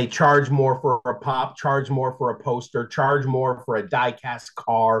and then they charge more for a pop, charge more for a poster, charge more for a die-cast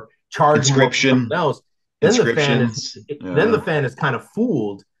car, charge more for something else. Then the fan is kind of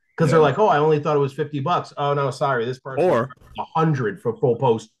fooled because they're like, oh, I only thought it was $50. Oh no, sorry, this person or 100 for full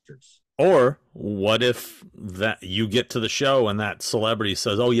posters. Or what if that you get to the show and that celebrity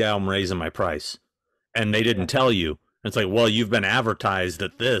says, oh yeah, I'm raising my price, and they didn't tell you. It's like, well, you've been advertised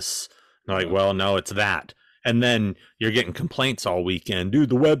at this. And they're like, well, no, it's that. And then you're getting complaints all weekend. Dude,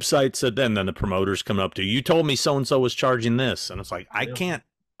 the website said then the promoter's coming up to you. You told me so-and-so was charging this. And it's like, I can't,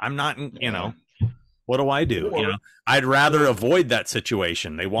 I'm not, what do I do? I'd rather avoid that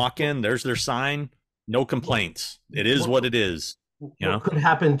situation. They walk in, there's their sign, no complaints. It is what it is. What could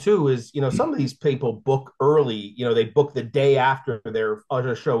happen too is, some of these people book early, they book the day after their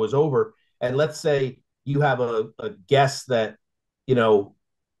other show is over. And let's say you have a guest that,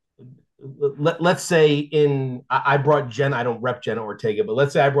 let's say I brought Jenna, I don't rep Jenna Ortega, but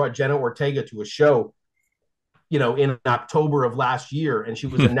let's say I brought Jenna Ortega to a show, in October of last year, and she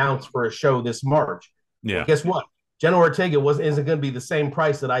was announced for a show this March. Yeah. Well, guess what? Jenna Ortega isn't going to be the same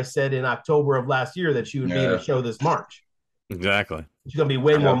price that I said in October of last year that she would be in a show this March. Exactly. It's going to be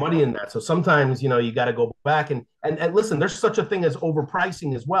way more money in that. So sometimes, you got to go back and listen, there's such a thing as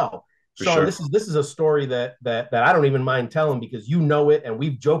overpricing as well. Sean, this is a story that I don't even mind telling because you know it and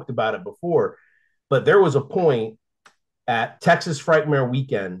we've joked about it before. But there was a point at Texas Frightmare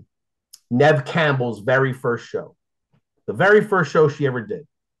Weekend, Nev Campbell's very first show, the very first show she ever did.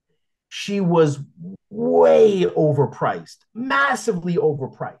 She was way overpriced, massively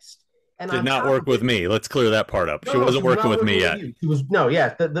overpriced. And did not work with me. Let's clear that part up. She wasn't working with me yet. She was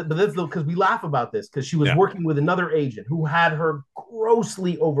because we laugh about this because she was working with another agent who had her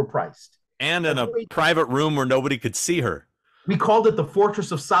grossly overpriced and in a private room where nobody could see her. We called it the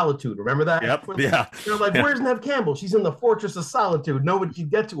Fortress of Solitude. Remember that? Yep. Yeah. They're like, where's Nev Campbell? She's in the Fortress of Solitude. Nobody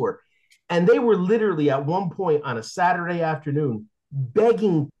could get to her. And they were literally at one point on a Saturday afternoon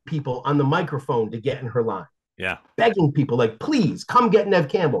begging people on the microphone to get in her line. Yeah. Begging people like, please come get Nev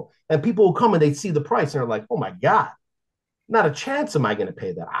Campbell. And people will come and they'd see the price and they're like, oh my God, not a chance am I going to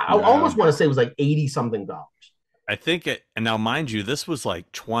pay that. I almost want to say it was like $80 something. I think it, and now mind you, this was like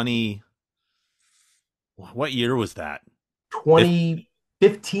what year was that?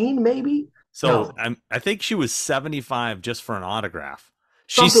 2015 maybe? So no. I think she was 75 just for an autograph.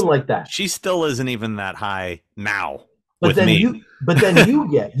 Something like that. She still isn't even that high now. But then you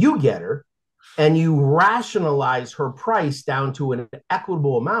get her and you rationalize her price down to an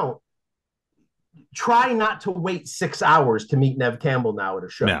equitable amount. Try not to wait 6 hours to meet Nev Campbell now at a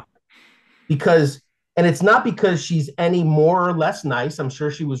show. Yeah. And it's not because she's any more or less nice. I'm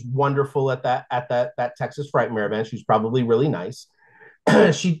sure she was wonderful at that Texas Frightmare event. She's probably really nice.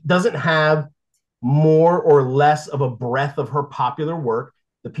 She doesn't have more or less of a breadth of her popular work.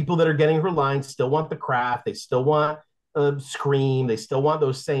 The people that are getting her lines still want the craft. They still want Scream. They still want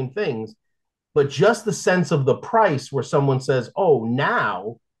those same things. But just the sense of the price where someone says, oh,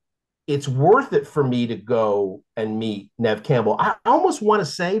 now it's worth it for me to go and meet Nev Campbell. I almost want to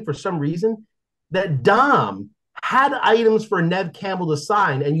say for some reason that Dom had items for Nev Campbell to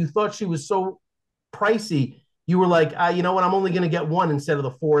sign and you thought she was so pricey. You were like, you know what? I'm only going to get one instead of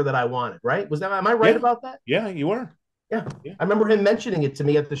the 4 that I wanted. Right. Am I right about that? Yeah, you were. Yeah. I remember him mentioning it to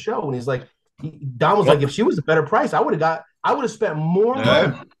me at the show. And he's like, Dom was like, if she was a better price, I would have spent more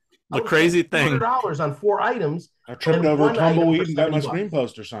money. The crazy thing, $100 on 4 items. I tripped over a tumbleweed and got my Scream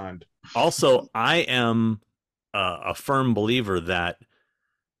poster signed. Also, I am a firm believer that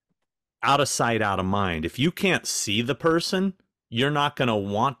out of sight, out of mind. If you can't see the person, you're not going to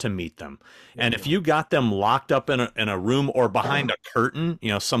want to meet them. And if you got them locked up in a room or behind a curtain,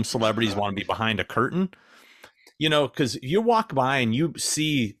 some celebrities want to be behind a curtain, because you walk by and you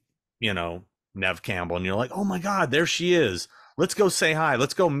see, Nev Campbell and you're like, oh my God, there she is. Let's go say hi.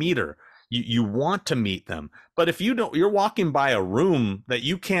 Let's go meet her. You want to meet them. But if you're walking by a room that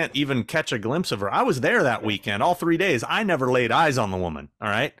you can't even catch a glimpse of her. I was there that weekend, all 3 days. I never laid eyes on the woman. All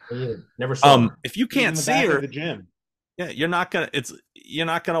right. Never saw her. If you can't see her, the gym. Yeah,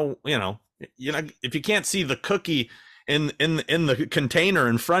 if you can't see the cookie in the container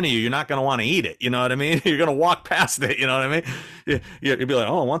in front of you, you're not going to want to eat it. You know what I mean? You're going to walk past it. You know what I mean? You'd be like,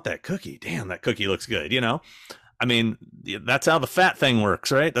 oh, I want that cookie. Damn, that cookie looks good. I mean, that's how the fat thing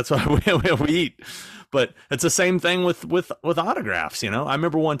works, right? That's why we eat. But it's the same thing with autographs. I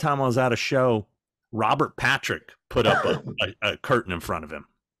remember one time I was at a show, Robert Patrick put up a curtain in front of him,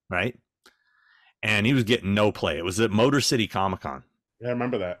 right? And he was getting no play. It was at Motor City Comic Con. Yeah, I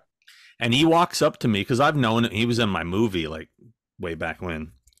remember that. And he walks up to me because I've known him. He was in my movie like way back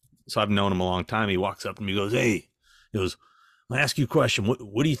when. So I've known him a long time. He walks up to me, he goes, hey, he goes, I'll ask you a question.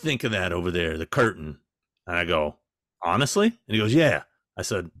 What do you think of that over there, the curtain? And I go, honestly? And he goes, yeah. I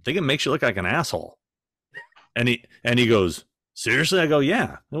said, I think it makes you look like an asshole. And he goes, seriously? I go,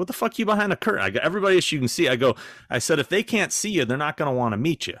 yeah. What the fuck are you behind a curtain? I go, everybody else you can see. I said, if they can't see you, they're not going to want to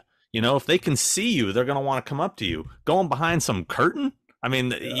meet you. You know, if they can see you, they're going to want to come up to you. Going behind some curtain? I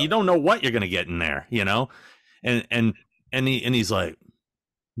mean, you don't know what you're going to get in there, you know? And he's like,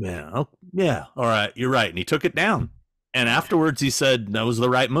 yeah, oh, yeah, all right, you're right. And he took it down. And afterwards he said that was the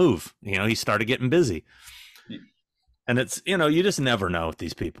right move. You know, he started getting busy. And it's, you know, you just never know with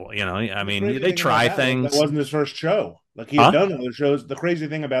these people. You know, I mean, they try things. That wasn't his first show. Like he had done other shows. The crazy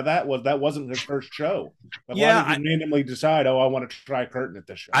thing about that was that wasn't his first show. Like, why did he randomly decide, oh, I want to try curtain at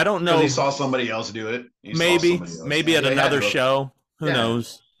this show? I don't know. He saw somebody else do it. Maybe at another show. Who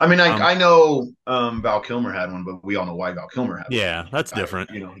knows? I mean, I know Val Kilmer had one, but we all know why Val Kilmer had one. Yeah, that's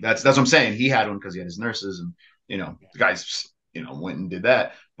different. You know, that's what I'm saying. He had one because he had his nurses, and you know, the guys, you know, went and did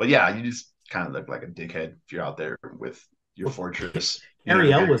that. But yeah, you just kind of look like a dickhead if you're out there with your fortress.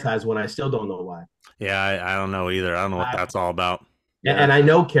 Harry Elwes has one. I still don't know why. Yeah, I don't know either. I don't know what that's all about. And I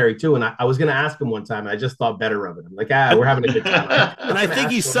know Kerry too. And I was going to ask him one time. And I just thought better of it. I'm like, we're having a good time. And I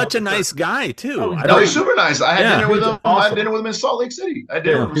think he's such a nice guy too. No, he's super nice. I had dinner with him. Awesome. I had dinner with him in Salt Lake City. I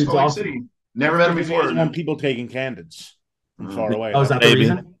did in Salt Lake City. Never met him before. He want people taking candids from far away. Oh, is that the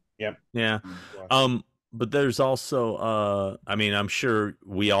reason? Yep. Yeah. But there's also, I mean, I'm sure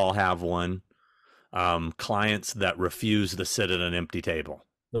we all have one. Clients that refuse to sit at an empty table.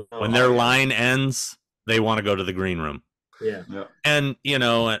 When their line ends, they want to go to the green room. Yeah. And you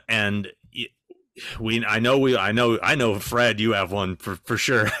know, and I know Fred, you have one for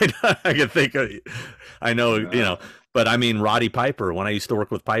sure. I can think of, I know, you know, but I mean, Roddy Piper, when I used to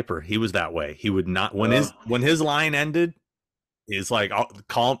work with Piper, he was that way. He would not, when his line ended, he's like,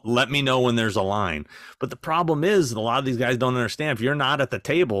 let me know when there's a line. But the problem is, a lot of these guys don't understand. If you're not at the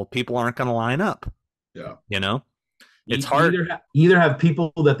table, people aren't going to line up. Yeah. You know, it's hard. Either have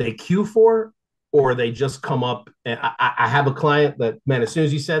people that they queue for, or they just come up. And I have a client that, man, as soon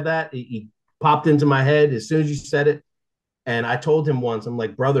as you said that, he popped into my head as soon as you said it. And I told him once, I'm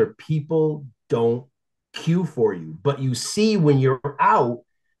like, brother, people don't queue for you. But you see, when you're out,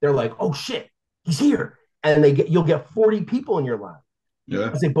 they're like, oh shit, he's here. And you'll get 40 people in your line.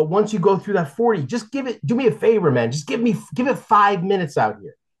 Yeah. I say, but once you go through that 40, just do me a favor, man. Just give it 5 minutes out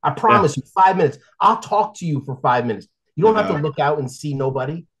here. I promise you, 5 minutes. I'll talk to you for 5 minutes. You don't have to look out and see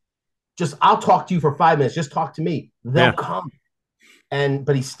nobody. Just, I'll talk to you for 5 minutes. Just talk to me. They'll come.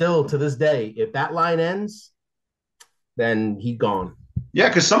 But he's still, to this day, if that line ends, then he's gone. Yeah,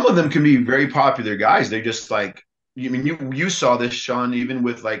 because some of them can be very popular guys. They're just like, I mean, you saw this, Sean, even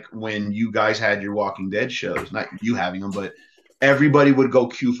with like when you guys had your Walking Dead shows, not you having them, but everybody would go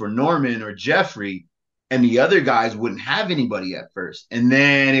queue for Norman or Jeffrey, and the other guys wouldn't have anybody at first, and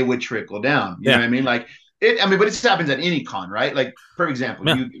then it would trickle down. You know what I mean? Like but it happens at any con, right? Like, for example,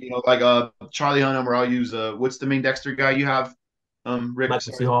 you know, like Charlie Hunnam, or I'll use what's the main Dexter guy you have? Rick,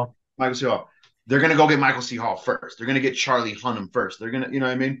 Michael C. Hall. Michael C. Hall. They're gonna go get Michael C. Hall first. They're gonna get Charlie Hunnam first. They're gonna, you know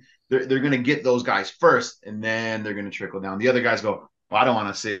what I mean? They're gonna get those guys first, and then they're gonna trickle down. The other guys go, well, I don't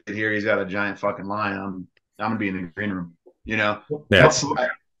want to sit here. He's got a giant fucking line. I'm gonna be in the green room. You know? Yeah.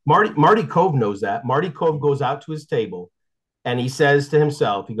 Marty Cove knows that. Marty Cove goes out to his table, and he says to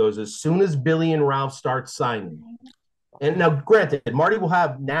himself, he goes, as soon as Billy and Ralph start signing, and now granted, Marty he'll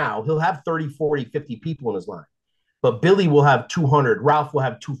have 30, 40, 50 people in his line, but Billy will have 200, Ralph will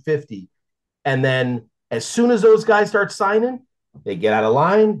have 250. And then as soon as those guys start signing, they get out of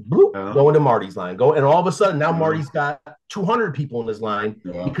line, bloop, go into Marty's line. And all of a sudden, now Marty's got 200 people in his line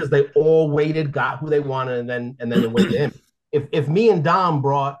because they all waited, got who they wanted, and then they went to him. If me and Dom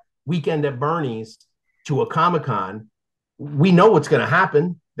brought Weekend at Bernie's to a Comic-Con, we know what's going to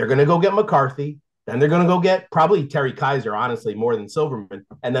happen. They're going to go get McCarthy. Then they're going to go get probably Terry Kaiser, honestly, more than Silverman.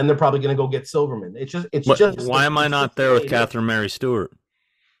 And then they're probably going to go get Silverman. Why am I not there with Catherine Mary Stewart?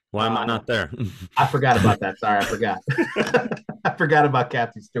 Why am I not there? I forgot about that. Sorry, I forgot. I forgot about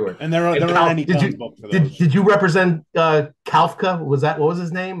Kathy Stewart. And there aren't any tons booked for those. Did you represent Kalfka? What was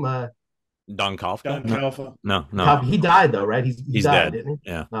his name? Don Kalfka? Don Kalfa. No. He died though, right? He's died, dead. Didn't he?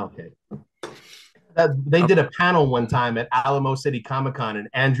 Yeah. Oh, okay. They did a panel one time at Alamo City Comic Con, and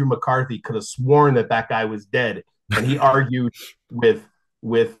Andrew McCarthy could have sworn that guy was dead, and he argued with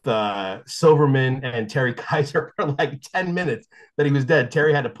Silverman and Terry Kaiser for like 10 minutes that he was dead.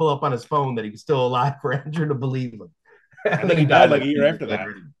 Terry had to pull up on his phone that he was still alive for Andrew to believe him. And then he died like a year after that.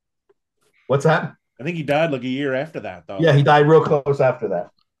 What's that? I think he died like a year after that, though. Yeah, he died real close after that.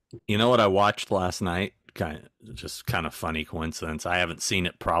 You know what I watched last night? Kind of funny coincidence. I haven't seen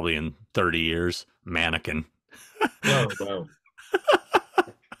it probably in 30 years. Mannequin. Whoa.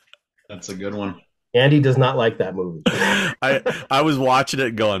 That's a good one. Andy does not like that movie. I was watching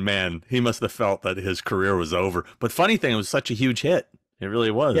it going, man, he must have felt that his career was over. But funny thing, it was such a huge hit. It really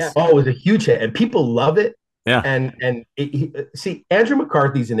Yeah. was. Oh, it was a huge hit, and people love it. Yeah. See, Andrew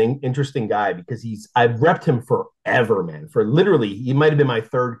McCarthy's an interesting guy because I've repped him forever, man. For literally, he might have been my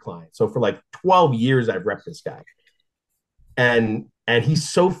third client. So for like 12 years, I've repped this guy, and he's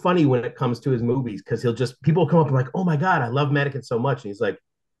so funny when it comes to his movies because people come up and like, oh my god, I love Mannequin so much, and he's like,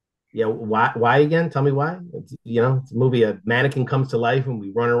 yeah, why again? Tell me why. It's a movie. A mannequin comes to life, and we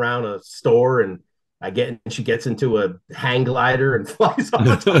run around a store, and she gets into a hang glider and flies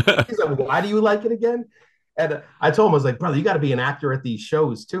off the top. He's like, why do you like it again? And I told him, I was like, brother, you got to be an actor at these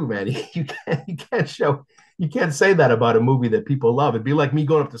shows too, man. You can't say that about a movie that people love. It'd be like me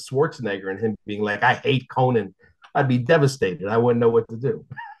going up to Schwarzenegger and him being like, I hate Conan. I'd be devastated. I wouldn't know what to do.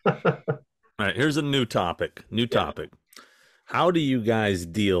 All right, here's a new topic. How do you guys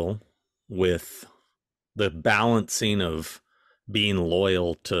deal with the balancing of being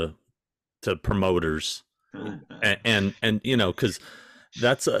loyal to promoters and because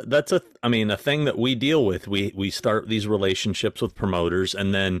that's a thing that we deal with. We start these relationships with promoters,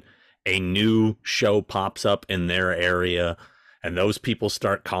 and then a new show pops up in their area, and those people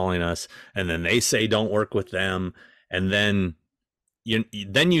start calling us, and then they say don't work with them, and then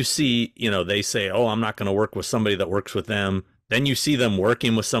you see, they say, oh, I'm not going to work with somebody that works with them. Then you see them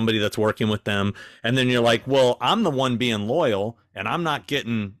working with somebody that's working with them, and then you're like, well, I'm the one being loyal, and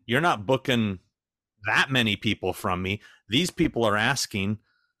you're not booking that many people from me. These people are asking,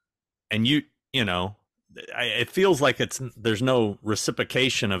 and it feels like there's no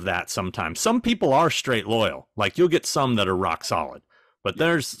reciprocation of that sometimes. Some people are straight loyal. Like, you'll get some that are rock solid, but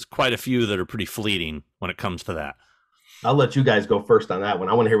there's quite a few that are pretty fleeting when it comes to that. I'll let you guys go first on that one.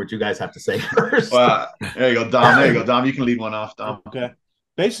 I want to hear what you guys have to say first. There you go, Dom. Dom, you can lead one off, Dom. Okay.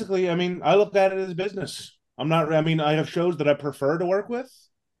 Basically, I look at it as business. I have shows that I prefer to work with,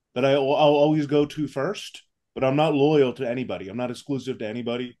 that I'll always go to first, but I'm not loyal to anybody. I'm not exclusive to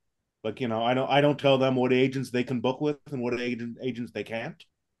anybody. Like, I don't tell them what agents they can book with and what agents they can't.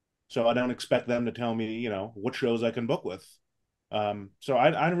 So I don't expect them to tell me, what shows I can book with. So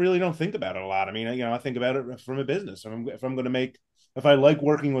I really don't think about it a lot. I think about it from a business. If I like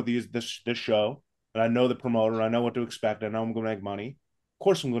working with this show, and I know the promoter, I know what to expect, I know I'm going to make money, of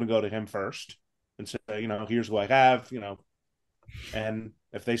course I'm going to go to him first and say, here's who I have, and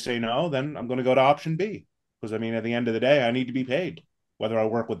if they say no, then I'm going to go to option B, because at the end of the day, I need to be paid. Whether I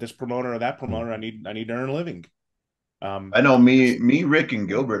work with this promoter or that promoter, I need to earn a living. I know me, Rick, and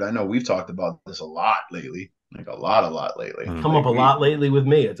Gilbert. I know we've talked about this a lot lately. Like a lot lately. Come up a lot lately with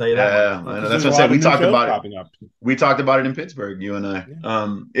me. I'll tell you that. Yeah, I know. That's what I said. We talked about it. We talked about it in Pittsburgh, you and I.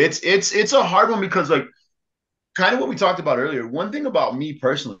 Yeah. It's a hard one because, like, kind of what we talked about earlier. One thing about me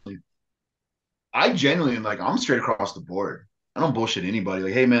personally, I genuinely am like, I'm straight across the board. I don't bullshit anybody.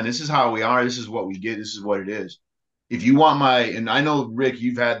 Like, hey man, this is how we are. This is what we get. This is what it is. If you want and I know, Rick,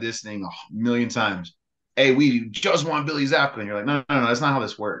 you've had this thing a million times. Hey, we just want Billy Zapka. And you're like, no, that's not how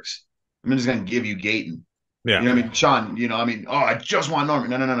this works. I'm just going to give you Gayton. Yeah. You know what I mean? Sean, I just want Norman.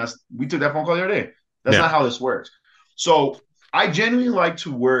 No. We took that phone call the other day. That's not how this works. So I genuinely like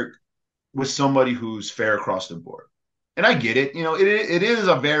to work with somebody who's fair across the board. And I get it. It is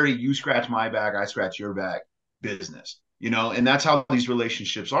a very you scratch my back, I scratch your back business, and that's how these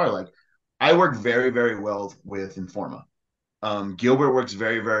relationships are. Like, I work very, very well with Informa. Gilbert works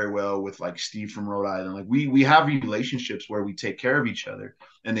very, very well with like Steve from Rhode Island. Like we have relationships where we take care of each other,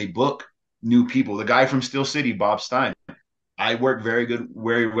 and they book new people. The guy from Steel City, Bob Stein, I work very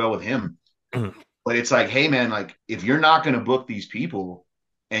well with him. But it's like, hey man, like, if you're not going to book these people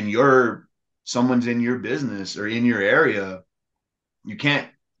and someone's in your business or in your area, you can't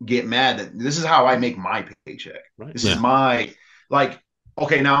get mad that this is how I make my paycheck. Right. This is my, like,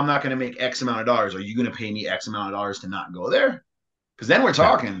 okay, now I'm not going to make X amount of dollars. Are you going to pay me X amount of dollars to not go there? Because then we're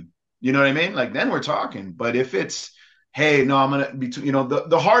talking, you know what I mean? Like, then we're talking. But if it's, hey, no, I'm going to be,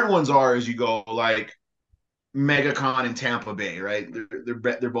 the hard ones is you go like MegaCon in Tampa Bay, right?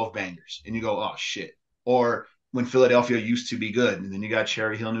 They're both bangers. And you go, oh, shit. Or when Philadelphia used to be good, and then you got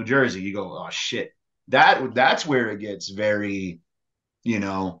Cherry Hill, New Jersey, you go, oh, shit. That's where it gets very,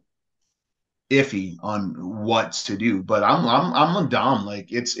 iffy on what to do. But I'm Dom.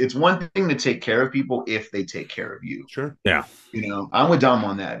 Like, it's one thing to take care of people if they take care of you. Sure. Yeah. I'm with Dom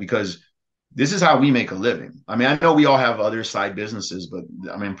on that, because this is how we make a living. I know we all have other side businesses, but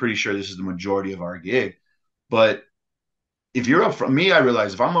I'm pretty sure this is the majority of our gig. But if you're up front, I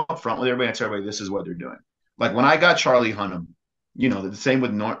realize if I'm up front with everybody, I tell everybody this is what they're doing. Like when I got Charlie Hunnam, the same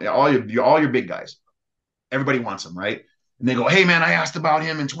with all your big guys. Everybody wants them, right? And they go, hey man, I asked about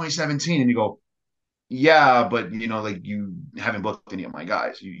him in 2017. And you go, yeah, but like you haven't booked any of my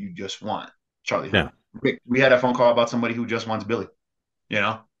guys. You just want Charlie Hood. Yeah. We had a phone call about somebody who just wants Billy,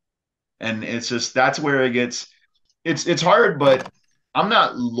 and it's just, that's where it gets, it's hard, but I'm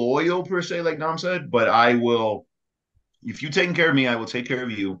not loyal per se, like Dom said, but I will, if you're taking care of me, I will take care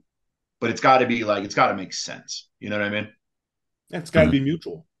of you. But it's got to be like, it's got to make sense. You know what I mean? It's got to be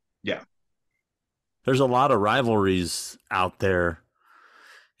mutual. Yeah. There's a lot of rivalries out there,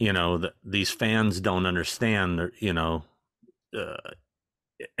 that these fans don't understand,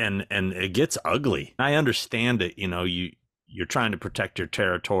 and it gets ugly. I understand it. You're trying to protect your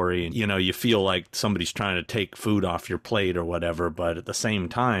territory, and you feel like somebody's trying to take food off your plate or whatever. But at the same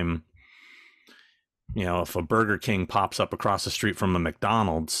time, if a Burger King pops up across the street from a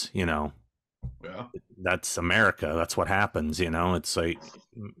McDonald's, yeah, that's America. That's what happens. It's like,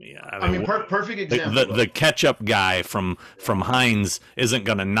 perfect example. The ketchup guy from Heinz isn't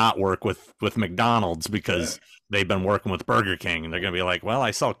going to not work with McDonald's because they've been working with Burger King, and they're going to be like, well,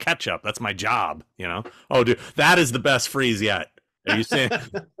 I sell ketchup. That's my job. Oh, dude, that is the best freeze yet. Are you saying?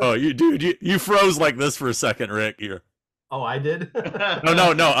 Oh, you froze like this for a second, Rick. Oh, I did.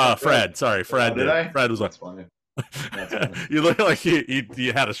 No. Fred. Sorry, Fred. Did I? Fred was That's funny. That's funny. You look like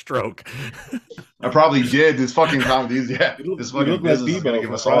you had a stroke. I probably did. This fucking comedy. Yeah. This fucking business is gonna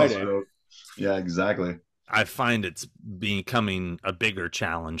give us all a stroke. Yeah, exactly. I find it's becoming a bigger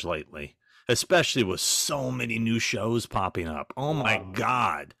challenge lately, especially with so many new shows popping up. Oh my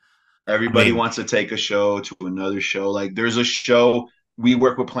God. Everybody wants to take a show to another show. Like, there's a show, we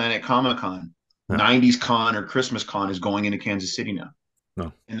work with Planet Comic Con. 90s Con or Christmas Con is going into Kansas City now.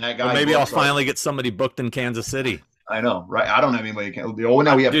 No. And that guy, well, maybe I'll finally get somebody booked in Kansas City. I know, right? I don't have anybody.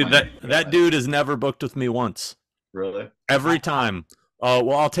 Now we have. Dude, that dude has never booked with me once. Really? Every time. Oh,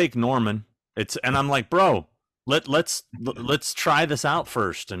 well, I'll take Norman. And I'm like, bro, let's try this out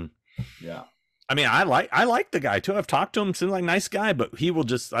first. And yeah, I mean, I like the guy too. I've talked to him. Seems like a nice guy, but he will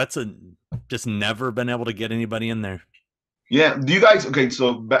just never been able to get anybody in there. Yeah. Do you guys? Okay,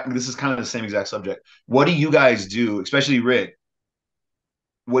 so this is kind of the same exact subject. What do you guys do, especially Rick?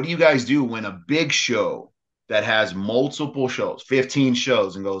 What do you guys do when a big show that has multiple shows, 15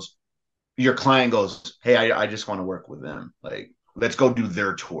 shows, and your client goes, hey, I just want to work with them. Like, let's go do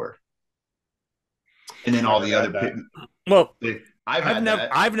their tour. And then all the other well, I've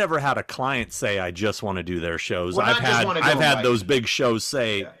never had a client say I just want to do their shows. Well, I've had those big shows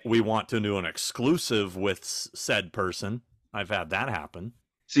say we want to do an exclusive with said person. I've had that happen.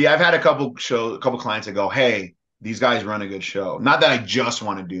 See, I've had a couple clients that go, hey, these guys run a good show. Not that I just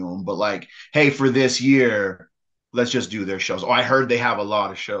want to do them, but like, hey, for this year, let's just do their shows. Oh, I heard they have a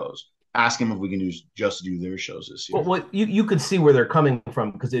lot of shows. Ask them if we can just do their shows this year. Well, you could see where they're coming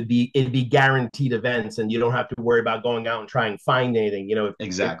from, because it'd be guaranteed events, and you don't have to worry about going out and trying to find anything.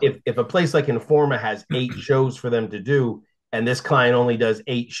 Exactly. If a place like Informa has 8 shows for them to do, and this client only does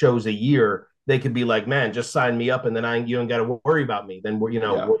 8 shows a year, they could be like, man, just sign me up, and then you don't got to worry about me. Then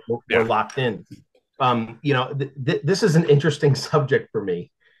we're locked in. This is an interesting subject for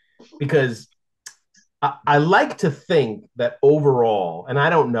me, because I like to think that overall, and I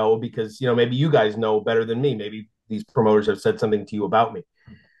don't know, because maybe you guys know better than me. Maybe these promoters have said something to you about me.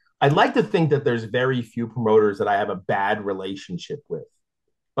 I'd like to think that there's very few promoters that I have a bad relationship with,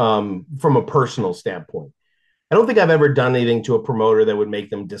 from a personal standpoint. I don't think I've ever done anything to a promoter that would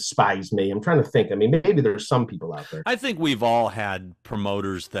make them despise me. I'm trying to think. I mean, maybe there's some people out there. I think we've all had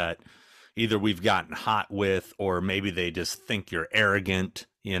promoters that either we've gotten hot with, or maybe they just think you're arrogant,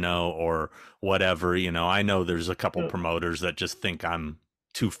 or whatever. I know there's a couple promoters that just think I'm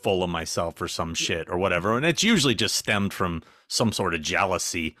too full of myself or some shit or whatever. And it's usually just stemmed from some sort of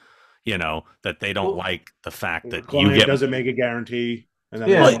jealousy, that they don't like the fact that doesn't make a guarantee. And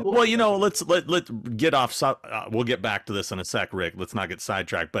then let's get off. We'll get back to this in a sec, Rick. Let's not get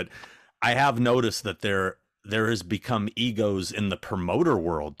sidetracked. But I have noticed that there has become egos in the promoter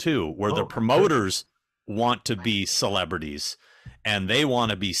world too, where the promoters want to be celebrities, and they want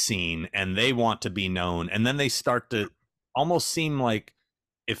to be seen, and they want to be known, and then they start to almost seem like,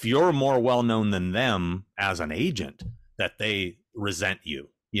 if you're more well known than them as an agent, that they resent you,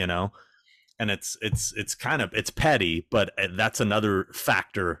 and it's kind of, it's petty, but that's another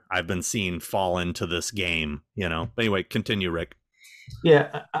factor I've been seeing fall into this game, But anyway, continue, Rick.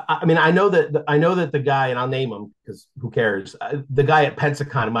 Yeah, I mean, I know that the guy, and I'll name him because who cares? The guy at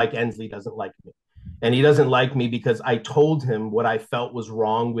Pensacon, Mike Ensley, doesn't like me, and he doesn't like me because I told him what I felt was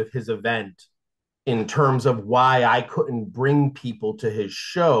wrong with his event, in terms of why I couldn't bring people to his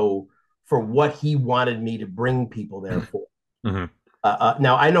show for what he wanted me to bring people there for. Mm-hmm.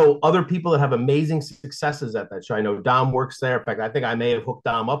 Now, I know other people that have amazing successes at that show. I know Dom works there. In fact, I think I may have hooked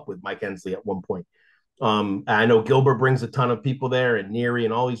Dom up with Mike Ensley at one point. I know Gilbert brings a ton of people there, and Neary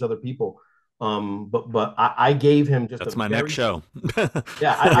and all these other people. But I gave him just that's my next show.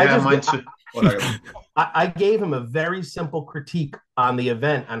 Yeah, I gave him a very simple critique on the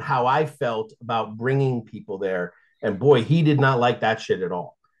event on how I felt about bringing people there, and boy, he did not like that shit at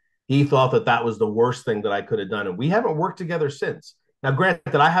all. He thought that that was the worst thing that I could have done, and we haven't worked together since. Now,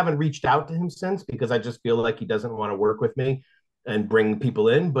 granted, I haven't reached out to him since because I just feel like he doesn't want to work with me and bring people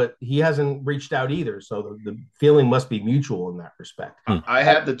in, but he hasn't reached out either. So the feeling must be mutual in that respect. I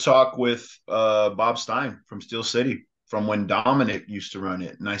had the talk with Bob Stein from Steel City from when Dominic used to run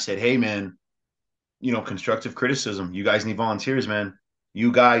it. And I said, hey, man, you know, constructive criticism. You guys need volunteers, man.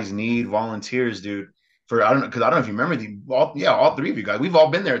 You guys need volunteers, dude. For I don't know if you remember all three of you guys. We've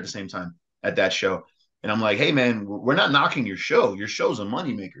all been there at the same time at that show. And I'm like, hey, man, we're not knocking your show. Your show's a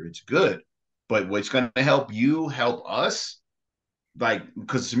moneymaker. It's good. But what's going to help you help us? Like,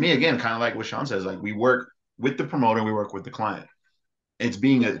 because to me, again, kind of like what Sean says, like we work with the promoter, we work with the client.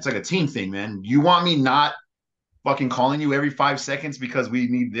 It's like a team thing, man. You want me not fucking calling you every 5 seconds because we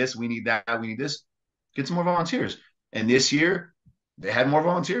need this, we need that, we need this? Get some more volunteers. And this year, they had more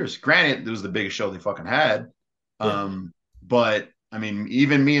volunteers. Granted, it was the biggest show they fucking had. Yeah. But I mean,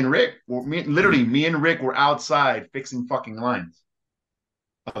 even me and Rick, me and Rick were outside fixing fucking lines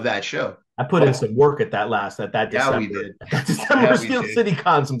of that show. I put in some work at that December. Yeah, we did. That December Steel City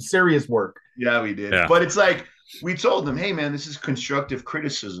Con, some serious work. Yeah, we did. Yeah. But it's like, we told them, hey, man, this is constructive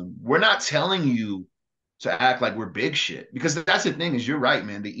criticism. We're not telling you to act like we're big shit. Because that's the thing is, you're right,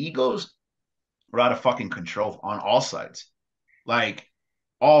 man. The egos are out of fucking control on all sides. Like,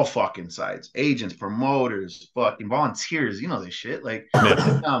 all fucking sides. Agents, promoters, fucking volunteers, you know this shit. Like,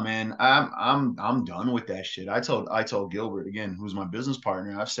 no, man, I'm done with that shit. I told Gilbert, again, who's my business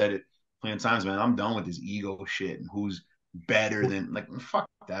partner, I've said it plenty of times, man, I'm done with this ego shit and who's better than, like, fuck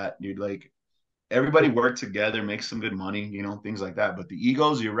that, dude. Like, everybody work together, make some good money, you know, things like that. But the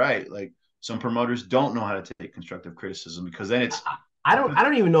egos, you're right. Like, some promoters don't know how to take constructive criticism because then it's I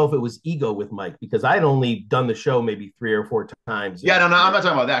don't even know if it was ego with Mike because I'd only done the show maybe 3 or 4 times. Yeah, no, I'm not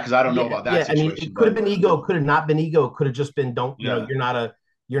talking about that because I don't know about that situation. I mean, it could have been ego, could have not been ego, it could have just been you know,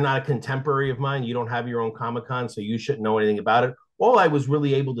 you're not a contemporary of mine, you don't have your own Comic-Con, so you shouldn't know anything about it. All I was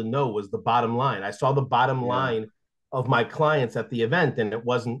really able to know was the bottom line. I saw the bottom line of my clients at the event, and it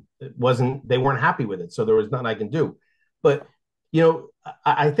wasn't they weren't happy with it, so there was nothing I can do. But you know,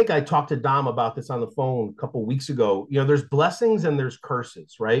 I think I talked to Dom about this on the phone a couple of weeks ago. You know, there's blessings and there's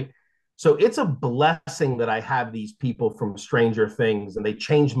curses, right? So it's a blessing that I have these people from Stranger Things and they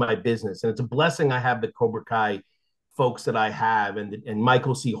changed my business. And it's a blessing I have the Cobra Kai folks that I have and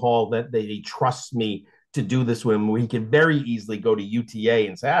Michael C. Hall that they trust me to do this with him, where he could very easily go to UTA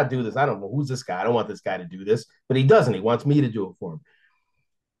and say, I'll do this. I don't know who's this guy. I don't want this guy to do this, but he doesn't. He wants me to do it for him.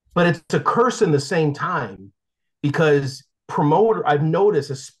 But it's a curse in the same time because promoter, I've noticed,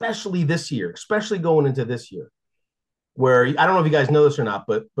 especially this year, especially going into this year, where I don't know if you guys know this or not,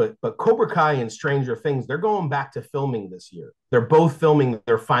 but Cobra Kai and Stranger Things, they're going back to filming this year. They're both filming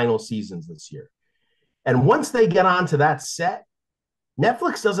their final seasons this year. And once they get onto that set,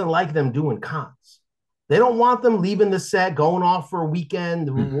 Netflix doesn't like them doing cons. They don't want them leaving the set, going off for a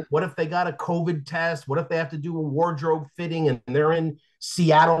weekend. What if they got a COVID test? What if they have to do a wardrobe fitting and they're in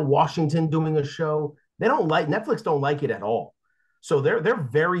Seattle, Washington doing a show? Netflix don't like it at all. So they're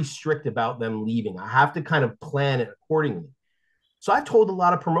very strict about them leaving. I have to kind of plan it accordingly. So I told a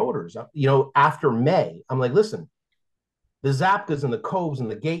lot of promoters, you know, after May, I'm like, listen, the Zapkas and the Coves and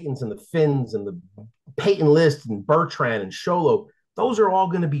the Gatons and the Finns and the Peyton List and Bertrand and Sholo, those are all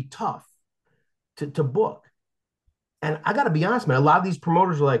going to be tough to book. And I got to be honest, man, a lot of these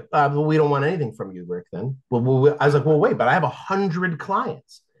promoters are like, well, we don't want anything from you, Rick, then. Well, I was like, well, wait, but I have 100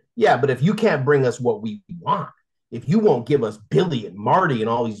 clients. Yeah, but if you can't bring us what we want, if you won't give us Billy and Marty and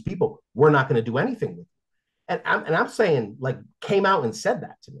all these people, we're not going to do anything with you. And I'm saying, like, came out and said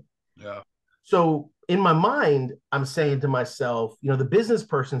that to me. Yeah. So in my mind, I'm saying to myself, you know, the business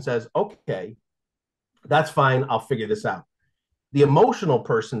person says, okay, that's fine. I'll figure this out. The emotional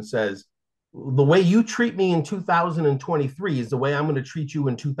person says, the way you treat me in 2023 is the way I'm going to treat you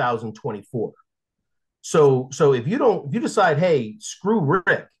in 2024. So if you decide, hey, screw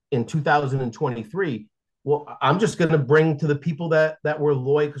Rick in 2023, well, I'm just going to bring to the people that were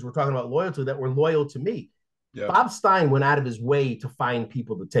loyal, because we're talking about loyalty, that were loyal to me. Yeah. Bob Stein went out of his way to find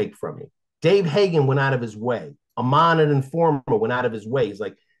people to take from me. Dave Hagen went out of his way. Amon and Informer went out of his way. He's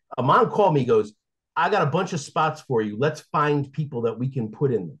like, Amon called me, goes, I got a bunch of spots for you. Let's find people that we can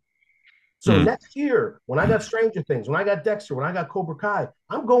put in them. So next year, when I got Stranger Things, when I got Dexter, when I got Cobra Kai,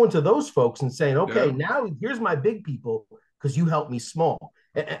 I'm going to those folks and saying, okay, now here's my big people because you helped me small.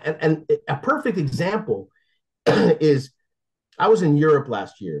 And a perfect example is I was in Europe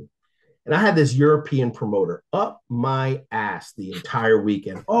last year and I had this European promoter up my ass the entire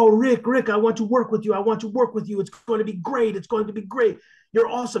weekend. Oh, Rick, I want to work with you. I want to work with you. It's going to be great. It's going to be great. You're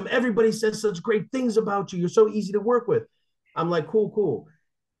awesome. Everybody says such great things about you. You're so easy to work with. I'm like, cool.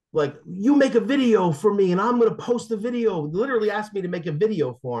 Like, you make a video for me and I'm going to post the video. Literally asked me to make a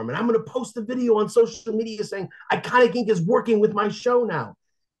video for him. And I'm going to post the video on social media saying Iconic Inc. is working with my show now.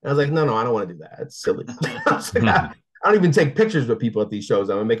 And I was like, no, I don't want to do that. It's silly. I don't even take pictures with people at these shows.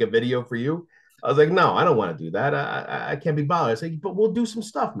 I'm going to make a video for you. I was like, no, I don't want to do that. I can't be bothered. I said, but we'll do some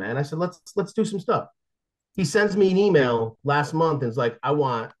stuff, man. I said, let's do some stuff. He sends me an email last month and it's like, I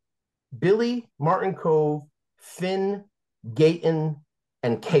want Billy, Martin Cove, Finn, Gayton,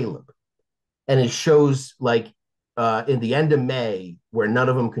 and Caleb. And it shows like in the end of May where none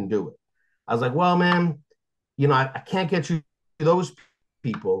of them can do it. I was like, well, man, I can't get you those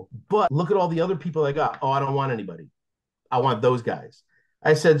people, but look at all the other people I got. Oh, I don't want anybody. I want those guys.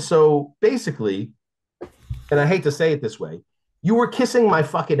 I said, so basically, and I hate to say it this way, you were kissing my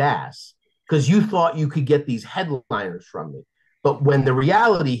fucking ass because you thought you could get these headliners from me. But when the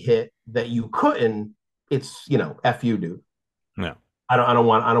reality hit that you couldn't, it's, F you, dude. No. I don't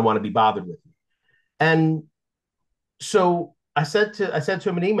want to be bothered with you. And so I said to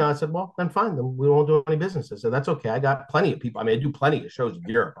him an email, I said, well, then fine, then we won't do any business. I said, that's okay. I got plenty of people. I mean, I do plenty of shows in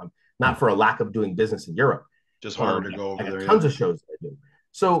Europe. I'm not for a lack of doing business in Europe. Just hard to go over there. Tons of shows that I do.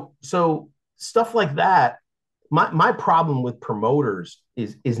 So stuff like that. My problem with promoters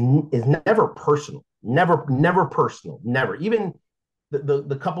is never personal. Never personal. Never. Even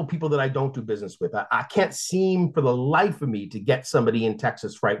the couple people that I don't do business with, I can't seem for the life of me to get somebody in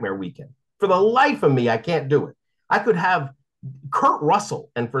Texas Frightmare Weekend. For the life of me, I can't do it. I could have Kurt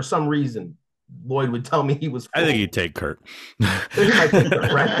Russell, and for some reason, Lloyd would tell me he was full. I think you'd take Kurt. Take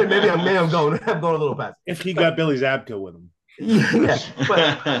Kurt, right? Maybe I'm going a little fast. If he got Billy Zabka with him. Yeah,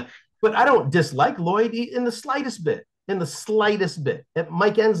 but I don't dislike Lloyd in the slightest bit.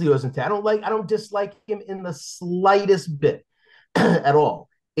 Mike Ensley wasn't. I don't dislike him in the slightest bit. At all.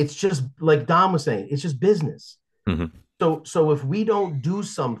 It's just like Dom was saying, it's just business. So if we don't do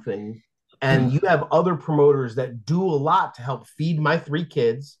something and you have other promoters that do a lot to help feed my 3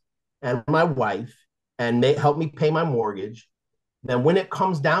 kids and my wife and help me pay my mortgage, then when it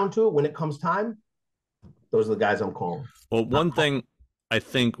comes down to it, when it comes time, those are the guys I'm calling. Well, one thing I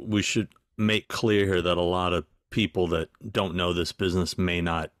think we should make clear here that a lot of people that don't know this business may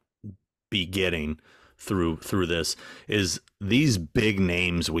not be getting through this is these big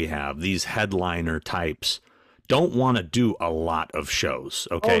names we have, these headliner types, don't want to do a lot of shows.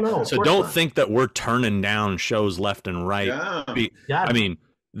 Okay. Oh, no, so don't think that we're turning down shows left and right. I mean,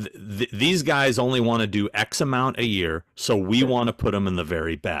 these guys only want to do X amount a year. So we want to put them in the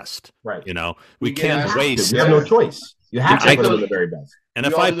very best. Right. We can't waste. You have no choice. You have to put them in the very best. And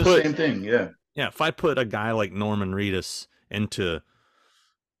if I put same thing, if I put a guy like Norman Reedus into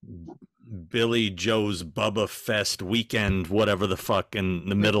Billy Joe's Bubba Fest weekend, whatever the fuck, in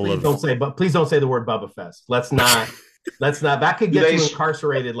the middle please don't say the word Bubba Fest. Let's not. That could get you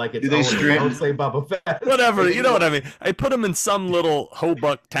incarcerated. Like it's don't say Bubba Fest. Whatever, you know what I mean. I put him in some little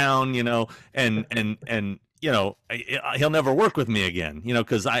Hobuck town, and he'll never work with me again,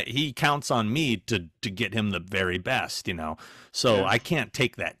 because he counts on me to get him the very best, So I can't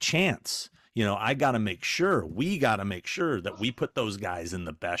take that chance. I got to make sure, we got to make sure that we put those guys in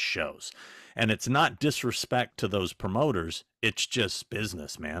the best shows. And it's not disrespect to those promoters. It's just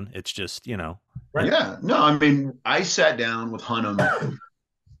business, man. It's just, Right. Yeah. No, I mean, I sat down with Hunnam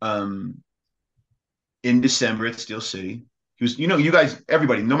in December at Steel City. He was, you guys,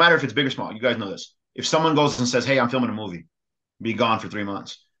 everybody, no matter if it's big or small, you guys know this. If someone goes and says, hey, I'm filming a movie, be gone for 3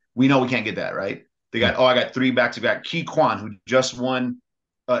 months, we know we can't get that, right? I got 3 back-to-back. Key Kwan, who just won,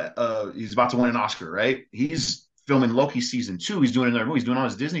 he's about to win an Oscar, right? He's filming Loki season 2. He's doing another movie. He's doing all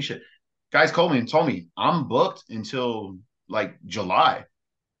his Disney shit. Guys called me and told me I'm booked until like July.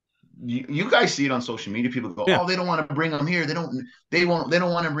 You guys see it on social media. People go, oh, they don't want to bring him here. They don't want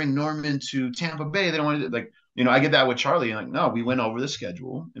to bring Norman to Tampa Bay. They don't want to, I get that with Charlie. And no, we went over the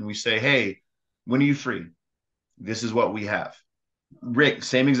schedule and we say, hey, when are you free? This is what we have. Rick,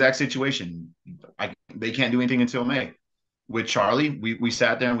 same exact situation. They can't do anything until May. With Charlie, we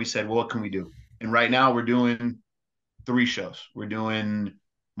sat there and we said, well, what can we do? And right now we're doing 3 shows. We're doing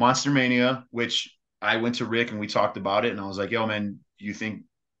Monster Mania, which I went to Rick and we talked about it. And I was like, yo, man, do you think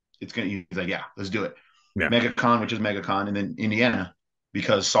it's going to, he's like, yeah, let's do it. Yeah. MegaCon, which is MegaCon, and then Indiana,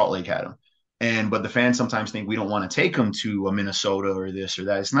 because Salt Lake had them. but the fans sometimes think we don't want to take them to a Minnesota or this or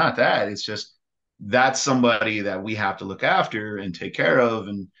that. It's not that. It's just that's somebody that we have to look after and take care of.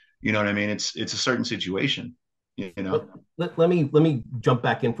 And you know what I mean? It's a certain situation, you know. Let me jump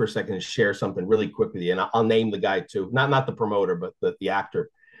back in for a second and share something really quick with you, and I'll name the guy too, not the promoter, but the actor.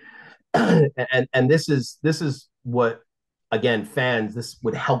 and this is what, again, fans, this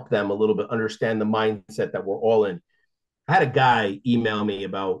would help them a little bit understand the mindset that we're all in. I had a guy email me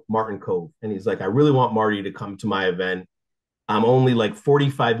about Martin Cove, and he's like, I really want Marty to come to my event. I'm only like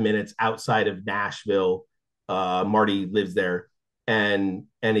 45 minutes outside of Nashville. Marty lives there. And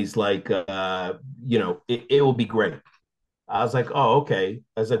he's like, it will be great. I was like, oh, okay.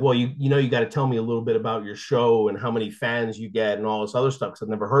 I was like, well, you got to tell me a little bit about your show and how many fans you get and all this other stuff, because I've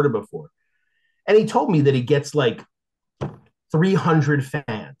never heard it before. And he told me that he gets like 300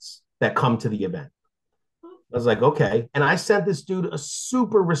 fans that come to the event. I was like, okay. And I sent this dude a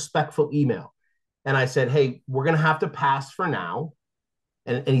super respectful email. And I said, hey, we're going to have to pass for now.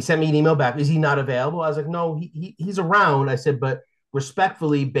 And he sent me an email back. Is he not available? I was like, no, he's around. I said, but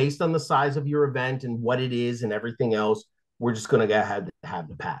respectfully, based on the size of your event and what it is and everything else, we're just going to have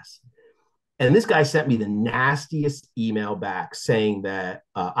to pass. And this guy sent me the nastiest email back saying that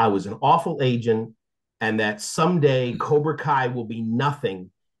I was an awful agent and that someday Cobra Kai will be nothing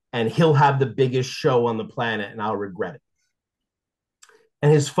and he'll have the biggest show on the planet and I'll regret it.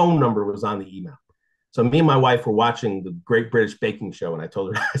 And his phone number was on the email. So me and my wife were watching the Great British Baking Show, and I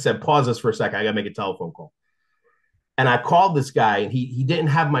told her, I said, pause this for a second. I got to make a telephone call. And I called this guy, and he didn't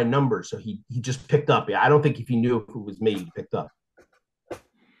have my number, so he just picked up. I don't think if he knew if it was me, he picked up. And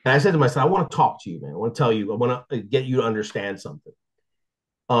I said to him, I said, I want to talk to you, man. I want to tell you, I want to get you to understand something.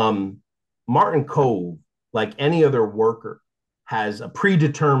 Martin Cove, like any other worker, has a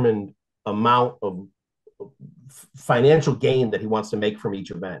predetermined amount of financial gain that he wants to make from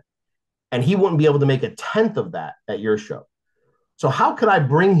each event. And he wouldn't be able to make 1/10 of that at your show. So how could I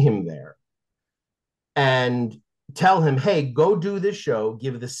bring him there and tell him, hey, go do this show,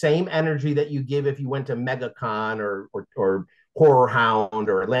 give the same energy that you give if you went to MegaCon or Horror Hound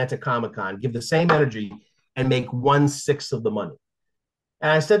or Atlanta Comic Con, give the same energy and make 1/6 of the money.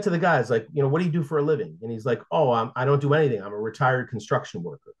 And I said to the guys, like, what do you do for a living? And he's like, oh, I don't do anything. I'm a retired construction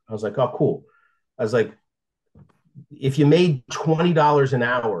worker. I was like, oh, cool. I was like, if you made $20 an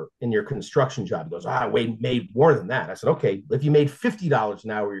hour in your construction job, he goes, I made more than that. I said, okay, if you made $50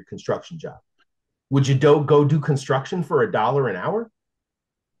 an hour in your construction job, would you go do construction for $1 an hour?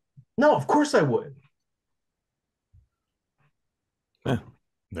 No, of course I would. Yeah,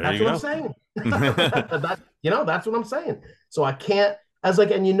 that's what I'm saying. That's what I'm saying. So I can't, I was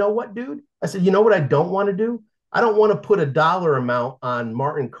like, and you know what, dude? I said, you know what I don't want to do? I don't want to put a dollar amount on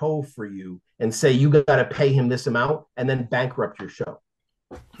Martin Cove for you and say you got to pay him this amount and then bankrupt your show.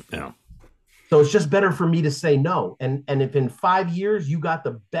 Yeah. So it's just better for me to say no. And if in 5 years you got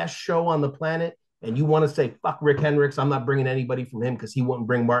the best show on the planet and you want to say, fuck Rick Hendricks, I'm not bringing anybody from him because he wouldn't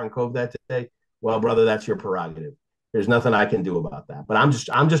bring Martin Cove that day. Well, brother, that's your prerogative. There's nothing I can do about that. But I'm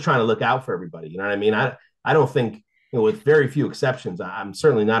just trying to look out for everybody. You know what I mean? I don't think, with very few exceptions, I'm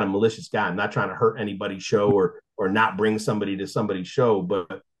certainly not a malicious guy. I'm not trying to hurt anybody's show or not bring somebody to somebody's show.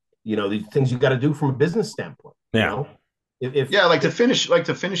 But these things you got to do from a business standpoint. Yeah. Like to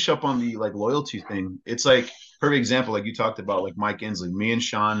finish up on the like loyalty thing. It's like perfect example, like you talked about, like Mike Inslee, me and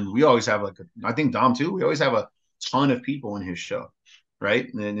Sean. We always have I think Dom too. We always have a ton of people in his show, right?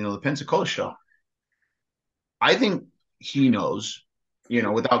 And then the Pensacola show. I think he knows,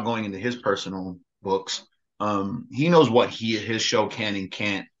 without going into his personal books, he knows what his show can and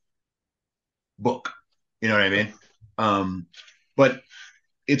can't book. You know what I mean? But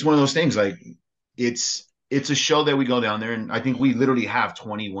it's one of those things, like it's a show that we go down there, and I think we literally have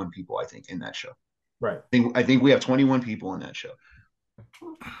 21 people, I think, in that show. Right. I think we have 21 people in that show.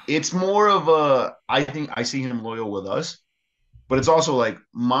 It's more of I think I see him loyal with us, but it's also like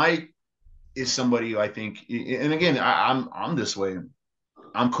Mike is somebody who I think, and again, I'm this way.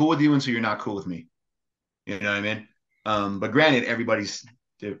 I'm cool with you until you're not cool with me. You know what I mean? But granted, everybody's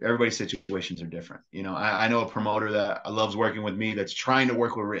situations are different. I know a promoter that loves working with me that's trying to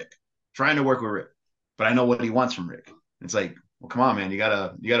work with Rick, but I know what he wants from Rick. It's like, well, come on, man, you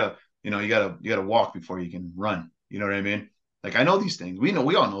gotta walk before you can run. You know what I mean? Like, I know these things.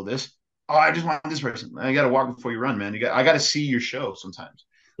 We all know this. Oh, I just want this person. You got to walk before you run, man. I got to see your show sometimes.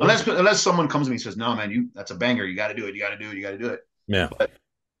 Unless someone comes to me and says, no, man, that's a banger. You got to do it. You got to do it. You got to do it. Yeah. But,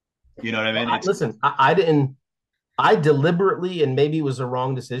 you know what I mean? Listen, I deliberately, and maybe it was a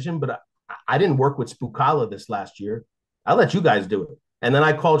wrong decision, but I didn't work with Spookala this last year. I let you guys do it. And then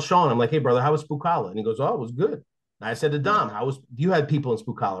I called Sean. I'm like, hey, brother, how was Spookala? And he goes, oh, it was good. And I said to Dom, you had people in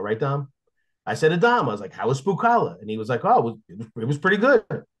Spookala, right, Dom? I said to Dom, I was like, how was Spookala? And he was like, oh, it was pretty good.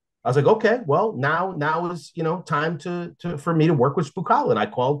 I was like, okay, well, now is, time for me to work with Spookala. And I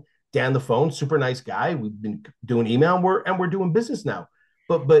called Dan the phone, super nice guy. We've been doing email and we're doing business now.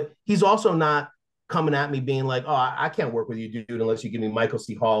 But he's also not coming at me being like, oh, I can't work with you, dude, unless you give me Michael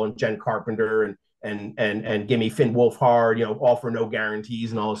C. Hall and Jen Carpenter and give me Finn Wolfhard, offer no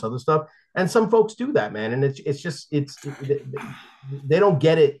guarantees and all this other stuff. And some folks do that, man. And they don't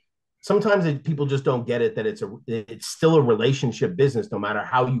get it. Sometimes people just don't get it that it's still a relationship business, no matter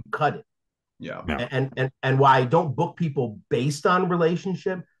how you cut it. Yeah. And why I don't book people based on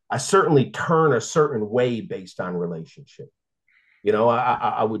relationship, I certainly turn a certain way based on relationship.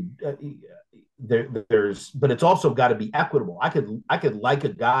 I would but it's also got to be equitable. I could like a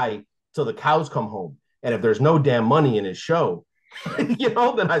guy till the cows come home, and if there's no damn money in his show,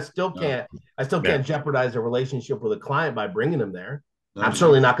 then I still can't jeopardize a relationship with a client by bringing him there. I'm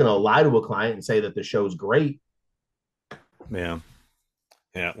certainly not going to lie to a client and say that the show's great. Yeah.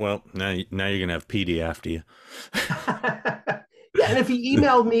 Well, now you're going to have PD after you. Yeah, and if he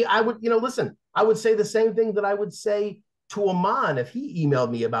emailed me, I would, listen, I would say the same thing that I would say to Aman if he emailed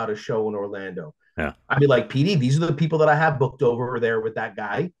me about a show in Orlando. Yeah. I'd be like, PD, these are the people that I have booked over there with that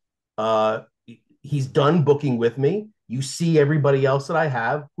guy. He's done booking with me. You see everybody else that I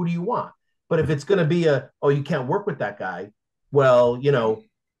have. Who do you want? But if it's going to be you can't work with that guy. Well,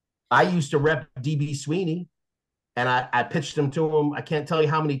 I used to rep DB Sweeney, and I pitched him to him. I can't tell you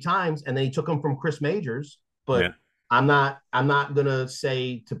how many times, and then he took him from Chris Majors. But yeah. I'm not going to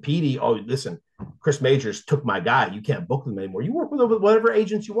say to PD, oh, listen, Chris Majors took my guy. You can't book them anymore. You work with whatever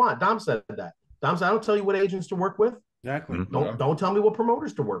agents you want. Dom said that. Dom said, I don't tell you what agents to work with. Exactly. Mm-hmm. Don't tell me what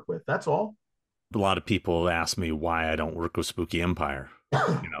promoters to work with. That's all. A lot of people ask me why I don't work with Spooky Empire.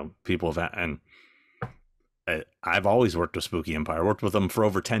 People have, and I've always worked with Spooky Empire. I worked with them for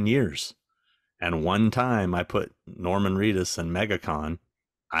over 10 years. And one time I put Norman Reedus and MegaCon.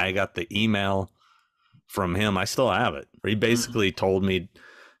 I got the email from him. I still have it. Where he basically told me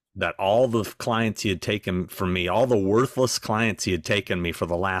that all the clients he had taken from me, all the worthless clients he had taken me for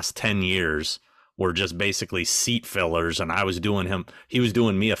the last 10 years were just basically seat fillers. And he was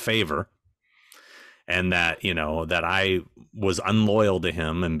doing me a favor. And that, that I was unloyal to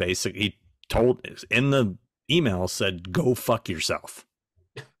him, and basically he told in the email said, go fuck yourself.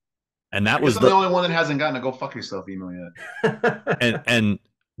 And that was the only one that hasn't gotten a go fuck yourself email yet. and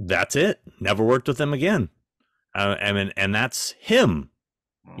that's it. Never worked with him again. And that's him.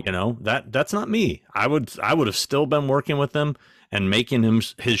 That's not me. I would have still been working with him and making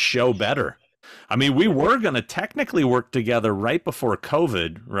his show better. I mean, we were going to technically work together right before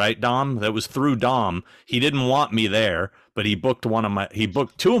COVID, right, Dom? That was through Dom. He didn't want me there, but he booked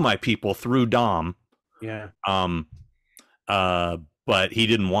two of my people through Dom. Yeah. But he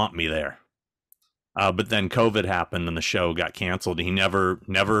didn't want me there. But then COVID happened and the show got canceled. He never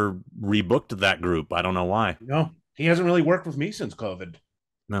rebooked that group. I don't know why. No, he hasn't really worked with me since COVID.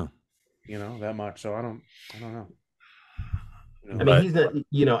 No. That much. So I don't know. I mean,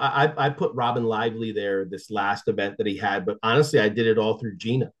 I put Robin Lively there this last event that he had, but honestly, I did it all through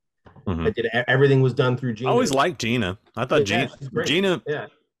Gina. Mm-hmm. Everything was done through Gina. I always liked Gina. I thought Gina's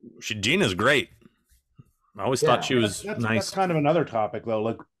great. I always thought she was nice. That's kind of another topic, though.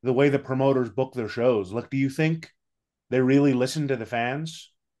 Like the way the promoters book their shows. Like, do you think they really listen to the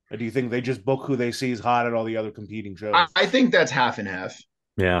fans, or do you think they just book who they see is hot at all the other competing shows? I think that's half and half.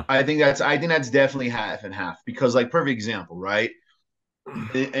 Yeah, I think that's definitely half and half, because, like, perfect example, right?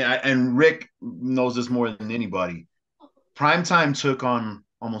 And Rick knows this more than anybody. Primetime took on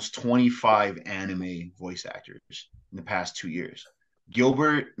almost 25 anime voice actors in the past 2 years.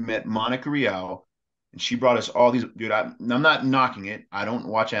 Gilbert met Monica Rial, and she brought us all these. Dude, I'm not knocking it. I don't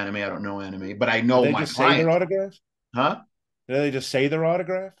watch anime. I don't know anime, but I know my clients. Say their autographs? Huh? Do they just say their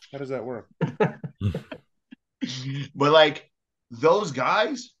autograph? How does that work? But, like, those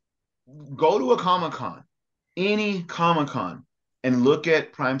guys, go to a Comic-Con, any Comic-Con, and look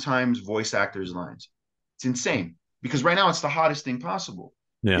at Primetime's voice actors' lines. It's insane, because right now it's the hottest thing possible.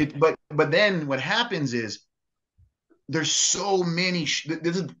 Yeah. But then what happens is there's so many.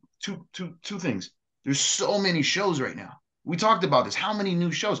 There's two things. There's so many shows right now. We talked about this. How many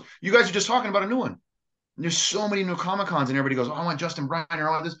new shows? You guys are just talking about a new one. And there's so many new Comic-Cons, and everybody goes, "Oh, I want Justin Briner, I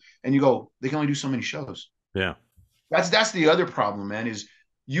want this," and you go, they can only do so many shows. Yeah. That's the other problem, man. Is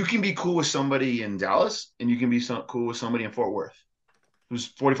you can be cool with somebody in Dallas, and you can be cool with somebody in Fort Worth, who's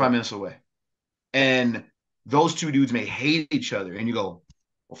 45 minutes away, and those two dudes may hate each other, and you go,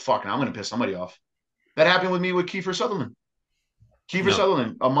 well, fuck, I'm gonna piss somebody off. That happened with me with Kiefer Sutherland.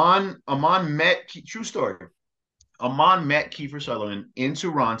 Sutherland. Amon met, true story. Amon met Kiefer Sutherland in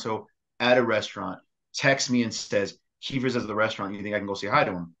Toronto at a restaurant, texts me and says, Kiefer's at the restaurant. You think I can go say hi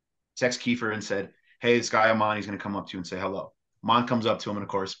to him? Text Kiefer and said, hey, this guy Amon, he's going to come up to you and say hello. Amon comes up to him and, of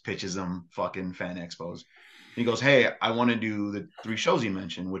course, pitches him fucking fan expos. He goes, hey, I want to do the 3 shows you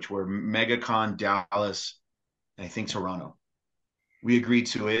mentioned, which were MegaCon, Dallas, and I think Toronto. We agreed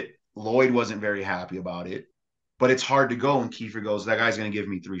to it. Lloyd wasn't very happy about it, but it's hard to go. And Kiefer goes, that guy's going to give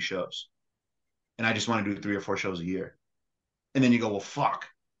me 3 shows. And I just want to do 3 or 4 shows a year. And then you go, well, fuck.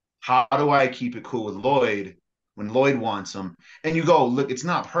 How do I keep it cool with Lloyd when Lloyd wants them? And you go, look, it's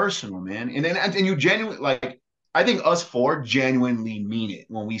not personal, man. And you genuinely, like, I think us 4 genuinely mean it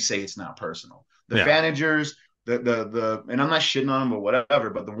when we say it's not personal. The managers, and I'm not shitting on them or whatever,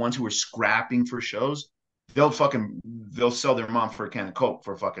 but the ones who are scrapping for shows, they'll sell their mom for a can of Coke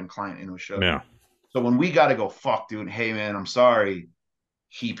for a fucking client in a show. Yeah. So when we got to go, fuck, dude, hey, man, I'm sorry.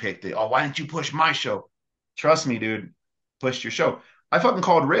 He picked it. Oh, why didn't you push my show? Trust me, dude, pushed your show. I fucking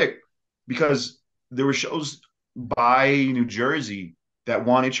called Rick because there were shows by New Jersey that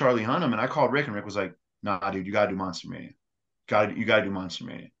wanted Charlie Hunnam, and I called Rick, and Rick was like, nah, dude, you got to do Monster Mania. You got to do Monster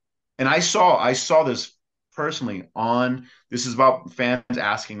Mania. And I saw this personally this is about fans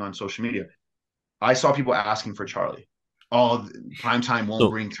asking on social media. I saw people asking for Charlie. Oh, Primetime won't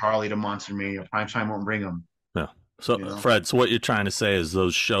bring Charlie to Monster Mania. Primetime won't bring him. Yeah. So, Fred, so what you're trying to say is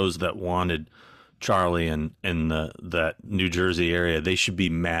those shows that wanted Charlie in that New Jersey area, they should be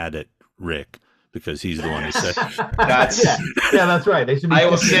mad at Rick because he's the one who said that's that's right. They should be. I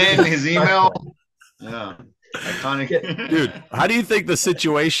will send his email. Yeah. Iconic. Dude, how do you think the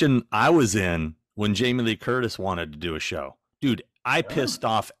situation I was in when Jamie Lee Curtis wanted to do a show? Dude, I pissed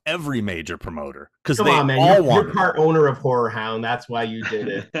off every major promoter because they all wanted. You're part owner of Horror Hound. That's why you did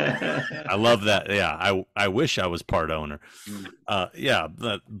it. I love that. Yeah, I wish I was part owner. But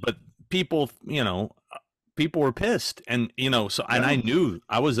people, people were pissed, and and I knew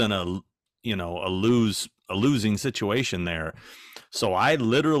I was in a losing situation there. So I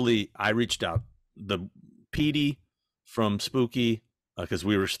reached out. The Petey from Spooky, because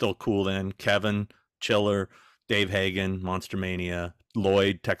we were still cool then, Kevin, Chiller, Dave Hagen, Monster Mania,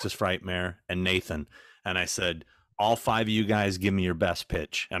 Lloyd, Texas Frightmare, and Nathan. And I said, all 5 of you guys give me your best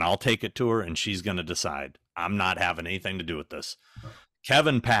pitch, and I'll take it to her, and she's going to decide. I'm not having anything to do with this.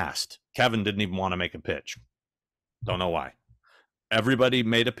 Kevin passed. Kevin didn't even want to make a pitch. Don't know why. Everybody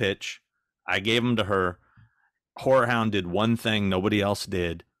made a pitch. I gave them to her. Horror Hound did one thing nobody else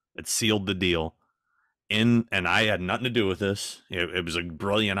did. It sealed the deal. And I had nothing to do with this. It was a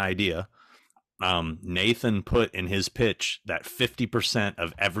brilliant idea. Nathan put in his pitch that 50%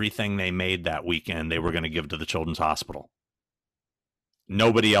 of everything they made that weekend they were going to give to the Children's Hospital.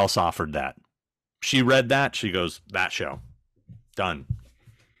 Nobody else offered that. She read that. She goes, that show. Done.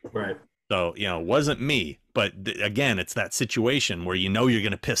 Right. So, it wasn't me. But again, it's that situation where you're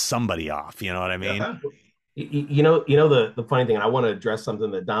going to piss somebody off. You know what I mean? Yeah. The funny thing, and I want to address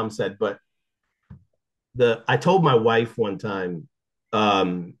something that Dom said, but I told my wife one time,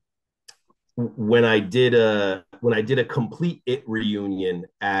 when I did a complete It reunion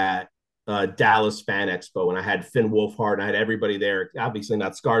at Dallas Fan Expo, and I had Finn Wolfhard, and I had everybody there, obviously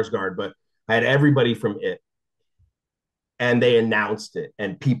not Skarsgård, but I had everybody from It, and they announced it,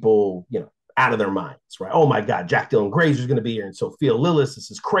 and people, out of their minds, right? Oh my God, Jack Dylan Grazer's going to be here, and Sophia Lillis,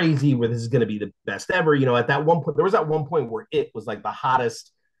 this is crazy, where this is going to be the best ever. At that one point, there was that one point where It was like the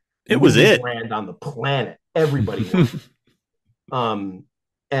hottest. It was It brand on the planet. Everybody wanted.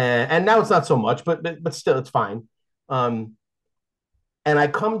 And now it's not so much, but still, it's fine. And I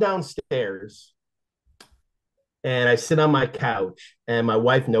come downstairs, and I sit on my couch, and my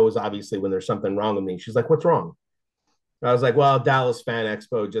wife knows, obviously, when there's something wrong with me. She's like, "What's wrong?" I was like, "Well, Dallas Fan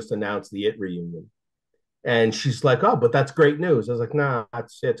Expo just announced the It reunion," and she's like, "Oh, but that's great news." I was like, "Nah,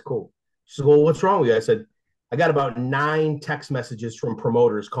 it's cool." She said, "Well, what's wrong with you?" I said, "I got about 9 text messages from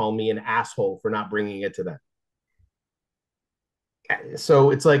promoters calling me an asshole for not bringing it to them." So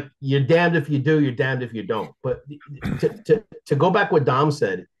it's like, you're damned if you do, you're damned if you don't. But to go back what Dom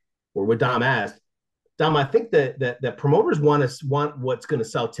said, or what Dom asked, Dom, I think that promoters want what's going to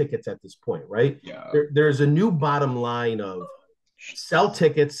sell tickets at this point, right? Yeah. There's a new bottom line of sell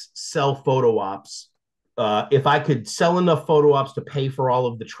tickets, sell photo ops. If I could sell enough photo ops to pay for all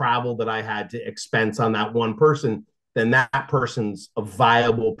of the travel that I had to expense on that one person, then that person's a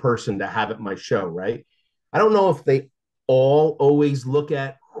viable person to have at my show, right? I don't know if they all always look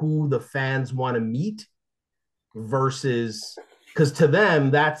at who the fans want to meet versus, because to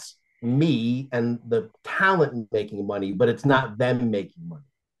them, that's me and the talent making money, but it's not them making money.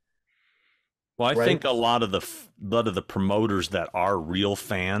 Well, I think a lot of the promoters that are real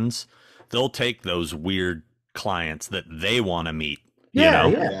fans, they'll take those weird clients that they want to meet Yeah, know?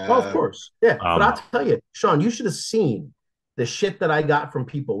 yeah. Well, of course. Yeah. But I'll Um, tell you, Sean, you should have seen the shit that I got from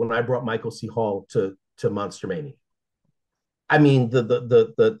people when I brought Michael C. Hall to Monster Mania. I mean,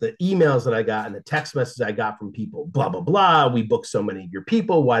 the emails that I got and the text messages I got from people, blah, blah, blah. We booked so many of your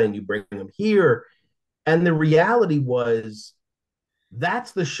people. Why didn't you bring them here? And the reality was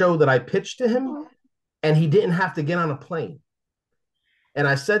that's the show that I pitched to him, and he didn't have to get on a plane. And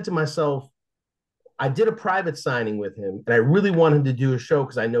I said to myself, I did a private signing with him, and I really want him to do a show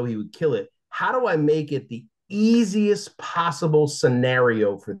because I know he would kill it. How do I make it the easiest possible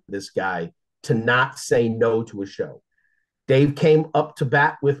scenario for this guy to not say no to a show? Dave came up to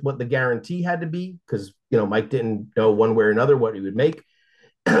bat with what the guarantee had to be because Mike didn't know one way or another what he would make.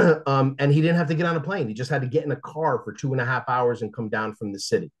 And he didn't have to get on a plane. He just had to get in a car for 2.5 hours and come down from the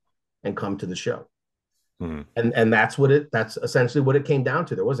city and come to the show. hmm. And that's essentially what it came down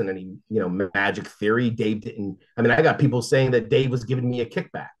to. There wasn't any, magic theory. Dave didn't. I mean, I got people saying that Dave was giving me a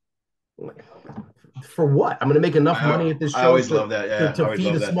kickback. Like, for what? I'm going to make enough money at this show. I always love that. Yeah, to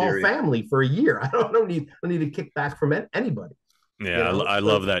feed a small family for a year. I don't need a kickback from anybody. Yeah, I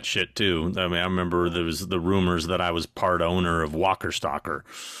love that shit too. I mean, I remember there was the rumors that I was part owner of Walker Stalker,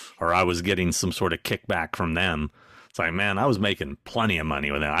 or I was getting some sort of kickback from them. It's like, man, I was making plenty of money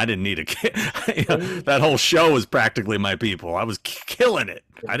with them. I didn't need a that whole show was practically my people. I was killing it.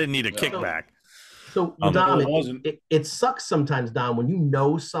 I didn't need a kickback. So Dom, it sucks sometimes, Dom, when you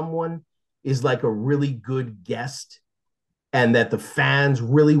know someone is like a really good guest and that the fans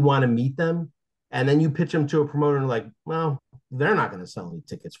really want to meet them, and then you pitch them to a promoter and like, well, they're not going to sell any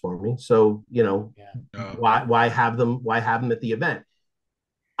tickets for me. So, why have them at the event?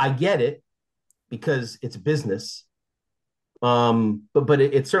 I get it because it's business. But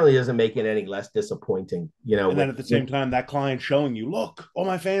it certainly doesn't make it any less disappointing, And then at the same time, that client showing you, look, all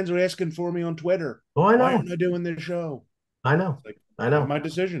my fans are asking for me on Twitter. Oh, I know. Why aren't I doing this show? I know. I know. My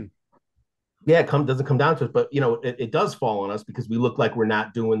decision. Yeah, it doesn't come down to it, but it does fall on us because we look like we're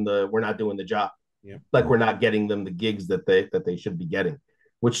not doing the job. Yeah. Like we're not getting them the gigs that they should be getting,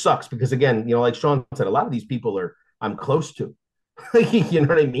 which sucks because again, like Sean said, a lot of these people I'm close to. You know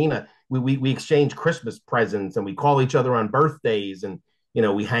what I mean? We exchange Christmas presents and we call each other on birthdays and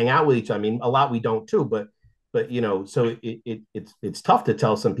we hang out with each other. I mean, a lot we don't too, but so it's tough to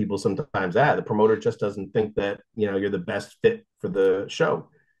tell some people sometimes that the promoter just doesn't think that you're the best fit for the show.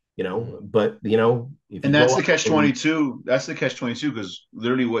 But and that's the catch-22. That's the catch-22 because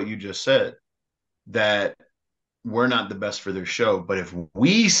literally what you just said, that we're not the best for their show. But if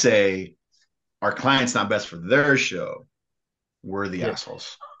we say our client's not best for their show, we're the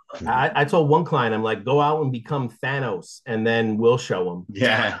assholes. I told one client, I'm like, go out and become Thanos, and then we'll show them.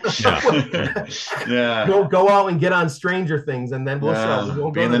 Yeah. Yeah. Go out and get on Stranger Things, and then we'll show them. We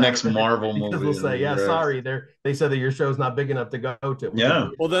won't be in the next Marvel movie. Because we'll say, yeah, sorry, they said that your show's not big enough to go to. Yeah.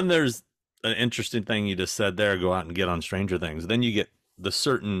 Well, then there's an interesting thing you just said there, go out and get on Stranger Things. Then you get the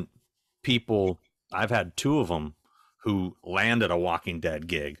certain people, I've had 2 of them who landed a Walking Dead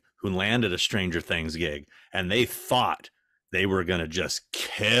gig, who landed a Stranger Things gig, and they thought they were going to just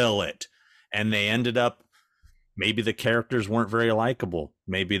kill it. And they ended up, maybe the characters weren't very likable.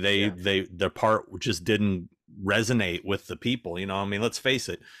 Maybe their part just didn't resonate with the people. I mean, let's face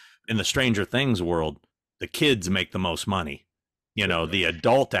it, in the Stranger Things world, the kids make the most money. The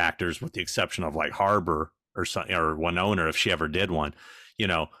adult actors, with the exception of like Harbor or Winona, if she ever did one,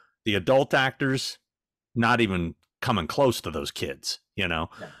 the adult actors, not even coming close to those kids, Jake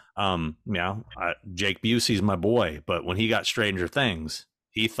Busey's my boy, but when he got Stranger Things,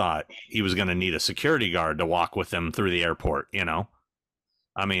 he thought he was going to need a security guard to walk with him through the airport. I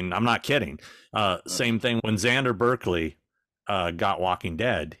mean, I'm not kidding. Same thing when Xander Berkeley got Walking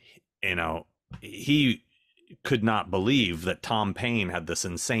Dead, he could not believe that Tom Payne had this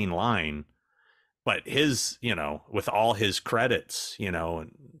insane line, but his, with all his credits,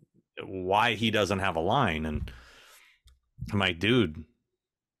 why he doesn't have a line. And I'm like, dude,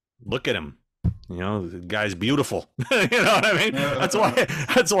 look at him. The guy's beautiful. You know what I mean? That's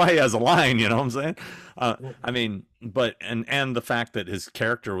why he has a line, you know what I'm saying? I mean, but and the fact that his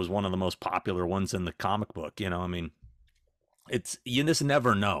character was one of the most popular ones in the comic book, I mean, you just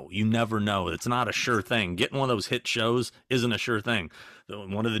never know. You never know. It's not a sure thing. Getting one of those hit shows isn't a sure thing.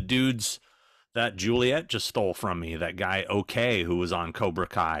 One of the dudes that Juliet just stole from me, that guy OK, who was on Cobra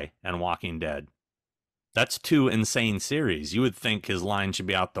Kai and Walking Dead. That's 2 insane series. You would think his line should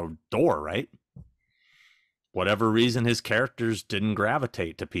be out the door, right? Whatever reason, his characters didn't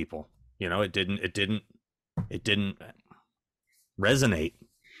gravitate to people. It didn't resonate.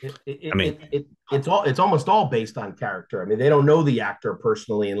 It's almost all based on character. I mean, they don't know the actor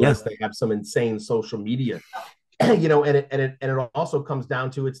personally unless they have some insane social media you know, and it also comes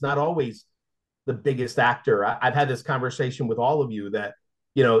down to, it's not always the biggest actor. I've had this conversation with all of you that,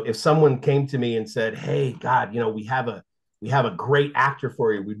 you know, if someone came to me and said, "Hey, God, you know, we have a great actor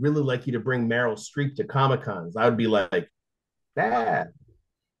for you. We'd really like you to bring Meryl Streep to Comic Cons," I would be like, "Ah,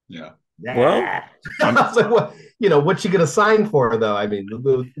 Yeah. Well, I was like, what, you know, what's she gonna sign for though? I mean,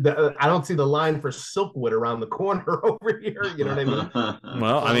 I don't see the line for Silkwood around the corner over here. You know what I mean?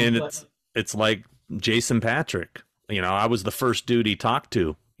 well, I mean, But it's like Jason Patrick. You know, I was the first dude he talked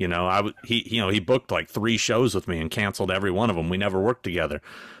to. You know, he booked like 3 shows with me and canceled every one of them. We never worked together,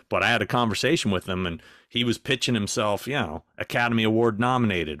 but I had a conversation with him, and he was pitching himself. You know, Academy Award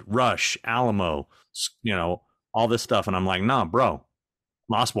nominated, Rush, Alamo, you know, all this stuff, and I'm like, nah, bro,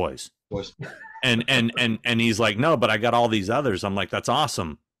 Lost Boys. And he's like, no, but I got all these others. I'm like, that's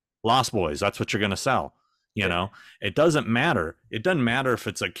awesome. Lost Boys, that's what you're gonna sell. You know, it doesn't matter. It doesn't matter if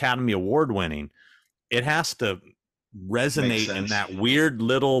it's Academy Award winning. It has to resonate in that weird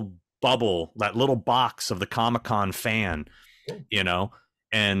little bubble, that little box of the Comic-Con fan, you know.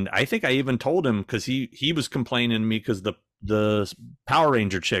 And I think I even told him, because he was complaining to me because the Power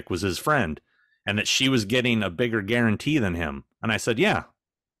Ranger chick was his friend, and that she was getting a bigger guarantee than him. And I said, yeah.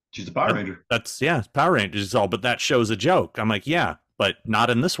 She's a Power Ranger. That's, yeah, Power Rangers is all, but that show's a joke. I'm like, yeah, but not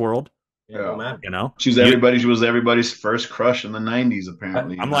in this world. Yeah. You know, she was everybody's first crush in the 90s,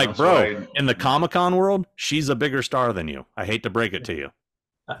 apparently. I'm like, bro, in the Comic-Con world, she's a bigger star than you. I hate to break it to you.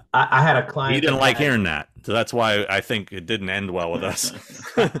 I had a client. He didn't like hearing that, so that's why I think it didn't end well with us.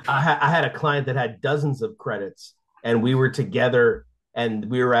 I had a client that had dozens of credits, and we were together, and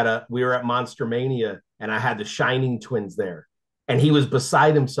we were at Monster Mania, and I had the Shining Twins there, and he was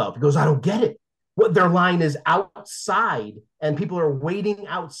beside himself. He goes, "I don't get it. What, their line is outside, and people are waiting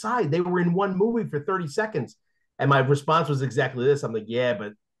outside. They were in one movie for 30 seconds." And my response was exactly this. I'm like, yeah,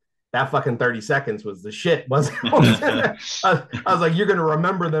 but that fucking 30 seconds was the shit, wasn't it? I was like, you're going to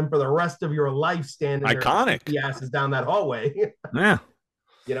remember them for the rest of your life standing iconic there, asses down that hallway. Yeah.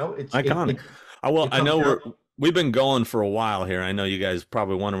 You know, it's iconic. I know we've been going for a while here. I know you guys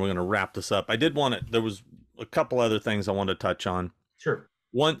probably wonder we're going to wrap this up. I did want to, there was a couple other things I wanted to touch on. Sure.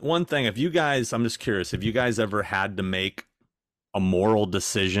 One thing, if you guys, I'm just curious, have you guys ever had to make a moral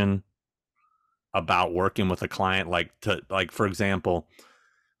decision about working with a client? Like, for example,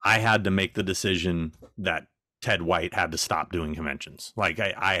 I had to make the decision that Ted White had to stop doing conventions. Like,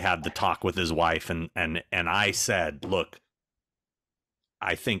 I had the talk with his wife, and I said, look,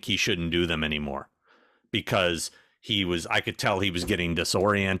 I think he shouldn't do them anymore, because I could tell he was getting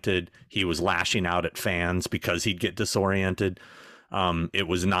disoriented. He was lashing out at fans because he'd get disoriented. It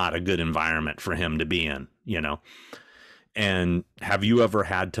was not a good environment for him to be in, you know? And have you ever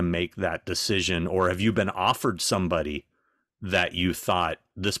had to make that decision, or have you been offered somebody that you thought,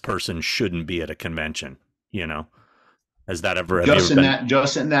 this person shouldn't be at a convention, you know? Has that ever, just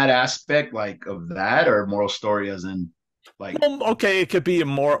in that aspect, like, of that, or moral story as in, like, well, okay, it could be a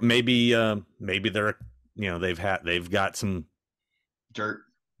more, maybe they're, you know, they've got some dirt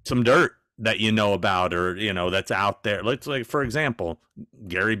that you know about, or, you know, that's out there. Let's, like, for example,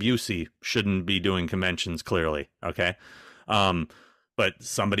 Gary Busey shouldn't be doing conventions, clearly. Okay. But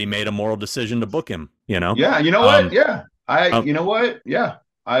somebody made a moral decision to book him, you know? Yeah. You know what? Yeah. You know what? Yeah,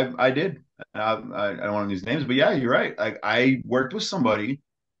 I did. I don't want to use names, but yeah, you're right. I worked with somebody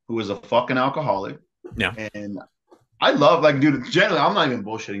who was a fucking alcoholic. Yeah. And I love, like, dude, generally, I'm not even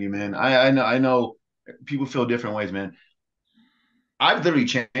bullshitting you, man. I know people feel different ways, man. I've literally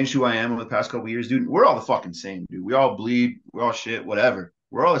changed who I am in the past couple of years, dude. We're all the fucking same, dude. We all bleed. We're all shit, whatever.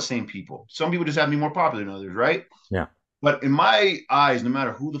 We're all the same people. Some people just have to be more popular than others, right? Yeah. But in my eyes, no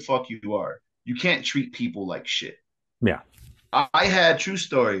matter who the fuck you are, you can't treat people like shit. Yeah. I had, true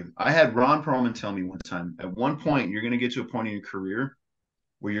story, I had Ron Perlman tell me one time, at one point, you're going to get to a point in your career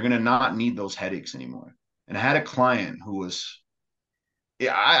where you're going to not need those headaches anymore. And I had a client who was,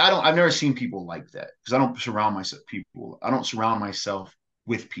 I've never seen people like that, because I don't surround myself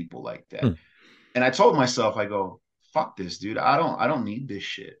with people like that. And I told myself, I go, fuck this, dude. I don't need this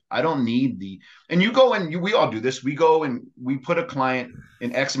shit. I don't need and you go and we all do this. We go and we put a client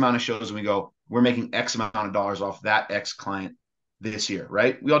in X amount of shows, and we go, we're making X amount of dollars off that X client this year,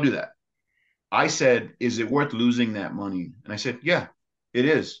 right? We all do that. I said, is it worth losing that money? And I said, yeah, it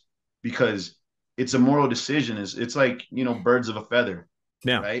is, because it's a moral decision. It's like, you know, birds of a feather.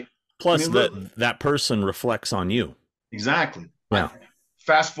 Yeah. Right. Plus, that person reflects on you. Exactly. Yeah.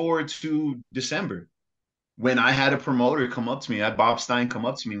 Fast forward to December, when I had a promoter come up to me, I had Bob Stein come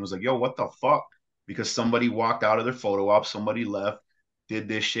up to me and was like, yo, what the fuck? Because somebody walked out of their photo op, somebody left, did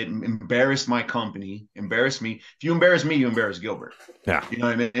this shit, embarrassed my company, embarrassed me. If you embarrass me, you embarrass Gilbert. Yeah. You know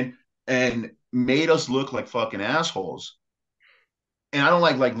what I mean? and made us look like fucking assholes. And I don't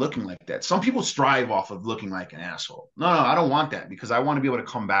like looking like that. Some people strive off of looking like an asshole. No, I don't want that, because I want to be able to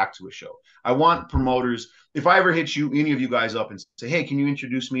come back to a show. I want promoters. If I ever hit you, any of you guys up and say, hey, can you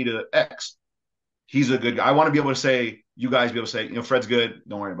introduce me to X? He's a good guy. I want to be able to say, you guys be able to say, Fred's good.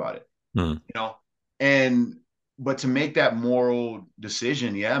 Don't worry about it. And but to make that moral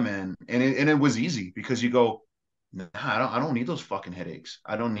decision, yeah, man. And it was easy, because you go, nah, I don't need those fucking headaches.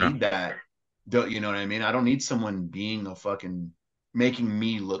 I don't need that. You know what I mean? I don't need someone being a fucking making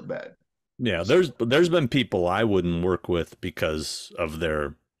me look bad. Yeah, there's been people I wouldn't work with because of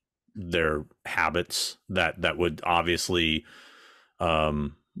their habits that would obviously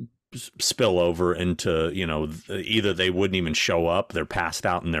spill over into, either they wouldn't even show up, they're passed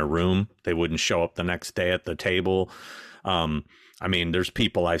out in their room, they wouldn't show up the next day at the table. I mean, there's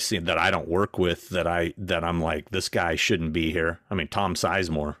people I've seen that I don't work with that I'm like, this guy shouldn't be here. I mean, Tom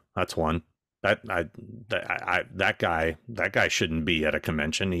Sizemore, that's one. That guy shouldn't be at a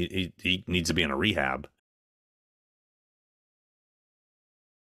convention. He needs to be in a rehab.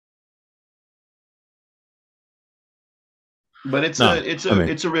 But it's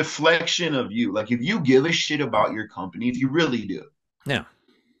a reflection of you. Like, if you give a shit about your company, if you really do, yeah,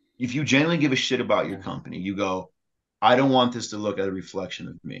 if you genuinely give a shit about your company, you go, I don't want this to look at a reflection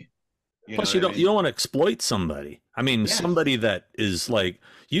of me. Plus, you don't want to exploit somebody. I mean, somebody that is like,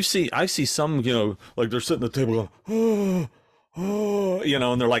 I see some, like they're sitting at the table going,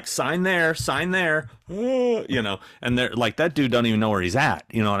 and they're like, sign there, and they're like, that dude doesn't even know where he's at.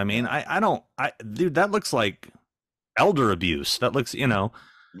 You know what I mean? Dude, that looks like elder abuse. That looks, I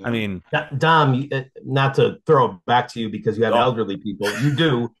mean, Dom, not to throw it back to you because you have elderly people, you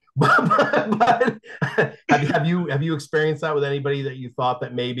do. but have you experienced that with anybody that you thought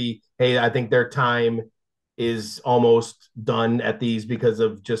that maybe, hey, I think their time is almost done at these because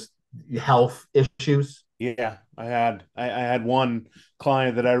of just health issues? Yeah, I had one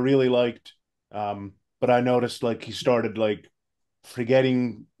client that I really liked, but I noticed like he started like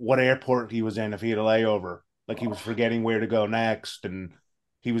forgetting what airport he was in if he had a layover. Like he was forgetting where to go next, and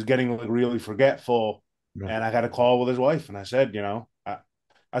he was getting like really forgetful. And I got a call with his wife, and I said,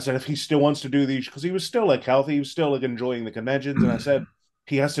 I said, if he still wants to do these, because he was still like healthy, he was still like enjoying the conventions. And I said,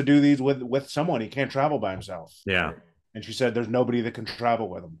 he has to do these with someone. He can't travel by himself. Yeah. And she said, there's nobody that can travel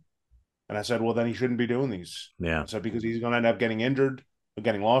with him. And I said, well, then he shouldn't be doing these. Yeah. I said, because he's going to end up getting injured or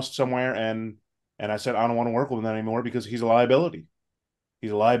getting lost somewhere. And I said, I don't want to work with him anymore because he's a liability.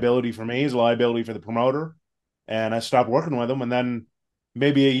 He's a liability for me. He's a liability for the promoter. And I stopped working with him. And then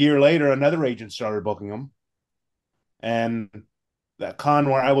maybe a year later, another agent started booking him. And that con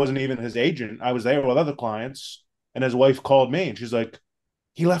where I wasn't even his agent, I was there with other clients, and his wife called me and she's like,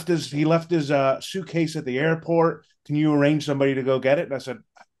 he left his suitcase at the airport. Can you arrange somebody to go get it? And I said,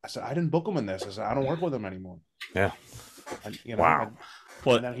 I didn't book him in this. I said, I don't work with him anymore. Yeah. And, wow.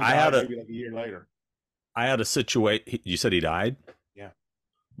 Well, and then he died maybe like a year later. I had a situation. You said he died? Yeah.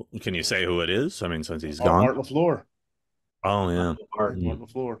 Can you say who it is? I mean, since he's gone. Art LaFleur. Oh yeah. Art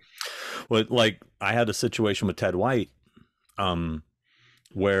LaFleur. Well, like I had a situation with Ted White,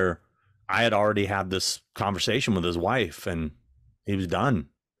 where I had already had this conversation with his wife and he was done.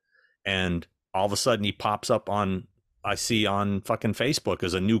 And all of a sudden he pops up I see on fucking Facebook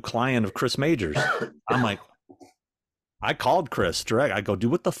as a new client of Chris Majors. I'm like, I called Chris direct. I go,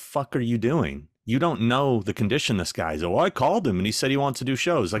 dude, what the fuck are you doing? You don't know the condition this guy's. Well, I called him and he said he wants to do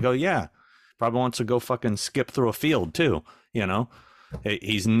shows. I go, yeah, probably wants to go fucking skip through a field too.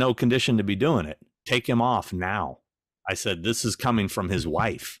 He's in no condition to be doing it. Take him off now. I said, this is coming from his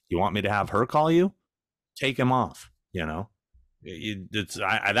wife. You want me to have her call you? Take him off. That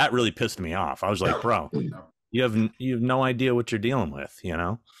really pissed me off. I was like, bro, you have no idea what you're dealing with,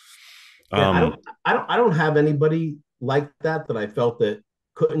 Yeah, I don't have anybody like that I felt that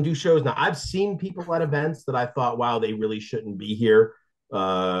couldn't do shows. Now I've seen people at events that I thought, wow, they really shouldn't be here.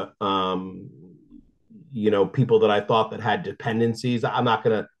 People that I thought that had dependencies. I'm not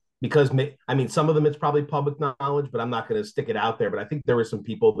gonna, because some of them it's probably public knowledge, but I'm not going to stick it out there. But I think there were some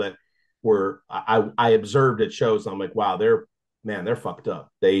people that were I observed at shows. I'm like, wow, they're fucked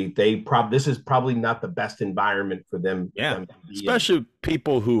up. This is probably not the best environment for them. Yeah, especially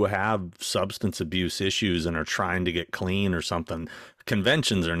people who have substance abuse issues and are trying to get clean or something.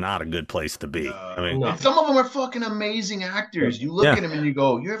 Conventions are not a good place to be. Some of them are fucking amazing actors. You look at them and you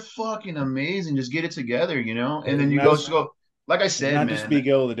go, you're fucking amazing. Just get it together, And then you go. Like I said, not to speak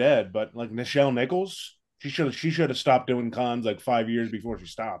ill of the dead, but like Nichelle Nichols, she should have stopped doing cons like 5 years before she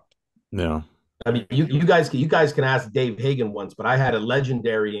stopped. Yeah. I mean, you guys can ask Dave Hagen once, but I had a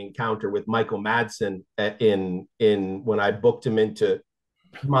legendary encounter with Michael Madsen in when I booked him into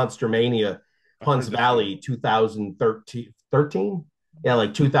Monster Mania, Hunts Valley, 2013. Yeah,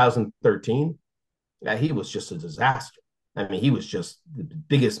 like 2013. Yeah, he was just a disaster. I mean, he was just the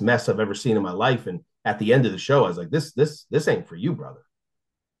biggest mess I've ever seen in my life. And at the end of the show, I was like, this ain't for you, brother.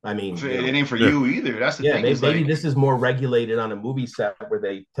 I mean, it ain't for you either. That's the thing. Maybe this is more regulated on a movie set where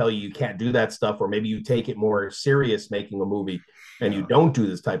they tell you can't do that stuff, or maybe you take it more serious making a movie and you don't do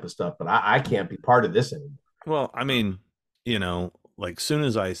this type of stuff. But I can't be part of this anymore. Well, I mean, like soon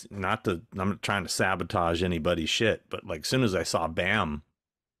as I'm not trying to sabotage anybody's shit, but like soon as I saw Bam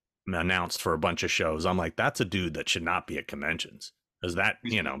announced for a bunch of shows, I'm like, that's a dude that should not be at conventions. Is that,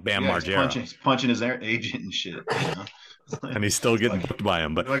 Bam Margera punching his agent and shit, and he's still getting booked by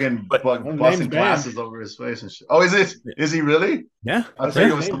him, but busting glasses over his face and shit. Oh, is it? Is he really? Yeah, I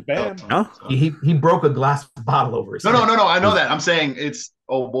think it was Bam. No? He broke a glass bottle over his head. No. I know that. I'm saying it's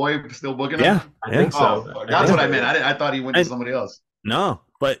old boy still booking him. Yeah, I think so. That's what I meant. I thought he went to somebody else. No,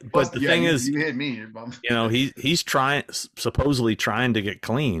 but the thing is, you hit me. He's supposedly trying to get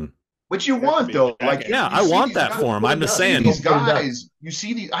clean. What you want though? Like, yeah, I want that for him. I'm just saying, these guys. You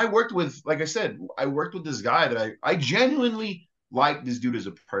see these. I worked with this guy that I genuinely like this dude as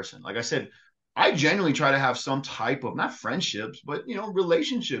a person. Like I said, I genuinely try to have some type of not friendships, but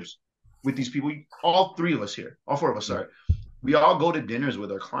relationships with these people. All four of us, sorry. We all go to dinners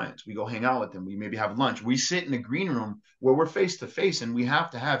with our clients. We go hang out with them. We maybe have lunch. We sit in the green room where we're face to face and we have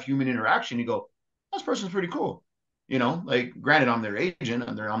to have human interaction. You go, this person's pretty cool. Like granted, I'm their agent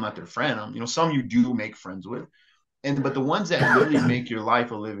and I'm not their friend. Some you do make friends with. But the ones that really make your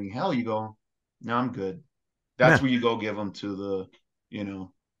life a living hell, you go, no, I'm good. That's where you go give them to the, the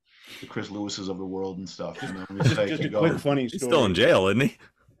Chris Lewis's of the world and stuff. Just a quick funny story. He's still in jail, isn't he?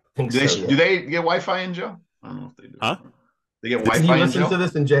 Do they get Wi-Fi in jail? I don't know if they do. Huh? They get Wi-Fi in jail? Listen to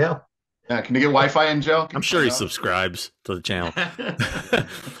this in jail? Yeah, can they get Wi-Fi in jail? I'm sure he subscribes to the channel.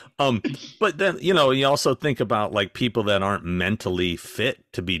 But then, you also think about like people that aren't mentally fit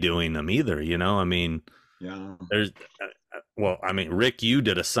to be doing them either, I mean, yeah. There's, Rick, you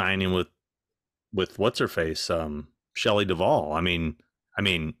did a signing with what's her face, Shelley Duvall. I mean,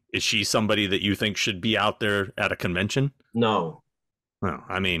 is she somebody that you think should be out there at a convention? No. Well,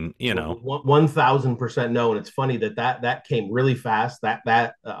 I mean, 1,000% no. And it's funny that came really fast.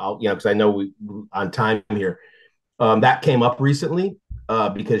 Because I know we on time here. That came up recently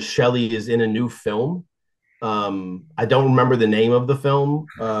because Shelley is in a new film. I don't remember the name of the film,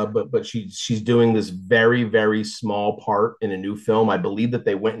 but she's doing this very, very small part in a new film. I believe that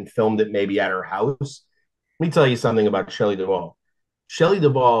they went and filmed it maybe at her house. Let me tell you something about Shelley Duvall. Shelley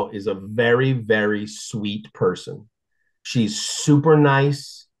Duvall is a very, very sweet person. She's super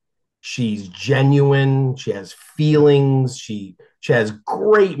nice. She's genuine. She has feelings. She has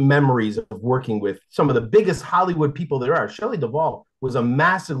great memories of working with some of the biggest Hollywood people there are. Shelley Duvall was a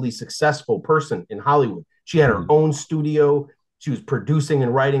massively successful person in Hollywood. She had her own studio. She was producing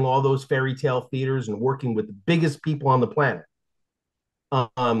and writing all those fairy tale theaters and working with the biggest people on the planet.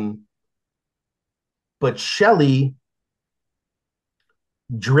 But Shelley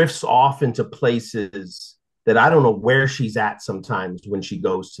drifts off into places that I don't know where she's at sometimes when she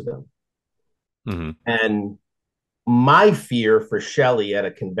goes to them. Mm-hmm. And my fear for Shelley at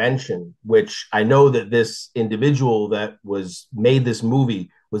a convention, which I know that this individual that made this movie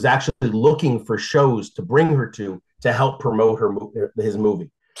was actually looking for shows to bring her to help promote his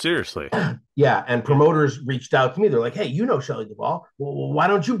movie. Seriously. Yeah. And promoters reached out to me. They're like, hey, Shelley Duvall. Well, why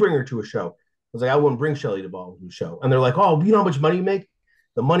don't you bring her to a show? I was like, I wouldn't bring Shelley Duvall to a show. And they're like, oh, you know how much money you make?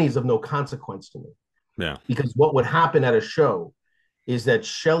 The money is of no consequence to me. Yeah. Because what would happen at a show is that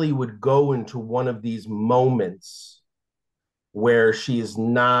Shelley would go into one of these moments where she is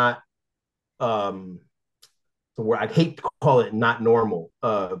not, where I'd hate to call it not normal.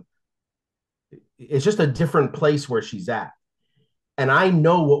 It's just a different place where she's at. And I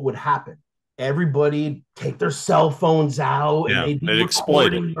know what would happen. Everybody take their cell phones out and they'd be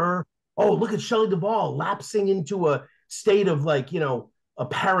recording her. Oh, look at Shelley Duvall lapsing into a state of a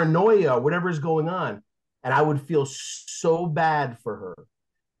paranoia or whatever is going on. And I would feel so bad for her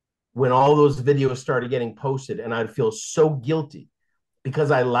when all those videos started getting posted. And I'd feel so guilty because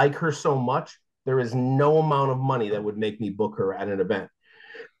I like her so much. There is no amount of money that would make me book her at an event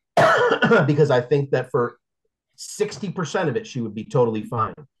because I think that for 60% of it, she would be totally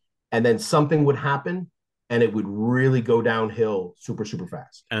fine. And then something would happen and it would really go downhill super, super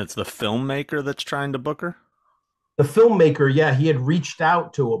fast. And it's the filmmaker that's trying to book her? The filmmaker, yeah, he had reached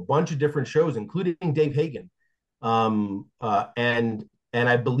out to a bunch of different shows, including Dave Hagen. And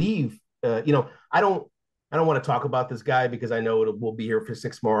I believe, I don't want to talk about this guy because I know we'll be here for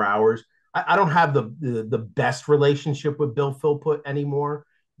 6 more hours. I don't have the best relationship with Bill Philpott anymore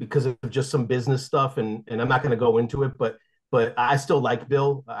because of just some business stuff, and I'm not going to go into it, but I still like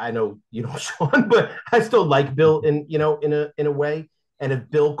Bill. I know you don't, Sean, but I still like Bill in a way. And if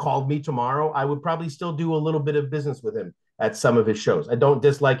Bill called me tomorrow, I would probably still do a little bit of business with him at some of his shows. I don't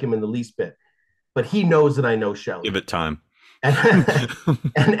dislike him in the least bit, but he knows that I know Shelley. Give it time.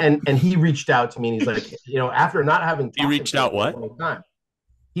 And he reached out to me and he's like, after not having he reached out what? Time,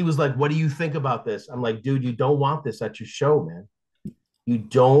 he was like, what do you think about this? I'm like, dude, you don't want this at your show, man. You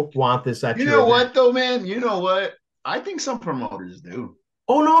don't want this at your show. You know what, though, man? You know what? I think some promoters do.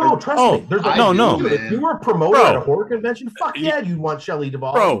 Oh, no, trust me. There's no. If you were a promoter at a horror convention, fuck yeah, you'd want Shelley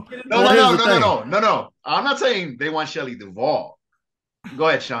Duvall. No. I'm not saying they want Shelley Duvall. Go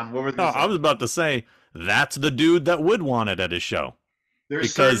ahead, Sean. What were they saying? I was about to say, that's the dude that would want it at his show.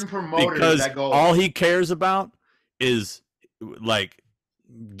 There's certain promoters that go. All he cares about is like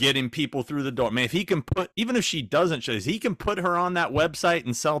getting people through the door. Man, if he can even if she doesn't show, he can put her on that website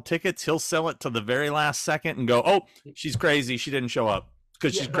and sell tickets. He'll sell it to the very last second and go, "Oh, she's crazy. She didn't show up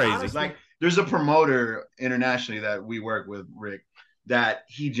because she's crazy." Honestly, like, there's a promoter internationally that we work with, Rick, that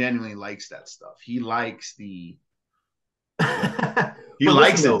he genuinely likes that stuff. He likes the. He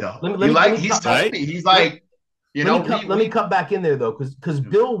likes it though. He's telling me. He's like. Let me cut back in there though, because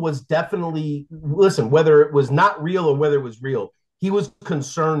Bill was definitely, listen, whether it was not real or whether it was real, he was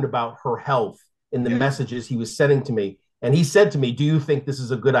concerned about her health in the messages he was sending to me. And he said to me, do you think this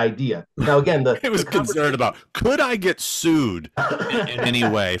is a good idea? Now, again, he was concerned about, could I get sued in any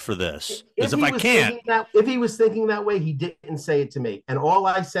way for this? Because if I can't. If he was thinking that way, he didn't say it to me. And all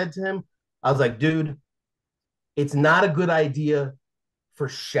I said to him, I was like, dude, it's not a good idea for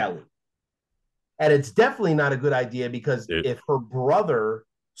Shelley. And it's definitely not a good idea because if her brother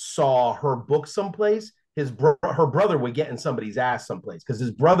saw her book someplace, her brother would get in somebody's ass someplace because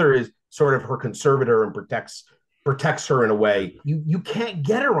his brother is sort of her conservator and protects her in a way. You can't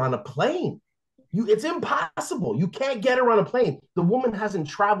get her on a plane. It's impossible. You can't get her on a plane. The woman hasn't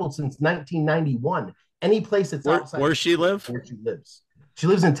traveled since 1991. Any place that's outside. Where she live? Where she lives. She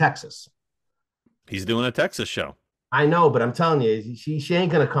lives in Texas. He's doing a Texas show. I know, but I'm telling you, she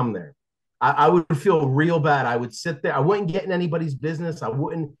ain't gonna come there. I would feel real bad. I would sit there. I wouldn't get in anybody's business. I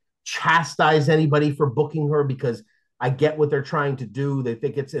wouldn't chastise anybody for booking her because I get what they're trying to do. They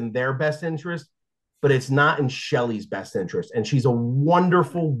think it's in their best interest, but it's not in Shelley's best interest. And she's a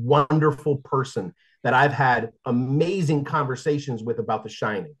wonderful, wonderful person that I've had amazing conversations with about The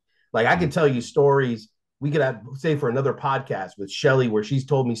Shining. Like I could tell you stories. We could have, say, for another podcast with Shelley where she's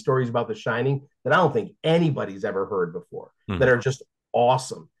told me stories about The Shining that I don't think anybody's ever heard before that are just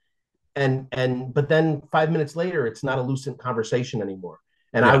awesome. But then 5 minutes later, it's not a lucid conversation anymore.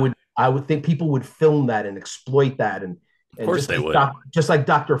 And I would think people would film that and exploit that. And of course they would. Just like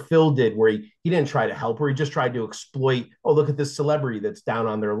Dr. Phil did, where he didn't try to help her. He just tried to exploit, oh, look at this celebrity that's down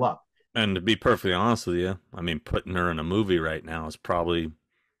on their luck. And to be perfectly honest with you, I mean, putting her in a movie right now is probably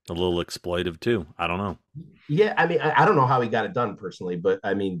a little exploitive too. I don't know. Yeah, I mean, I don't know how he got it done personally, but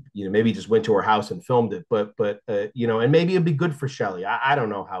I mean, maybe he just went to her house and filmed it. But and maybe it'd be good for Shelley. I don't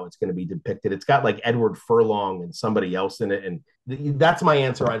know how it's going to be depicted. It's got like Edward Furlong and somebody else in it, and that's my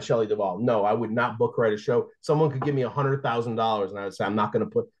answer on Shelley Duvall. No, I would not book her at a show. Someone could give me $100,000, and I would say I'm not going to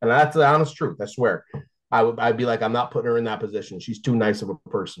put. And that's the honest truth. I swear. I'd be like, I'm not putting her in that position. She's too nice of a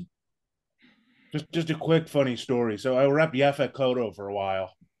person. Just a quick funny story. So I rep Yaphet Kotto for a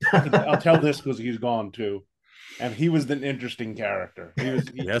while. I'll tell this because he's gone too, and he was an interesting character.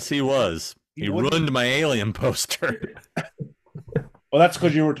 Yes, he was. He ruined my Alien poster. Well, that's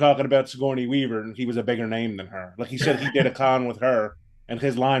because you were talking about Sigourney Weaver, and he was a bigger name than her. Like he said, he did a con with her, and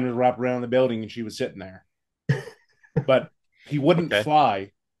his line was wrapped around the building, and she was sitting there. But he wouldn't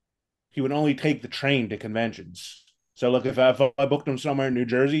fly. He would only take the train to conventions. So, look, if I booked him somewhere in New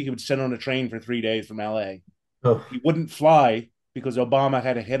Jersey, he would sit on a train for 3 days from L.A. Oh. He wouldn't fly because Obama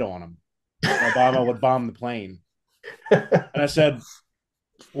had a hit on him. Obama would bomb the plane. And I said,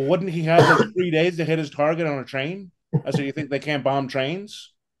 well, wouldn't he have those 3 days to hit his target on a train? I said, you think they can't bomb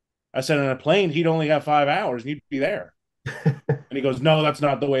trains? I said, on a plane, he'd only have 5 hours and he'd be there. And he goes, no, that's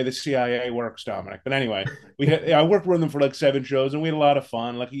not the way the CIA works, Dominic. But anyway, I worked with him for like 7 shows and we had a lot of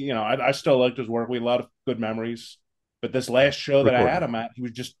fun. Like, I still liked his work. We had a lot of good memories. But this last show that I had him at, he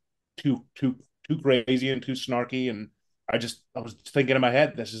was just too crazy and too snarky. And I was thinking in my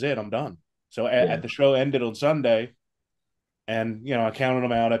head, this is it. I'm done. So at the show ended on Sunday, and I counted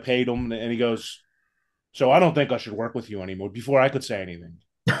him out. I paid him, and he goes, "So I don't think I should work with you anymore." Before I could say anything,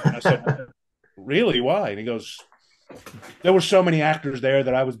 I said, "Really? Why?" And he goes, "There were so many actors there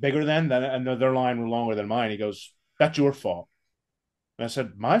that I was bigger than, and their line were longer than mine." He goes, "That's your fault." And I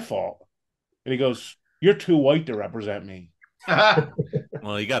said, "My fault?" And he goes, "You're too white to represent me."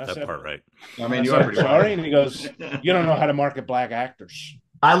 Well, you got I that said, part right. I mean, I you are said, pretty "Sorry," white. and he goes, "You don't know how to market black actors."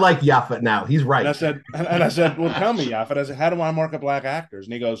 I like Yaphet now. He's And I right. said, "Well, tell me, Yaffet." I said, "How do I market black actors?"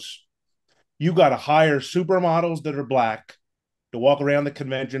 And he goes, "You got to hire supermodels that are black to walk around the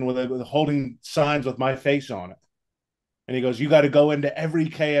convention with holding signs with my face on it." And he goes, "You got to go into every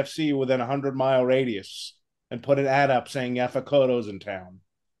KFC within 100-mile radius and put an ad up saying Yafakoto's in town."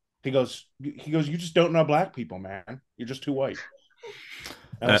 He goes, "You just don't know black people, man. You're just too white."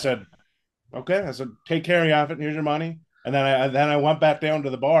 And I Uh, said, "Okay." I said, "Take care, Yaffet. Here's your money." And then I went back down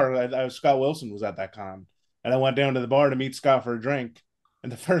to the bar. Scott Wilson was at that con, and I went down to the bar to meet Scott for a drink.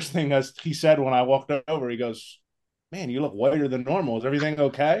 And the first thing he said when I walked over, he goes, "Man, you look whiter than normal. Is everything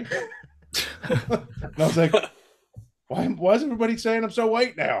okay?" And I was like, why is everybody saying I'm so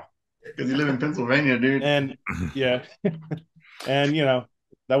white now? Because you live in Pennsylvania, dude. And yeah, and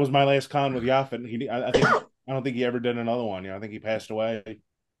that was my last con with Yaffet. I don't think he ever did another one. I think he passed away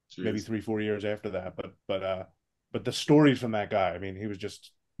maybe Jeez. 3-4 years after that. But the stories from that guy, I mean, he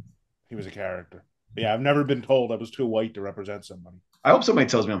was a character. But yeah, I've never been told I was too white to represent somebody. I hope somebody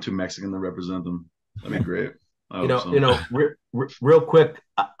tells me I'm too Mexican to represent them. That'd be great. I hope so. Real quick,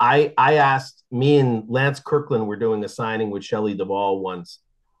 I asked, me and Lance Kirkland were doing a signing with Shelley Duvall once,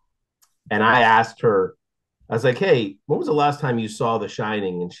 and I asked her, I was like, "Hey, when was the last time you saw The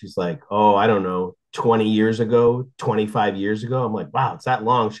Shining?" And she's like, "Oh, I don't know, 20 years ago, 25 years ago." I'm like, "Wow, it's that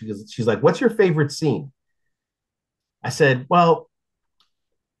long." She's like, "What's your favorite scene?" I said, "Well,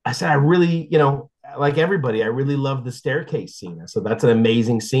 I really, like everybody, I really love the staircase scene." I said, "That's an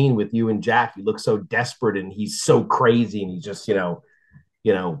amazing scene with you and Jack. You look so desperate and he's so crazy and he's just,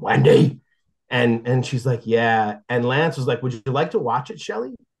 Wendy." And she's like, "Yeah." And Lance was like, "Would you like to watch it,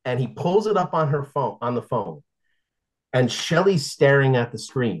 Shelly?" And he pulls it up on the phone. And Shelly's staring at the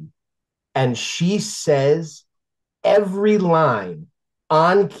screen. And she says every line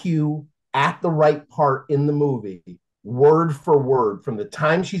on cue at the right part in the movie, word for word, from the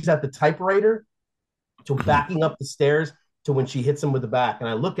time she's at the typewriter to backing up the stairs to when she hits him with the back. And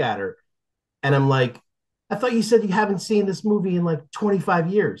I look at her and I'm like, "I thought you said you haven't seen this movie in like 25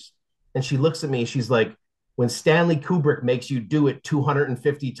 years. And she looks at me. She's like, "When Stanley Kubrick makes you do it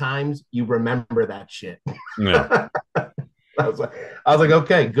 250 times, you remember that shit." yeah. I was like,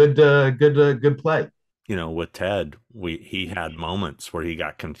 okay, good play. With Ted, he had moments where he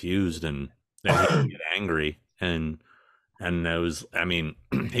got confused and then he would get angry and it was, I mean,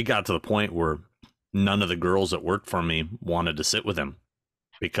 he got to the point where none of the girls that worked for me wanted to sit with him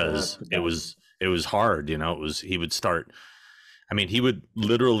because it was hard, he would start, I mean, he would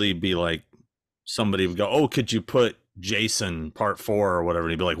literally be like, somebody would go, "Oh, could you put Jason part 4 or whatever?"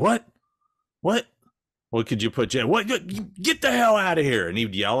 And he'd be like, what What could you put Jason? What, get the hell out of here. And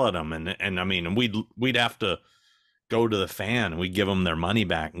he'd yell at them. And I mean, we'd have to go to the fan and we'd give them their money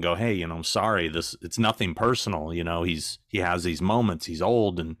back and go, "Hey, I'm sorry, it's nothing personal. He has these moments, he's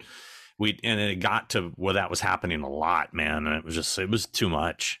old." And it got to where that was happening a lot, man. And it was too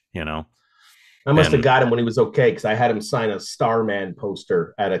much. I must have And got him when he was okay, because I had him sign a Starman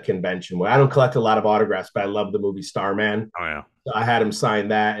poster at a convention. Where I don't collect a lot of autographs, but I love the movie Starman. oh yeah. So I had him sign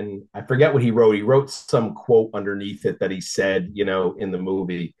that, and I forget what he wrote. He wrote some quote underneath it that he said, in the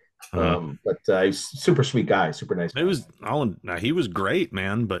movie. But he's a super sweet guy, super nice guy. He was great,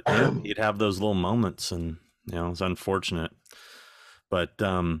 man. But yeah, he'd have those little moments, and it's unfortunate. But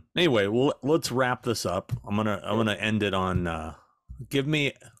anyway, well, let's wrap this up. I'm gonna end it on. Give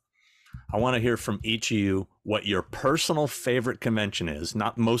me. I want to hear from each of you what your personal favorite convention is,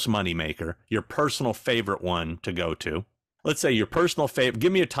 not most moneymaker, your personal favorite one to go to. Let's say your personal favorite.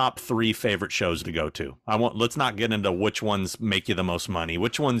 Give me your top 3 favorite shows to go to. Let's not get into which ones make you the most money.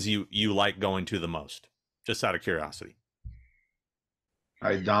 Which ones you like going to the most? Just out of curiosity.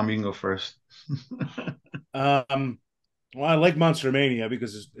 All right, Dom, you can go first. Well, I like Monster Mania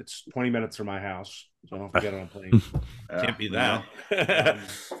because it's 20 minutes from my house, so I don't have to get on a plane. Can't be that.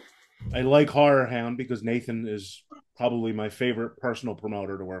 I like Horror Hound because Nathan is probably my favorite personal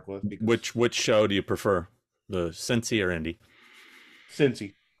promoter to work with. Because Which show do you prefer, the Cincy or Indy?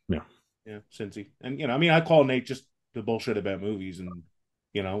 Cincy. Yeah. Yeah, Cincy. And I mean, I call Nate just to bullshit about movies, and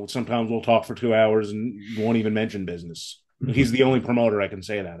sometimes we'll talk for 2 hours and won't even mention business. He's the only promoter I can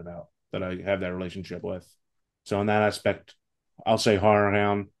say that about, that I have that relationship with. So in that aspect, I'll say Horror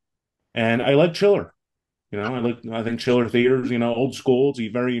Hound. And I like Chiller. I think Chiller Theaters, old school. It's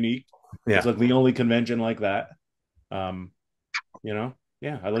very unique. Yeah. It's like the only convention like that. Yeah,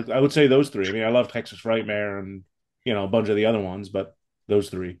 I would say those 3. I mean, I love Texas Frightmare and a bunch of the other ones, but those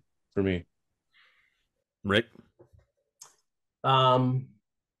 3 for me. Rick? Um,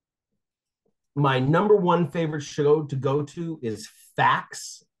 My number one favorite show to go to is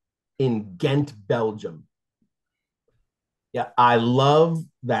Facts in Ghent, Belgium. Yeah, I love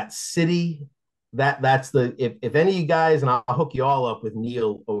that city. That's the if any of you guys, and I'll hook you all up with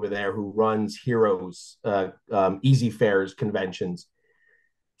Neil over there who runs Heroes Easy Fares conventions.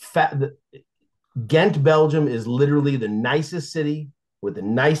 The, Ghent, Belgium is literally the nicest city with the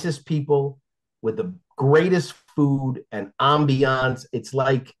nicest people, with the greatest food and ambiance. It's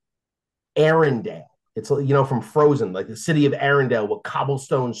like Arendelle. It's, from Frozen, like the city of Arendelle with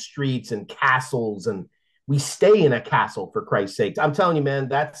cobblestone streets and castles. And we stay in a castle, for Christ's sakes. I'm telling you, man,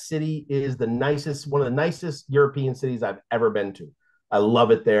 that city is one of the nicest European cities I've ever been to. I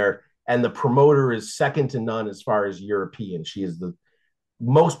love it there. And the promoter is second to none as far as European. She is the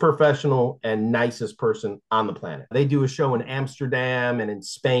most professional and nicest person on the planet. They do a show in Amsterdam and in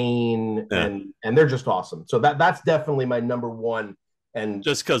Spain, and they're just awesome. So that's definitely my number one. And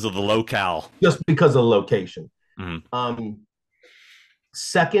just because of the locale, just because of the location.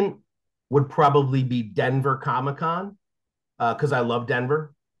 Second would probably be Denver Comic-Con, because I love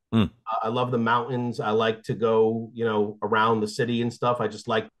Denver. I love the mountains. I like to go, around the city and stuff. I just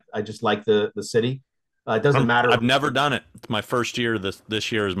like the city. It doesn't matter. I've never done it. It's my first year.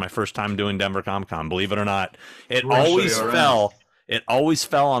 This year is my first time doing Denver Comic Con. Believe it or not, it always fell. It always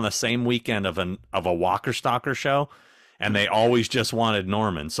fell on the same weekend of a Walker Stalker show, and they always just wanted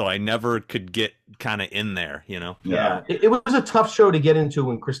Norman, so I never could get kind of in there. Yeah, it was a tough show to get into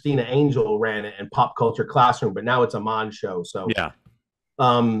when Christina Angel ran it and Pop Culture Classroom, but now it's a Mon show. So yeah.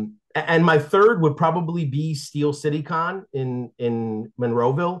 And my third would probably be Steel City Con in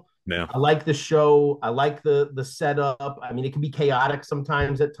Monroeville. Yeah. I like the show. I like the setup. I mean, it can be chaotic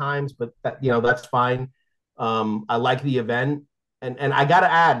sometimes at times, but that's fine. I like the event, and I got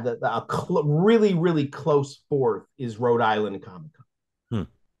to add that really, really close fourth is Rhode Island Comic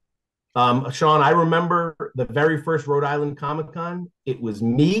Con. Sean, I remember the very first Rhode Island Comic Con. It was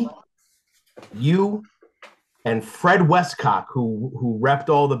me, you, and Fred Westcock, who repped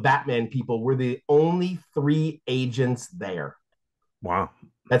all the Batman people. Were the only three agents there. Wow.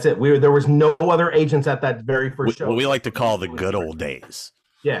 That's it. There was no other agents at that very first show. What we like to call the good old days.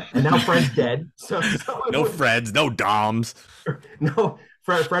 Yeah, and now Fred's dead. So no Freds, no Doms. No,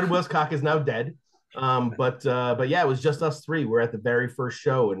 Fred Westcock is now dead. But yeah, it was just us three. We're at the very first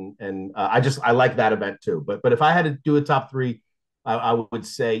show, and I like that event too. But if I had to do a top three, I would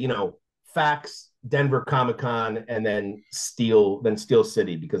say Facts, Denver Comic Con, and then Steel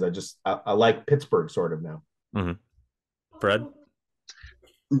City, because I like Pittsburgh sort of now. Mm-hmm. Fred.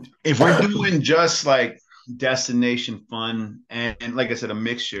 If we're doing just like destination fun and like I said, a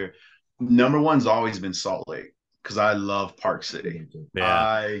mixture, number one's always been Salt Lake, because I love Park City. Yeah.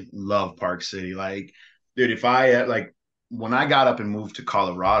 I love Park City. Like, dude, if I when I got up and moved to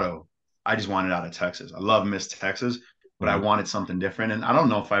Colorado, I just wanted out of Texas. I love Miss Texas, but I wanted something different. And I don't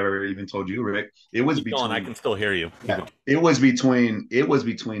know if I ever even told you, Rick. It was between. I can still hear you. Yeah, it was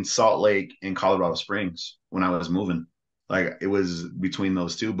between Salt Lake and Colorado Springs when I was moving. Like, it was between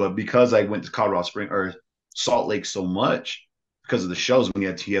those two, but because I went to Colorado Springs or Salt Lake so much because of the shows, when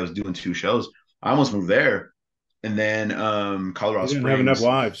I was doing two shows, I almost moved there. And then Colorado Springs. Have enough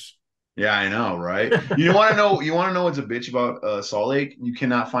wives. Yeah, I know, right? You want to know what's a bitch about Salt Lake? You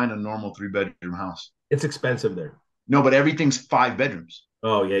cannot find a normal 3-bedroom house. It's expensive there. No, but everything's 5 bedrooms.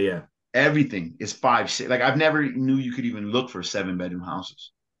 Oh yeah. Everything is 5, 6. Like, I've never knew you could even look for 7-bedroom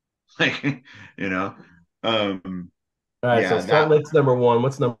houses. Like, All right, so Salt Lake's number one.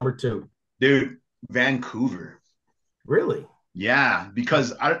 What's number two? Dude, Vancouver. Really? Yeah,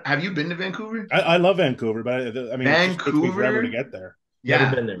 because have you been to Vancouver? I love Vancouver, but I mean, Vancouver, it just took me forever to get there. Yeah,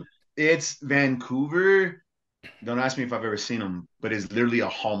 never been there. It's Vancouver. Don't ask me if I've ever seen them, but it's literally a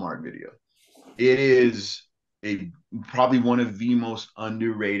Hallmark video. It is probably one of the most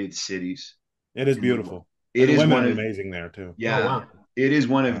underrated cities. It is beautiful. It is amazing there too. Yeah. Oh, wow. It is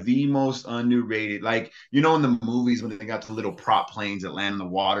one of the most underrated. Like, in the movies when they got the little prop planes that land in the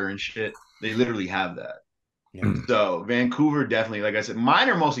water and shit, they literally have that. Yeah. So Vancouver, definitely, like I said, mine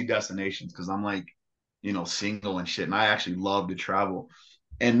are mostly destinations because I'm like, single and shit, and I actually love to travel.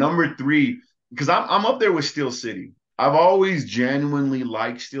 And number three, because I'm up there with Steel City. I've always genuinely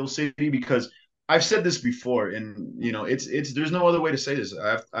liked Steel City because I've said this before, and it's there's no other way to say this.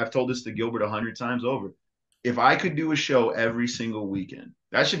 I've told this to Gilbert 100 times over. If I could do a show every single weekend,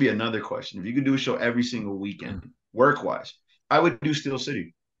 that should be another question. If you could do a show every single weekend, work-wise, I would do Steel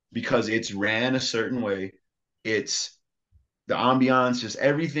City because it's ran a certain way. It's the ambiance, just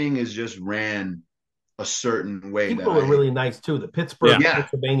everything is just ran a certain way. People are really nice too. The Pittsburgh,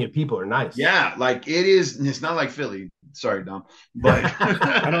 Pennsylvania people are nice. Yeah, like it is. It's not like Philly. Sorry, Dom, but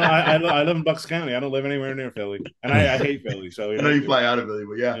I live in Bucks County. I don't live anywhere near Philly, and I hate Philly. So I know you fly out of Philly,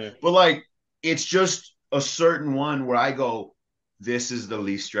 but yeah. But like it's just a certain one where I go, this is the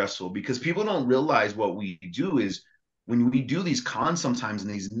least stressful, because people don't realize what we do is when we do these cons sometimes in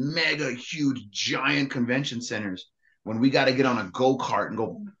these mega huge giant convention centers, when we got to get on a go-kart and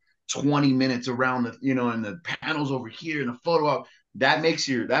go 20 minutes around the, you know, and the panels over here and the photo op, that makes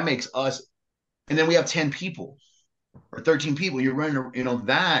us, and then we have 10 people or 13 people, you're running, you know,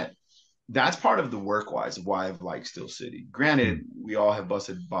 that's part of the work wise of why I've liked Steel City. Granted, we all have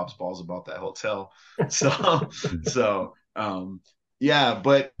busted Bob's balls about that hotel. So yeah,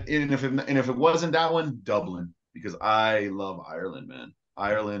 but if it wasn't that one, Dublin, because I love Ireland, man.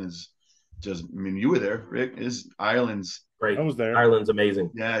 Ireland is just, I mean, you were there, Rick. Ireland's great. I was there. Ireland's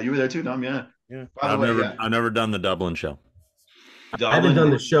amazing. Yeah, you were there too, Dom. Yeah. I've never done the Dublin show. I haven't done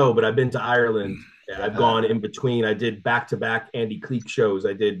the show, but I've been to Ireland, and I've gone in between. I did back-to-back Andy Cleek shows.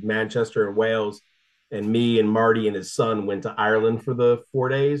 I did Manchester and Wales, and me and Marty and his son went to Ireland for the 4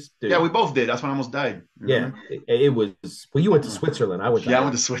 days. Dude. Yeah, we both did. That's when I almost died. Remember? Yeah, it was. Well, you went to Switzerland. I went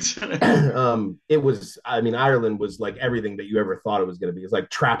to Switzerland. It was. I mean, Ireland was like everything that you ever thought it was going to be. It's like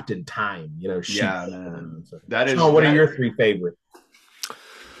trapped in time. You know. Yeah, man. That is. Sean, what are your three favorite?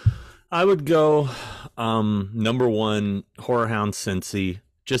 I would go number one, Horror Hound Cincy,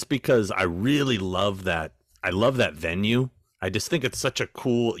 just because I really love that. I love that venue. I just think it's such a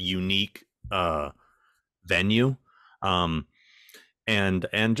cool, unique venue. And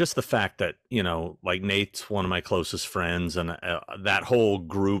just the fact that, you know, like Nate's one of my closest friends, and that whole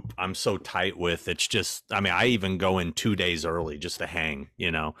group I'm so tight with. It's just, I mean, I even go in 2 days early just to hang,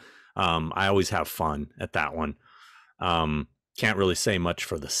 you know. I always have fun at that one. Can't really say much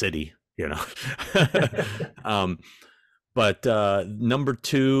for the city, you know. But number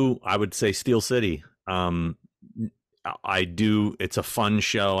two, I would say Steel City. It's a fun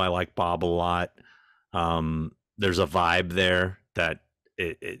show. I like Bob a lot. There's a vibe there that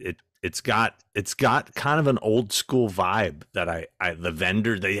it's got kind of an old school vibe that the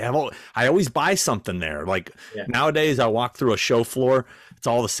vendor, I always buy something there. Like nowadays I walk through a show floor, it's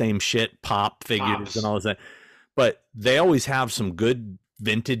all the same shit, pop figures and all that. But they always have some good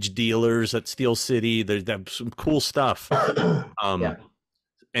vintage dealers at Steel City. There's some cool stuff.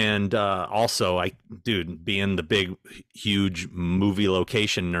 And also, being the big, huge movie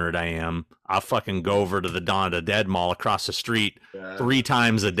location nerd I am, I'll fucking go over to the Dawn of the Dead Mall across the street 3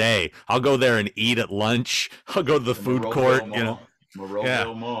 times a day. I'll go there and eat at lunch. I'll go to the food court, you know.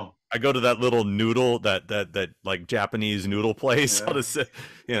 Mall. I go to that little noodle, that like Japanese noodle place. I'll just,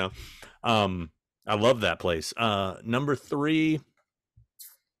 you know, I love that place. Number 3,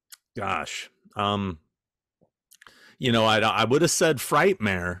 gosh, you know, I would have said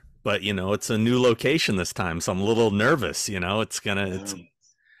Frightmare, but you know, it's a new location this time, so I'm a little nervous. You know,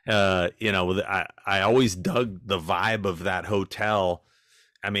 you know, I always dug the vibe of that hotel.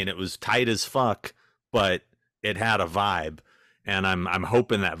 I mean, it was tight as fuck, but it had a vibe, and I'm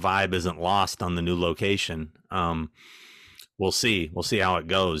hoping that vibe isn't lost on the new location. We'll see how it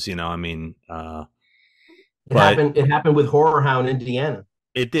goes. You know, I mean, it happened with Horror Hound Indiana.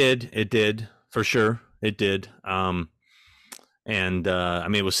 It did for sure. It did. And I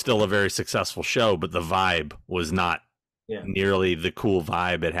mean, it was still a very successful show, but the vibe was not nearly the cool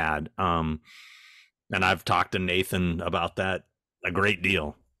vibe it had. And I've talked to Nathan about that a great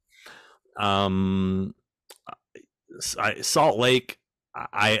deal. Salt Lake,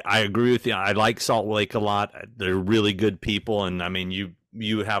 I agree with you. I like Salt Lake a lot. They're really good people. And I mean,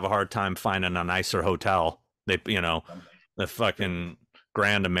 you have a hard time finding a nicer hotel. They, you know, the fucking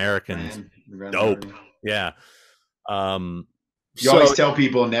Grand Americans, dope. Yeah. You always tell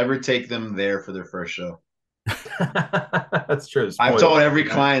people never take them there for their first show. That's true. I've told every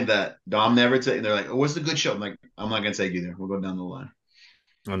client that. Dom never take. They're like, oh, "What's the good show?" I'm like, "I'm not gonna take you there. We'll go down the line."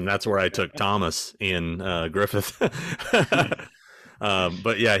 And that's where I took Thomas in Griffith.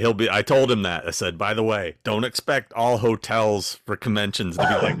 But yeah, I told him that. I said, by the way, don't expect all hotels for conventions to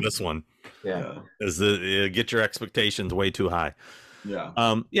be like this one. Yeah, get your expectations way too high.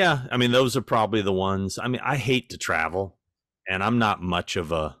 Yeah. Yeah. I mean, those are probably the ones. I mean, I hate to travel, and I'm not much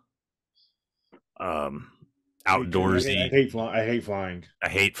of a outdoorsy. I hate flying. I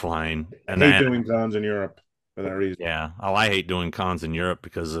hate flying. And I hate doing cons in Europe for that reason. Yeah. I hate doing cons in Europe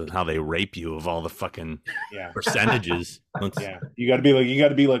because of how they rape you of all the fucking percentages. Yeah. You got to be like you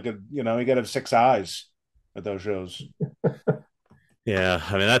got to have 6 eyes at those shows. Yeah.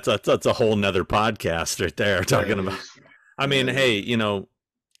 I mean, that's a whole nother podcast right there talking about. I mean, hey, you know,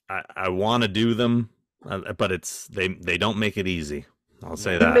 I want to do them, but they don't make it easy. I'll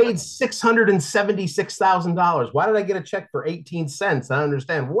say He that. made $676,000. Why did I get a check for 18 cents? I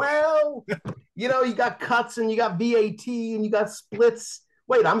understand. Well, you got cuts and you got VAT and you got splits.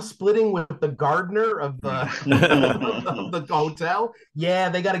 Wait, I'm splitting with the gardener of the of the hotel. Yeah,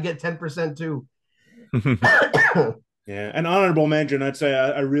 they got to get 10% too. Yeah, an honorable mention. I'd say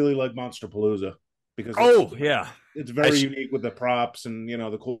I really like Monsterpalooza because it's very unique with the props and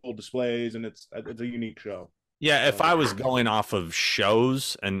the cool displays, and it's a unique show. Yeah, if I was going off of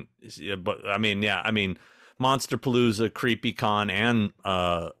shows, Monsterpalooza, CreepyCon, and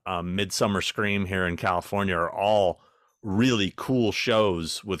Midsummer Scream here in California are all really cool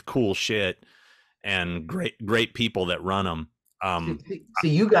shows with cool shit and great people that run them. See,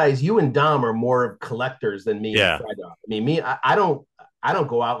 you guys, you and Dom are more of collectors than me and Fred are. I mean, I don't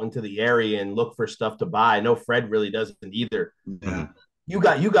go out into the area and look for stuff to buy. I know Fred really doesn't either. Yeah. You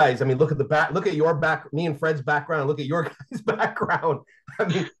guys, I mean, look at your back, me and Fred's background, look at your guys' background. I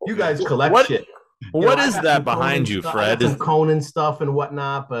mean, you guys collect shit. What is that behind you, Fred? Some Conan stuff and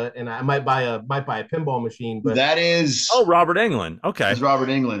whatnot, and I might buy a pinball machine, but that is Robert Englund. Okay. It's Robert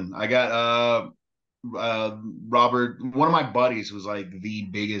Englund. I got Robert, one of my buddies who's like the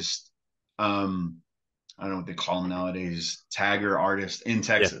biggest I don't know what they call him nowadays, tagger artist in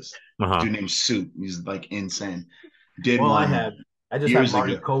Texas. Yeah. Dude named Soup. He's like insane. I just have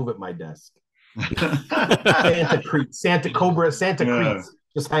Marty Cove at my desk. Santa Creeds,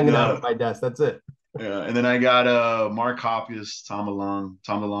 just hanging out at my desk. That's it. Yeah, and then I got Mark Hoppus, Tom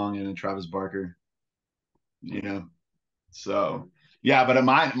DeLonge, and Travis Barker. So yeah, but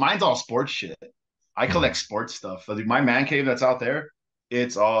mine's all sports shit. I collect sports stuff. Like my man cave that's out there,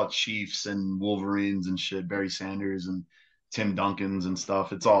 it's all Chiefs and Wolverines and shit, Barry Sanders and Tim Duncans and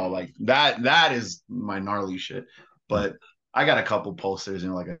stuff. It's all like that. That is my gnarly shit. But I got a couple posters,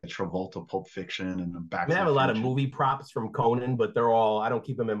 like a Travolta Pulp Fiction and a Back. I have a lot of movie props from Conan, but I don't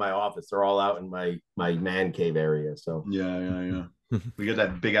keep them in my office. They're all out in my man cave area. So yeah. We got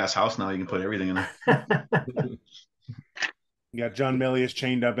that big ass house now. You can put everything in there. You got John Milius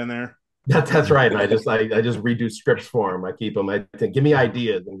chained up in there. That's right. And I just redo scripts for him. I keep them. I think, give me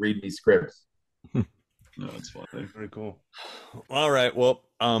ideas and read these scripts. No, it's funny. Very cool. All right. Well,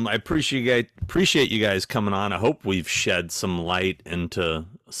 I appreciate you guys coming on. I hope we've shed some light into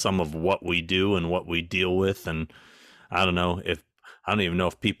some of what we do and what we deal with. And I don't even know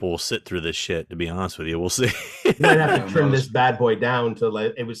if people will sit through this shit, to be honest with you. We'll see. You might have to trim this bad boy down to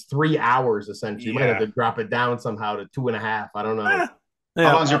it was 3 hours essentially. You might have to drop it down somehow to 2.5. I don't know.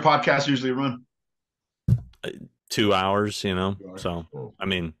 How long does your podcast usually run? 2 hours, So I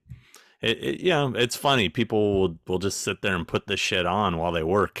mean, it's funny. People will just sit there and put this shit on while they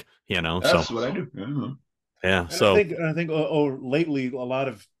work, That's what I do. Yeah. And so I think lately a lot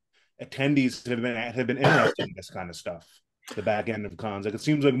of attendees have been interested in this kind of stuff. The back end of cons, like it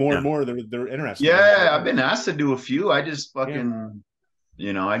seems like more and more they're interested. Yeah, I've been asked to do a few. I just fucking,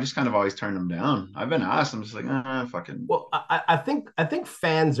 I just kind of always turn them down. I've been asked. I'm just like, fucking. Well, I think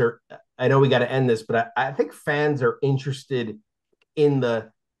fans are. I know we got to end this, but I think fans are interested in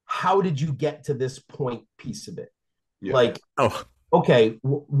the how did you get to this point piece of it. Yeah. Like, okay,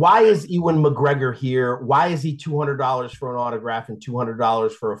 why is Ewan McGregor here? Why is he $200 for an autograph and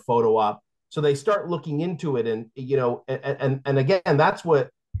 $200 for a photo op? So they start looking into it, and and again, that's what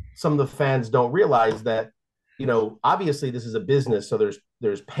some of the fans don't realize, that obviously this is a business, so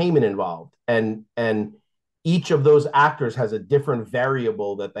there's payment involved, and each of those actors has a different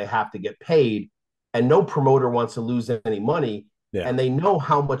variable that they have to get paid, and no promoter wants to lose any money, and they know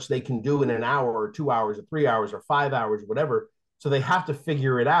how much they can do in an hour or 2 hours or 3 hours or 5 hours, whatever. So they have to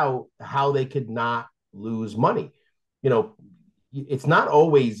figure it out how they could not lose money. It's not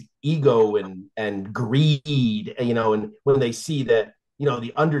always ego and greed, and when they see that,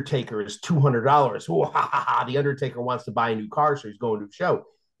 the Undertaker is $200, the Undertaker wants to buy a new car, so he's going to a show.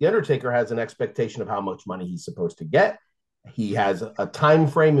 The Undertaker has an expectation of how much money he's supposed to get. He has a time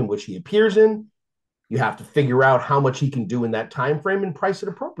frame in which he appears in. You have to figure out how much he can do in that time frame and price it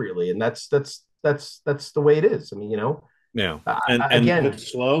appropriately, and that's the way it is. I mean, yeah. And again,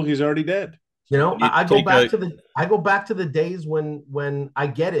 it's slow. He's already dead. I go back to the days when I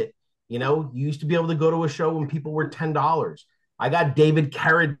get it. You used to be able to go to a show when people were $10. I got David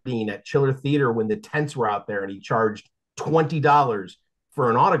Carradine at Chiller Theater when the tents were out there, and he charged $20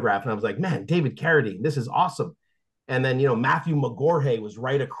 for an autograph, and I was like, man, David Carradine, this is awesome. And then Matthew McGorhay was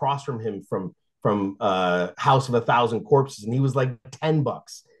right across from him from House of a Thousand Corpses, and he was like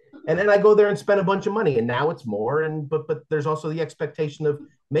 $10. And then I go there and spend a bunch of money, and now it's more. But there's also the expectation of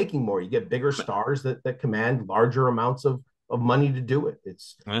making more. You get bigger stars that command larger amounts of of money to do it.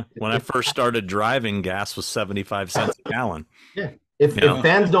 When I first started driving, gas was 75 cents a gallon. Yeah. If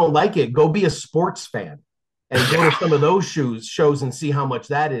fans don't like it, go be a sports fan and go to some of those shows and see how much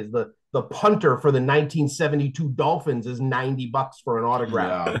that is. The punter for the 1972 Dolphins is $90 for an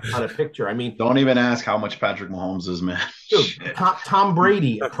autograph on a picture. I mean, don't even ask how much Patrick Mahomes is, man. Dude, Tom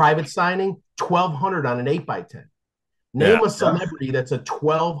Brady, a private signing, $1,200 on an 8x10. Name a celebrity that's a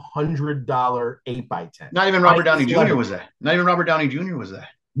 $1,200 8x10. Not even Robert Downey Jr. was that. Not even Robert Downey Jr. was that.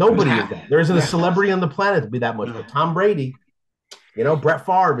 Nobody is that. There isn't a celebrity on the planet to be that much. But Tom Brady, Brett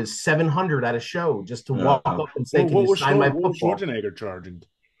Favre is $700 at a show just to walk up and say, "Can you sign my football?" What was Schwarzenegger charging?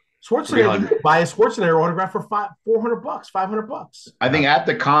 Schwarzenegger buy a Schwarzenegger autograph for $400, $500. I think at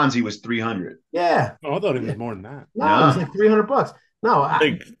the cons he was 300. Yeah. Oh, I thought it was more than that. No, it was like $300. No, I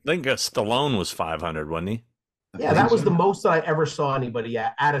think Stallone was 500, wasn't he? Yeah, that was the most that I ever saw anybody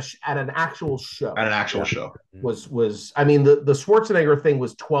at an actual show. At an actual show was I mean the Schwarzenegger thing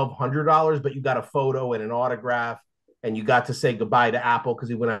was $1,200, but you got a photo and an autograph, and you got to say goodbye to Apple because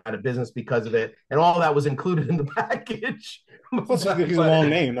he went out of business because of it, and all that was included in the package. Plus, he's a long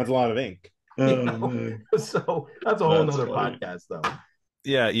name. That's a lot of ink. So that's a whole nother podcast, though.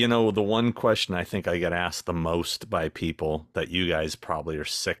 Yeah, the one question I think I get asked the most by people that you guys probably are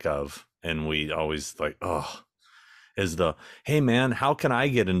sick of, and we always is hey man, how can I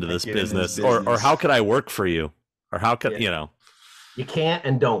get into this business? Or how could I work for you? Or how could You can't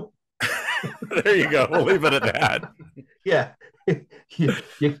and don't. There you go. We'll leave it at that. Yeah. You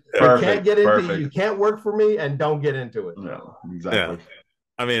can't get into it. You can't work for me and don't get into it. No, exactly. Yeah.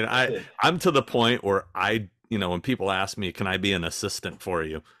 I mean, I'm to the point where when people ask me, can I be an assistant for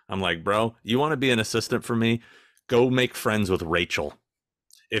you? I'm like, bro, you want to be an assistant for me? Go make friends with Rachel.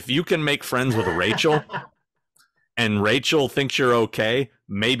 If you can make friends with Rachel and Rachel thinks you're okay,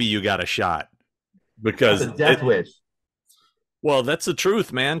 maybe you got a shot. Because that's a death wish. Well, that's the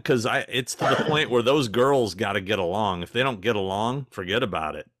truth, man, because it's to the point where those girls got to get along. If they don't get along, forget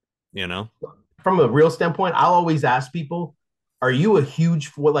about it, From a real standpoint, I'll always ask people, are you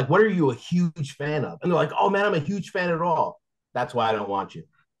what are you a huge fan of? And they're like, oh, man, I'm a huge fan at all. That's why I don't want you.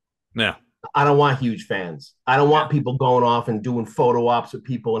 Yeah. I don't want huge fans. I don't want people going off and doing photo ops with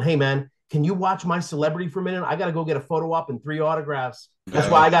people. And, hey, man, can you watch my celebrity for a minute? I got to go get a photo op and 3 autographs. That's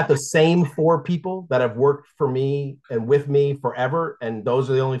why I got the same 4 people that have worked for me and with me forever, and those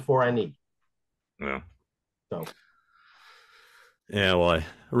are the only 4 I need. Yeah. So. Yeah, well,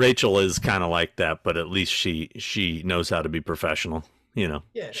 Rachel is kind of like that, but at least she knows how to be professional.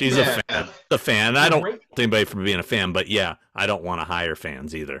 She's a fan. I don't want anybody from being a fan, but I don't want to hire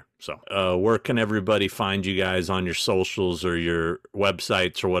fans either. So, where can everybody find you guys on your socials or your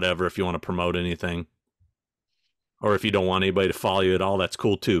websites or whatever if you want to promote anything? Or if you don't want anybody to follow you at all, that's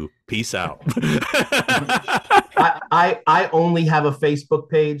cool too. Peace out. I only have a Facebook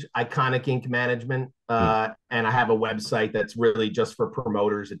page, Iconic Ink Management, and I have a website that's really just for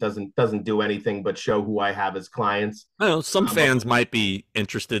promoters. It doesn't do anything but show who I have as clients. Some fans might be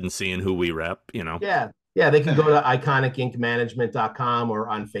interested in seeing who we rep. Yeah, they can go to iconikinkmanagement.com or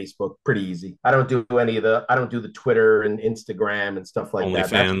on Facebook. Pretty easy. I don't do the Twitter and Instagram and stuff like that.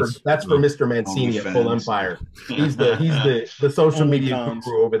 That's for Mr. Mancini at Full Empire. He's the social media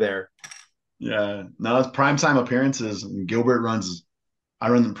guru over there. Yeah. No, it's primetime appearances. I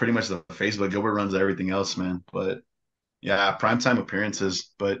run pretty much the Facebook. Gilbert runs everything else, man. But yeah, primetime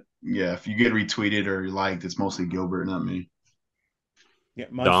appearances. But yeah, if you get retweeted or liked, it's mostly Gilbert, not me. Yeah,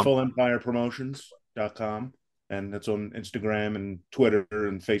 mine's FullEmpirePromotions.com, and that's on Instagram and Twitter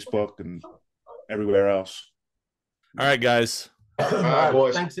and Facebook and everywhere else. All right, guys. All right,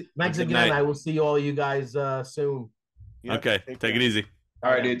 boys. Thanks again. Night. I will see all you guys soon. Yeah, okay, take it easy.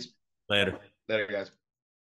 All right, dudes. Later. Later, guys.